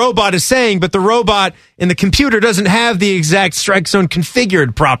the robot is saying, but the robot in the computer doesn't have the exact strike zone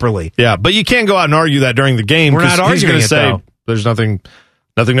configured properly. Yeah, but you can't go out and argue that during the game. We're not arguing he's going to say, there's nothing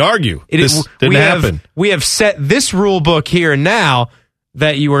to argue. This didn't happen. We have set this rule book here and now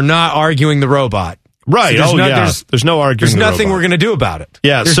that you are not arguing the robot. Right. So there's no arguing. There's nothing we're going to do about it.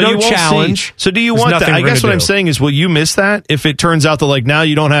 Yeah. There's no challenge. So do you want that? I guess what I'm saying is, will you miss that if it turns out that now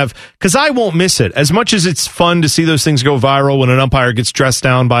you don't have? Because I won't miss it. As much as it's fun to see those things go viral when an umpire gets dressed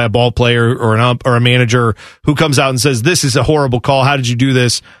down by a ball player or or a manager who comes out and says, "This is a horrible call. How did you do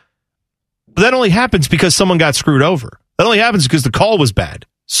this?" But that only happens because someone got screwed over. That only happens because the call was bad.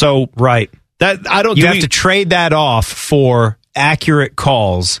 So right. You have to trade that off for accurate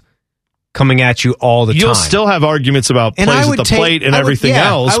calls coming at you all the time. You'll still have arguments about plays at the plate and everything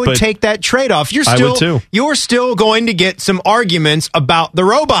else. I would take that trade-off. I would too. You're still going to get some arguments about the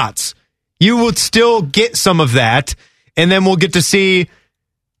robots. You would still get some of that, and then we'll get to see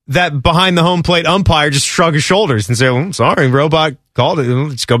that behind the home plate umpire just shrug his shoulders and say, sorry, robot called it.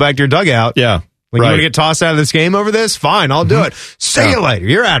 Let's go back to your dugout. Yeah. Like, you want to get tossed out of this game over this? Fine, I'll do it. See you later.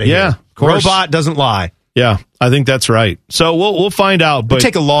 You're out of here. Yeah, of course. Robot doesn't lie. Yeah, I think that's right. So we'll find out. But it'll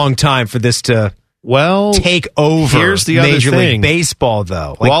take a long time for this to take over. Here's the Major other thing. League Baseball,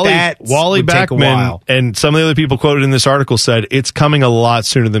 though. Like Wally Backman and some of the other people quoted in this article said it's coming a lot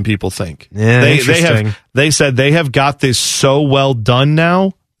sooner than people think. Yeah, interesting. They said they have got this so well done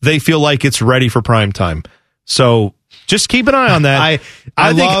now. They feel like it's ready for prime time. So just keep an eye on that.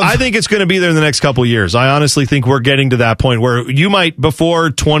 I think it's going to be there in the next couple of years. I honestly think we're getting to that point where you might, before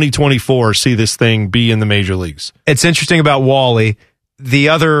 2024, see this thing be in the major leagues. It's interesting about Wally. The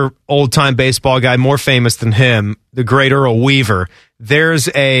other old-time baseball guy, more famous than him, the great Earl Weaver, there's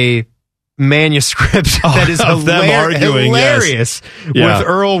a manuscript that is hilarious with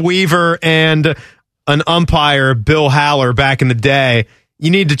Earl Weaver and an umpire, Bill Haller, back in the day. You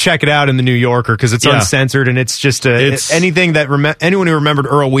need to check it out in the New Yorker because it's uncensored and it's just anything that anyone who remembered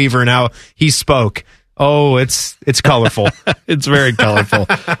Earl Weaver and how he spoke. Oh, it's colorful. It's very colorful.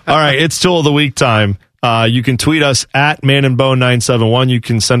 All right, it's Tool of the Week time. You can tweet us at manandbone971. You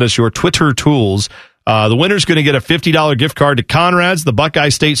can send us your Twitter tools. The winner's going to get a $50 gift card to Conrad's, the Buckeye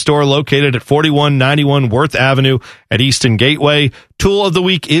State store located at 4191 Worth Avenue at Easton Gateway. Tool of the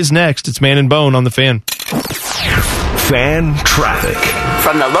Week is next. It's Man and Bone on the Fan. Fan traffic.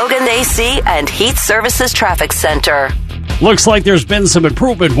 From the Logan AC and Heat Services Traffic Center. Looks like there's been some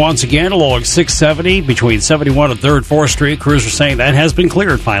improvement once again along 670 between 71 and 3rd, 4th Street. Crews are saying that has been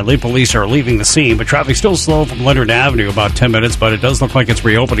cleared finally. Police are leaving the scene, but traffic's still slow from Leonard Avenue, about 10 minutes, but it does look like it's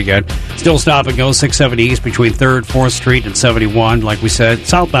reopened again. Still stop and go 670 east between 3rd, 4th Street and 71. Like we said,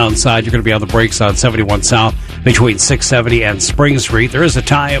 southbound side, you're going to be on the brakes on 71 south between 670 and Spring Street. There is a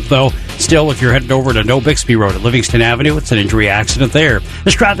tie-up, though. Still, if you're headed over to No Bixby Road at Livingston Avenue, it's an injury accident there.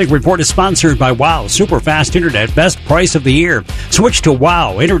 This traffic report is sponsored by WOW, super fast internet, best price of the year. Switch to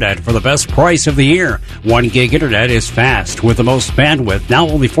WOW Internet for the best price of the year. 1 gig internet is fast with the most bandwidth, now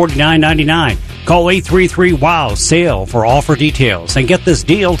only $49.99. Call 833-WOW SALE for offer details and get this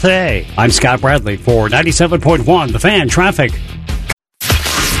deal today. I'm Scott Bradley for 97.1 The Fan Traffic.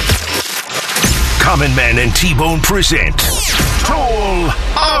 Common Man and T-Bone present Tool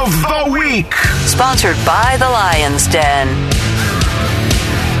of the Week. Sponsored by the Lion's Den.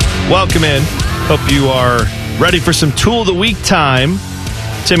 Welcome in. Hope you are ready for some Tool of the Week time.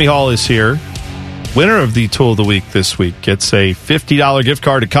 Timmy Hall is here. Winner of the Tool of the Week this week gets a $50 gift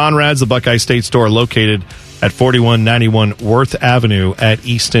card to Conrad's, the Buckeye State store located at 4191 Worth Avenue at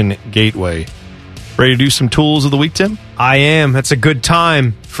Easton Gateway. Ready to do some Tools of the Week, Tim? I am. That's a good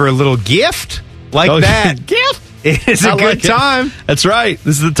time for a little gift like that. Gift? It is a good time. That's right.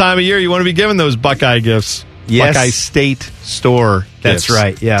 This is the time of year you want to be giving those Buckeye gifts. Yes. Buckeye State store That's gifts.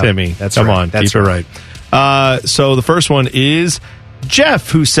 Right. Yeah. Timmy, come on. Keep it right. So the first one is Jeff,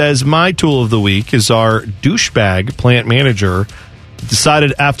 who says, my Tool of the Week is our douchebag plant manager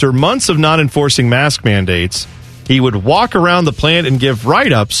decided after months of not enforcing mask mandates, he would walk around the plant and give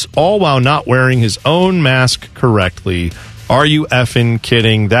write-ups, all while not wearing his own mask correctly. Are you effing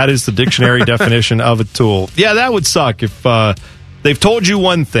kidding? That is the dictionary definition of a tool. Yeah, that would suck if they've told you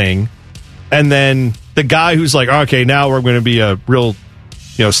one thing, and then the guy who's like, okay, now we're going to be a real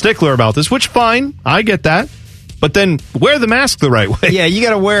stickler about this, which fine, I get that. But then wear the mask the right way. Yeah, you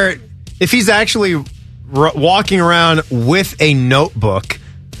got to wear it. If he's actually walking around with a notebook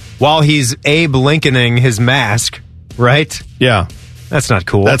while he's Abe Lincolning his mask, right? Yeah. That's not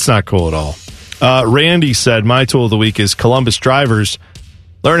cool. That's not cool at all. Randy said, my Tool of the Week is Columbus drivers.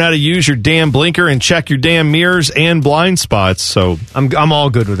 Learn how to use your damn blinker and check your damn mirrors and blind spots. So I'm all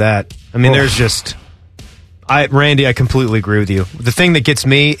good with that. I mean, there's just... Randy, I completely agree with you. The thing that gets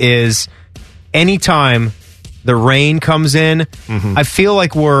me is anytime the rain comes in, I feel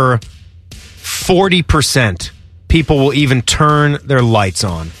like we're 40% people will even turn their lights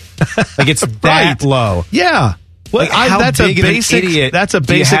on. Like it's that low. Yeah. Well, like how that's big a basic of an idiot that's a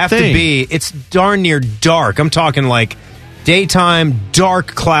basic do you have thing. To be. It's darn near dark. I'm talking like daytime, dark,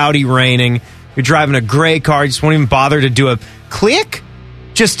 cloudy, raining. You're driving a gray car. You just won't even bother to do a click.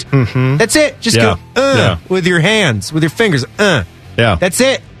 Just that's it. Just go with your hands, with your fingers. Yeah, that's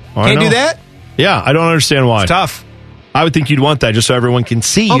it. Can't do that. Yeah, I don't understand why. It's tough. I would think you'd want that just so everyone can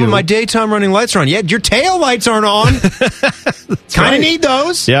see you. But my daytime running lights are on. Yeah, your tail lights aren't on. Kind of need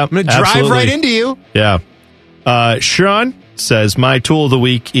those. Yeah, I'm going to drive right into you. Yeah. Sean says, my Tool of the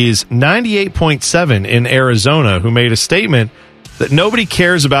Week is 98.7 in Arizona, who made a statement that nobody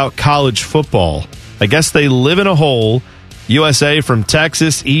cares about college football. I guess they live in a hole. USA from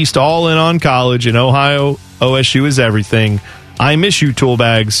Texas, East, all in on college. In Ohio, OSU is everything. I miss you, tool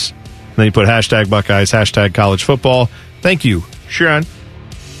bags. And then you put hashtag Buckeyes, hashtag college football. Thank you, Sharon.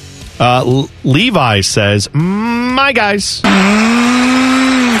 Levi says, my guys.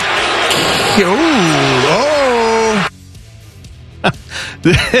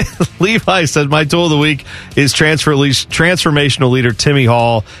 Levi said, my tool of the week is transformational leader Timmy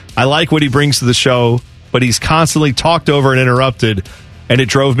Hall. I like what he brings to the show, but he's constantly talked over and interrupted, and it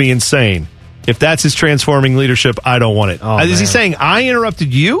drove me insane. If that's his transforming leadership, I don't want it. Is he saying I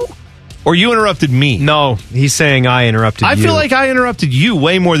interrupted you? Or you interrupted me? No, he's saying I interrupted you. I feel like I interrupted you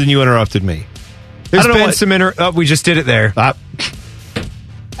way more than you interrupted me. There's been some we just did it there.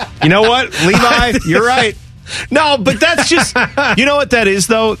 You know what, Levi? You're right. No, but that's just, you know what that is,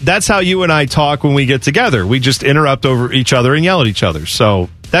 though? That's how you and I talk when we get together. We just interrupt over each other and yell at each other. So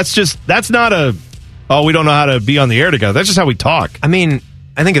that's not we don't know how to be on the air together. That's just how we talk. I mean,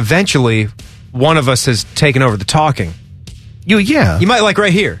 I think eventually one of us has taken over the talking. Yeah. You might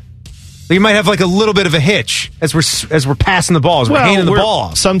right here. You might have a little bit of a hitch as we're passing the ball, as we're handing the ball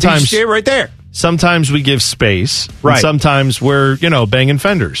off. Sometimes stay right there. Sometimes we give space. Right. And sometimes we're, banging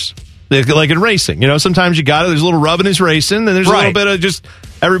fenders. Like in racing. Sometimes you got it. There's a little rubbing as racing, and there's a little bit of just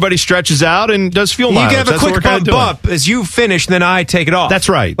everybody stretches out and does fuel mileage. You can have a quick bump as you finish, then I take it off. That's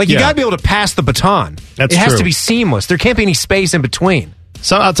right. You got to be able to pass the baton. It has to be seamless. There can't be any space in between.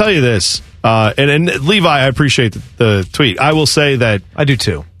 So I'll tell you this, and Levi, I appreciate the tweet. I will say that I do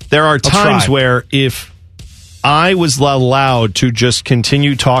too. There are times where if I was allowed to just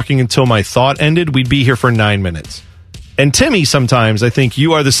continue talking until my thought ended, we'd be here for 9 minutes. And Timmy, sometimes I think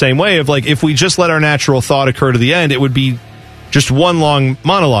you are the same way of if we just let our natural thought occur to the end, it would be just one long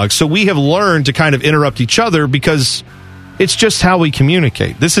monologue. So we have learned to kind of interrupt each other because it's just how we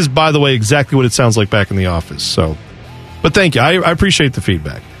communicate. This is, by the way, exactly what it sounds like back in the office. So, but thank you. I appreciate the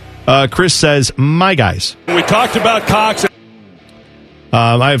feedback. Chris says, my guys. We talked about Cox.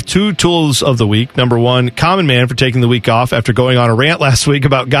 I have two tools of the week. Number one, Common Man for taking the week off after going on a rant last week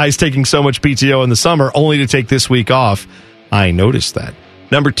about guys taking so much PTO in the summer only to take this week off. I noticed that.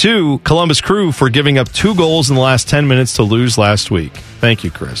 Number two, Columbus Crew for giving up 2 goals in the last 10 minutes to lose last week. Thank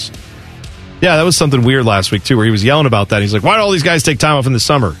you, Chris. Yeah, that was something weird last week, too, where he was yelling about that. He's like, why do all these guys take time off in the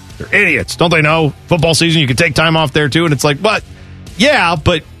summer? They're idiots. Don't they know? Football season, you can take time off there, too. And it's like, what? Yeah,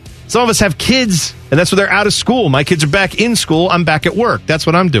 but some of us have kids, and that's when they're out of school. My kids are back in school. I'm back at work. That's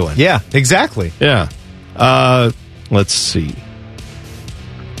what I'm doing. Yeah, exactly. Yeah. Let's see.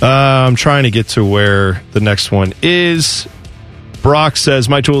 I'm trying to get to where the next one is. Brock says,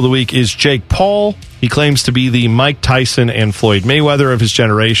 my tool of the week is Jake Paul. He claims to be the Mike Tyson and Floyd Mayweather of his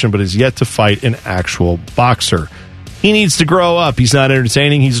generation, but is yet to fight an actual boxer. He needs to grow up. He's not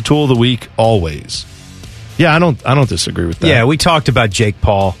entertaining. He's a tool of the week always. Yeah, I don't disagree with that. Yeah, we talked about Jake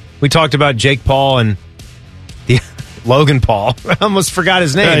Paul. We talked about Jake Paul and the Logan Paul. I almost forgot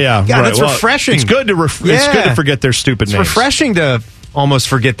his name. Yeah, God, that's refreshing. It's good to it's good to forget their stupid names. It's refreshing to almost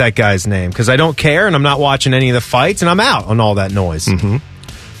forget that guy's name because I don't care and I'm not watching any of the fights and I'm out on all that noise.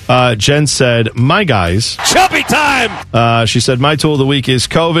 Mm-hmm. Jen said, my guys. Chubby time! She said, my tool of the week is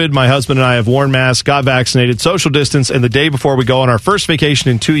COVID. My husband and I have worn masks, got vaccinated, social distance, and the day before we go on our first vacation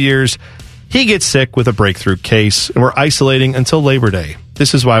in 2 years, he gets sick with a breakthrough case, and we're isolating until Labor Day.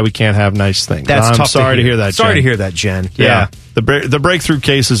 This is why we can't have nice things. I'm sorry to hear that, Jen. Sorry to hear that, Jen. Yeah. The breakthrough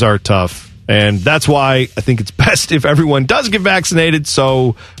cases are tough. And that's why I think it's best if everyone does get vaccinated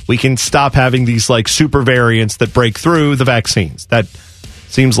so we can stop having these super variants that break through the vaccines. That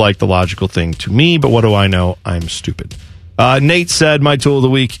seems like the logical thing to me, but what do I know? I'm stupid. Nate said, my tool of the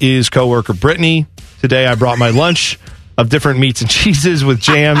week is coworker Brittany. Today I brought my lunch of different meats and cheeses with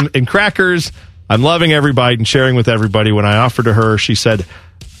jam and crackers. I'm loving every bite and sharing with everybody. When I offered to her, she said,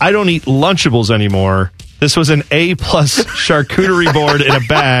 I don't eat Lunchables anymore. This was an A+ charcuterie board in a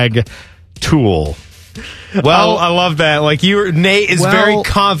bag. Tool. Well, I love that. Nate is very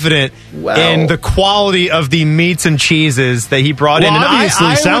confident in the quality of the meats and cheeses that he brought in. And obviously,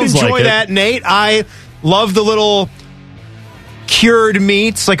 I would enjoy that, Nate. I love the little cured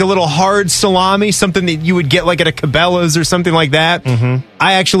meats, like a little hard salami, something that you would get at a Cabela's or something like that. Mm-hmm.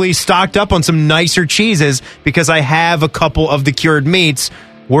 I actually stocked up on some nicer cheeses because I have a couple of the cured meats.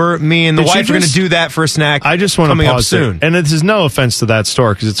 Me and the wife are going to do that for a snack. I just want to pause soon. And this is no offense to that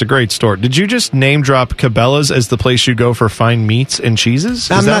store because it's a great store. Did you just name drop Cabela's as the place you go for fine meats and cheeses?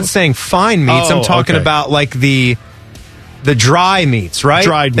 I'm not saying fine meats. I'm talking about the dry meats, right?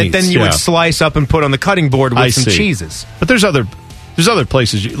 Dried meats. That then you would slice up and put on the cutting board with some cheeses. But there's other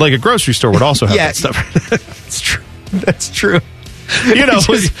places, like a grocery store would also have that stuff. It's true. That's true. You know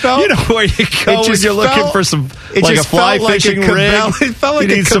where you go when you're looking for some like a fly fishing rig. It felt like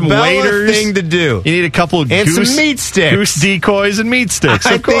you need some waders thing to do. You need a couple of and some meat sticks, goose decoys, and meat sticks.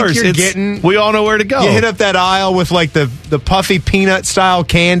 Of course, we all know where to go. You hit up that aisle with like the puffy peanut style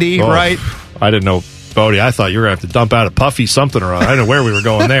candy, right? I didn't know, Bodie. I thought you were going to have to dump out a puffy something or other. I didn't know where we were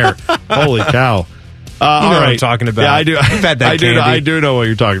going there. Holy cow! All right. What I'm talking about. Yeah, I do. You've had that candy. I do know what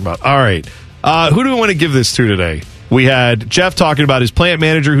you're talking about. All right. Who do we want to give this to today? We had Jeff talking about his plant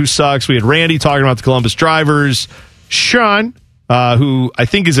manager who sucks. We had Randy talking about the Columbus drivers. Sean, who I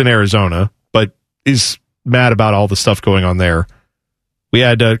think is in Arizona, but is mad about all the stuff going on there. We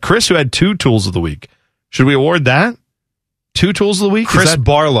had Chris, who had 2 tools of the week. Should we award that? 2 tools of the week? Chris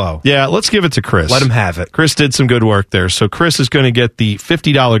Barlow. Yeah, let's give it to Chris. Let him have it. Chris did some good work there. So Chris is going to get the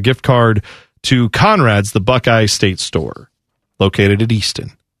 $50 gift card to Conrad's, the Buckeye State Store, located at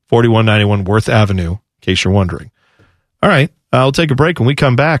Easton, 4191 Worth Avenue, in case you're wondering. All right, I'll take a break. When we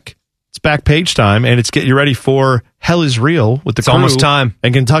come back, it's back page time, and it's get you ready for Hell is Real with the Crew. Almost time.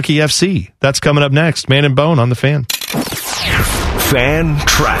 And Kentucky FC. That's coming up next. Man and Bone on the Fan. Fan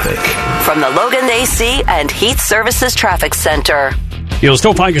traffic. From the Logan AC and Heat Services Traffic Center. You'll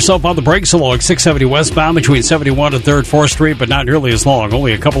still find yourself on the brakes along 670 westbound between 71 and 3rd 4th Street, but not nearly as long.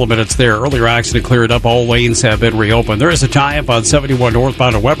 Only a couple of minutes there. Earlier accident cleared up. All lanes have been reopened. There is a tie-up on 71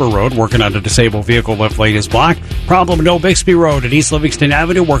 northbound at Weber Road. Working on a disabled vehicle. Left lane is blocked. Problem at Old Bixby Road at East Livingston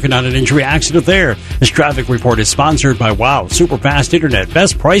Avenue. Working on an injury accident there. This traffic report is sponsored by WOW. Super fast internet.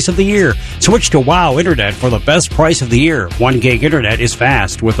 Best price of the year. Switch to WOW Internet for the best price of the year. 1 gig internet is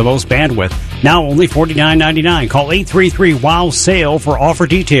fast with the most bandwidth. Now only $49.99. Call 833-WOW-SALE for offer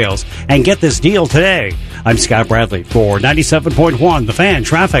details and get this deal today. I'm Scott Bradley for 97.1 The Fan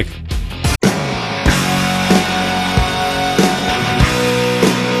Traffic.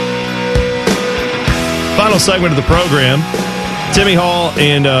 Final segment of the program. Timmy Hall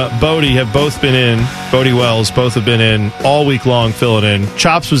and Bodie have both been in. Bodie Wells both have been in all week long filling in.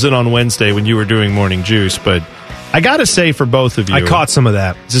 Chops was in on Wednesday when you were doing Morning Juice, but I got to say for both of you, I caught some of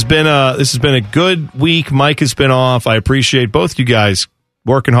that. This has been a good week. Mike has been off. I appreciate both you guys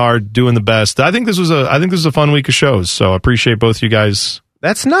working hard, doing the best. I think this was a fun week of shows. So I appreciate both you guys.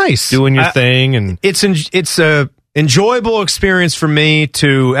 That's nice. Doing your thing, and it's a enjoyable experience for me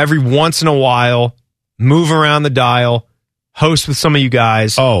to every once in a while move around the dial, host with some of you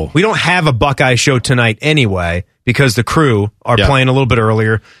guys. Oh, we don't have a Buckeye show tonight anyway because the Crew are playing a little bit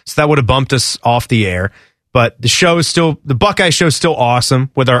earlier, so that would have bumped us off the air. But the Buckeye show is still awesome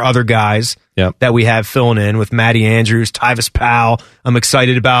with our other guys that we have filling in with Matty Andrews, Tyvis Powell. I'm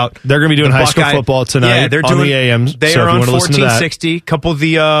excited about. They're going to be doing high school football tonight. Yeah, they're on the AMs. They are on 1460. A couple of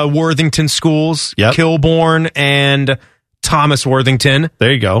the Worthington schools, Kilbourne and Thomas Worthington.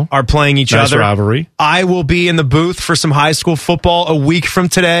 There you go. Are playing each nice other. Rivalry. I will be in the booth for some high school football a week from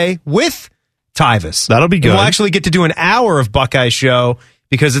today with Tyvis. That'll be good. And we'll actually get to do an hour of Buckeye show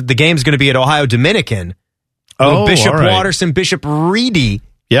because the game's going to be at Ohio Dominican. Oh, Bishop right. Watterson, Bishop Reedy.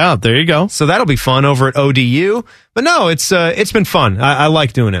 Yeah, there you go. So that'll be fun over at ODU. But no, it's been fun. I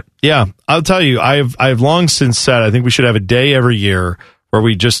like doing it. Yeah, I'll tell you, I've long since said I think we should have a day every year where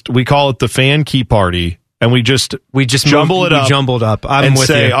we call it the Fan Key Party, and we just jumble it up. Jumbled up. I'm and with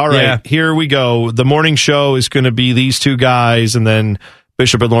say, you. all right, here we go. The morning show is going to be these two guys, and then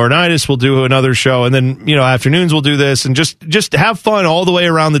Bishop and Laurinaitis will do another show, and then afternoons we'll do this, and just have fun all the way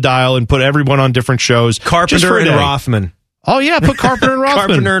around the dial and put everyone on different shows. Carpenter and Rothman. Oh yeah, put Carpenter and Rothman.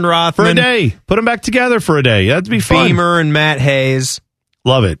 Carpenter and Rothman for a day. Put them back together for a day. That'd be fun. Beamer and Matt Hayes.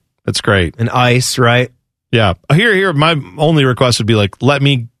 Love it. That's great. And Ice, right? Yeah. Here. My only request would be let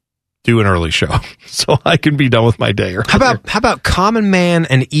me do an early show so I can be done with my day. How about Common Man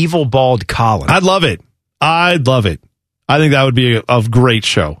and Evil Bald Colin? I'd love it. I think that would be a great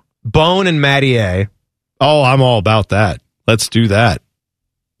show. Bone and Matty A. Oh, I'm all about that. Let's do that.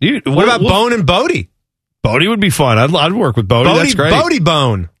 Dude, what about Bone and Bodie? Bodie would be fun. I'd work with Bodie. That's great. Bodie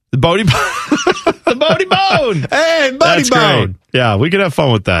Bone. The Bodie The Bodie Bone. Hey, Bodie Bone. Great. Yeah, we could have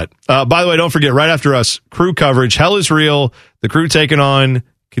fun with that. By the way, don't forget, right after us, Crew coverage. Hell is Real. The Crew taking on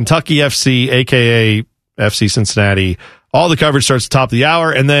Kentucky FC, a.k.a. FC Cincinnati. All the coverage starts at the top of the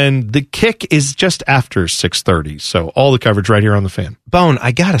hour, and then the kick is just after 6:30. So all the coverage right here on the Fan. Bone,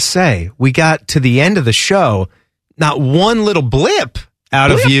 I got to say, we got to the end of the show, not one little blip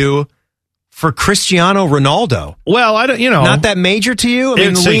out of you for Cristiano Ronaldo. Well, I don't, not that major to you. I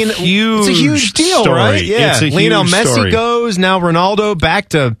mean, it's a huge deal, story. Right? Yeah, it's a Lionel huge Messi story. goes, now Ronaldo back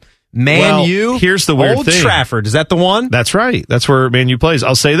to Man U. Here's the weird Old thing. Trafford, is that the one? That's right. That's where Man U plays.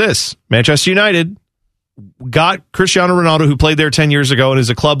 I'll say this: Manchester United got Cristiano Ronaldo, who played there 10 years ago and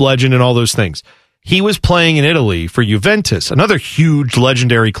is a club legend and all those things. he was playing in Italy for Juventus, another huge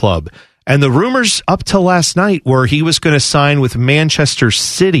legendary club. And the rumors up till last night were he was going to sign with Manchester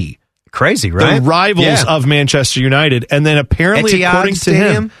City. Crazy, right? The rivals of Manchester United. And then apparently, Etihad according to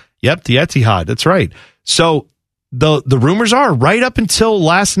him, the Etihad, that's right. So the rumors are right up until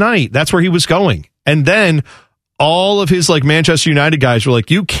last night, that's where he was going. And then all of his Manchester United guys were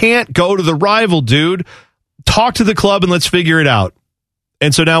like, you can't go to the rival, dude. Talk to the club and let's figure it out.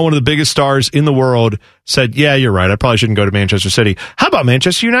 And so now one of the biggest stars in the world said, yeah, you're right. I probably shouldn't go to Manchester City. How about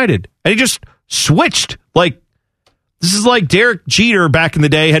Manchester United? And he just switched. This is like Derek Jeter back in the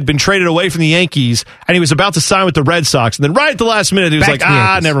day had been traded away from the Yankees, and he was about to sign with the Red Sox. And then right at the last minute, he was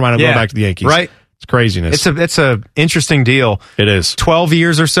never mind. I'm going back to the Yankees. Right. It's craziness. It's a interesting deal. It is. 12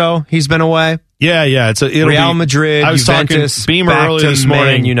 years or so he's been away. Yeah. It'll Real Madrid, I was Juventus, talking Beamer back earlier to this morning.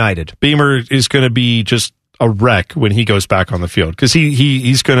 Man United. Beamer is going to be just a wreck when he goes back on the field because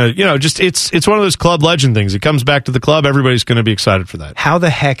he's going to, it's one of those club legend things. He comes back to the club, everybody's going to be excited for that. How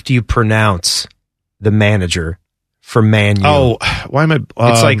the heck do you pronounce the manager for Man U? Oh, why am I?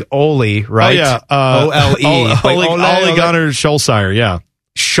 It's like Ole, right? Oh, yeah. Ole Gunnar Solskjaer, yeah.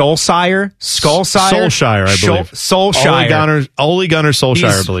 Solskjaer? Solskjaer, I believe. Solskjaer. Ole Gunnar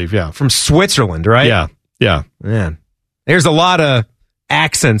Solskjaer, I believe, yeah. From Switzerland, right? Yeah. Man, there's a lot of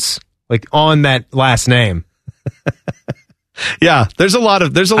accents on that last name. Yeah, there's a lot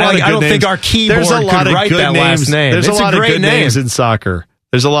of good names. I don't think our keyboard could write that last name. There's a lot of good names in soccer.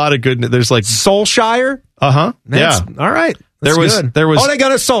 There's a lot of good. There's Solskjaer. Yeah. All right. There was Ole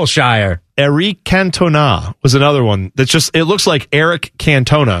Gunnar Solskjaer. Eric Cantona was another one. It looks like Eric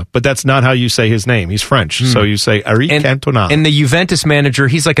Cantona, but that's not how you say his name. He's French, so you say Eric Cantona. And the Juventus manager,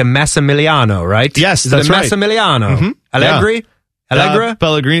 he's like a Massimiliano, right? Yes, that's right. Massimiliano. Mm-hmm. Allegri.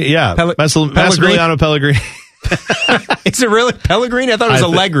 Pellegrini. Yeah. Massimiliano Pellegrini. Is it really Pellegrini? I thought it was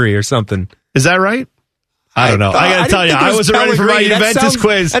Allegri or something. Is that right? I don't know. I got to tell you, I wasn't ready for my Juventus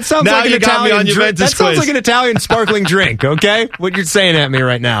quiz. That sounds now like an Italian quiz. That sounds like an Italian sparkling drink, okay? What you're saying at me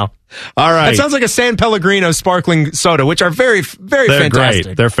right now. All right. That sounds like a San Pellegrino sparkling soda, which are very, very fantastic.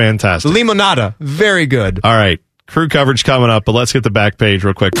 Great. They're fantastic. Limonada, very good. All right. Crew coverage coming up, but let's get the back page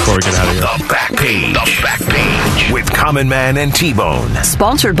real quick before we get out of here. The back page. The back page with Common Man and T-Bone.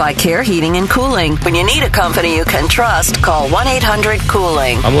 Sponsored by Care Heating and Cooling. When you need a company you can trust, call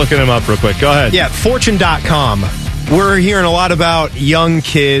 1-800-COOLING. I'm looking him up real quick. Go ahead. Yeah, Fortune.com. We're hearing a lot about young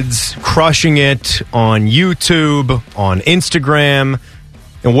kids crushing it on YouTube, on Instagram,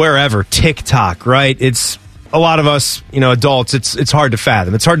 and wherever, TikTok, right? It's a lot of us, adults, it's hard to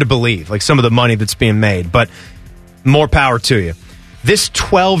fathom. It's hard to believe, some of the money that's being made, but more power to you. This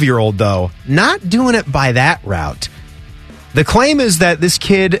 12-year-old, though, not doing it by that route. The claim is that this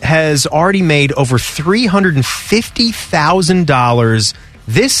kid has already made over $350,000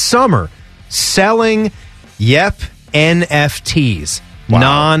 this summer selling, NFTs,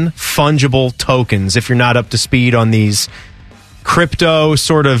 non-fungible tokens, if you're not up to speed on these crypto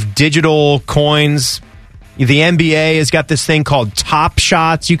sort of digital coins. The NBA has got this thing called Top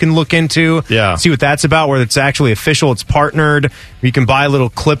Shots you can look into, see what that's about, where it's actually official, it's partnered. You can buy little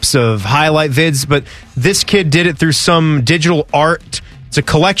clips of highlight vids, but this kid did it through some digital art. It's a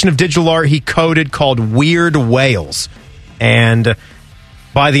collection of digital art he coded called Weird Whales. And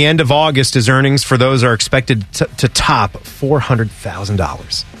by the end of August, his earnings for those are expected to top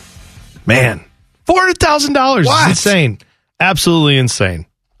 $400,000. Man, $400,000 is insane. Absolutely insane.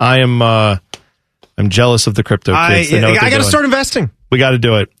 I'm jealous of the crypto kids. I got to start investing. We got to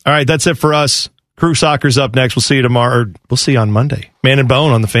do it. All right, that's it for us. Crew Soccer's up next. We'll see you tomorrow. We'll see you on Monday. Man and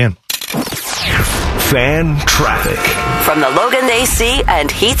Bone on the Fan. Fan traffic. From the Logan AC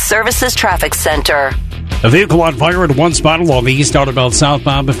and Heat Services Traffic Center. A vehicle on fire at one spot along the east outbound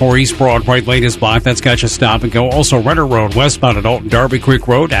southbound before East Broadway Lane is blocked. That's got you stop and go. Also, Renner Road westbound at Alton Darby Creek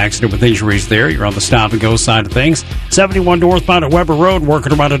Road. Accident with injuries there. You're on the stop and go side of things. 71 northbound at Weber Road.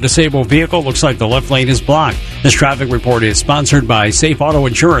 Working around a disabled vehicle. Looks like the left lane is blocked. This traffic report is sponsored by Safe Auto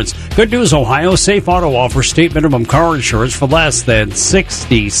Insurance. Good news, Ohio. Safe Auto offers state minimum car insurance for less than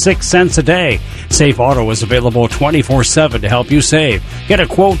 66 cents a day. Safe Auto is available 24/7 to help you save. Get a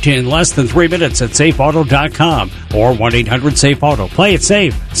quote in less than 3 minutes at safeauto.com or 1-800-SAFE-AUTO. Play it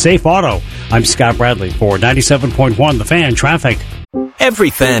safe. Safe Auto. I'm Scott Bradley for 97.1 The Fan Traffic. Every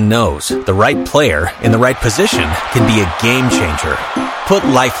fan knows the right player in the right position can be a game changer. Put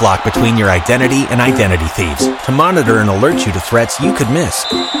LifeLock between your identity and identity thieves to monitor and alert you to threats you could miss.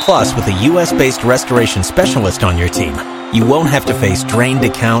 Plus, with a U.S.-based restoration specialist on your team, you won't have to face drained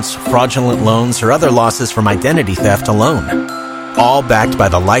accounts, fraudulent loans, or other losses from identity theft alone. All backed by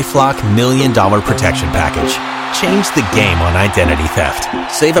the LifeLock $1 Million Protection Package. Change the game on identity theft.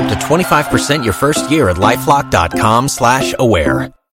 Save up to 25% your first year at LifeLock.com/aware.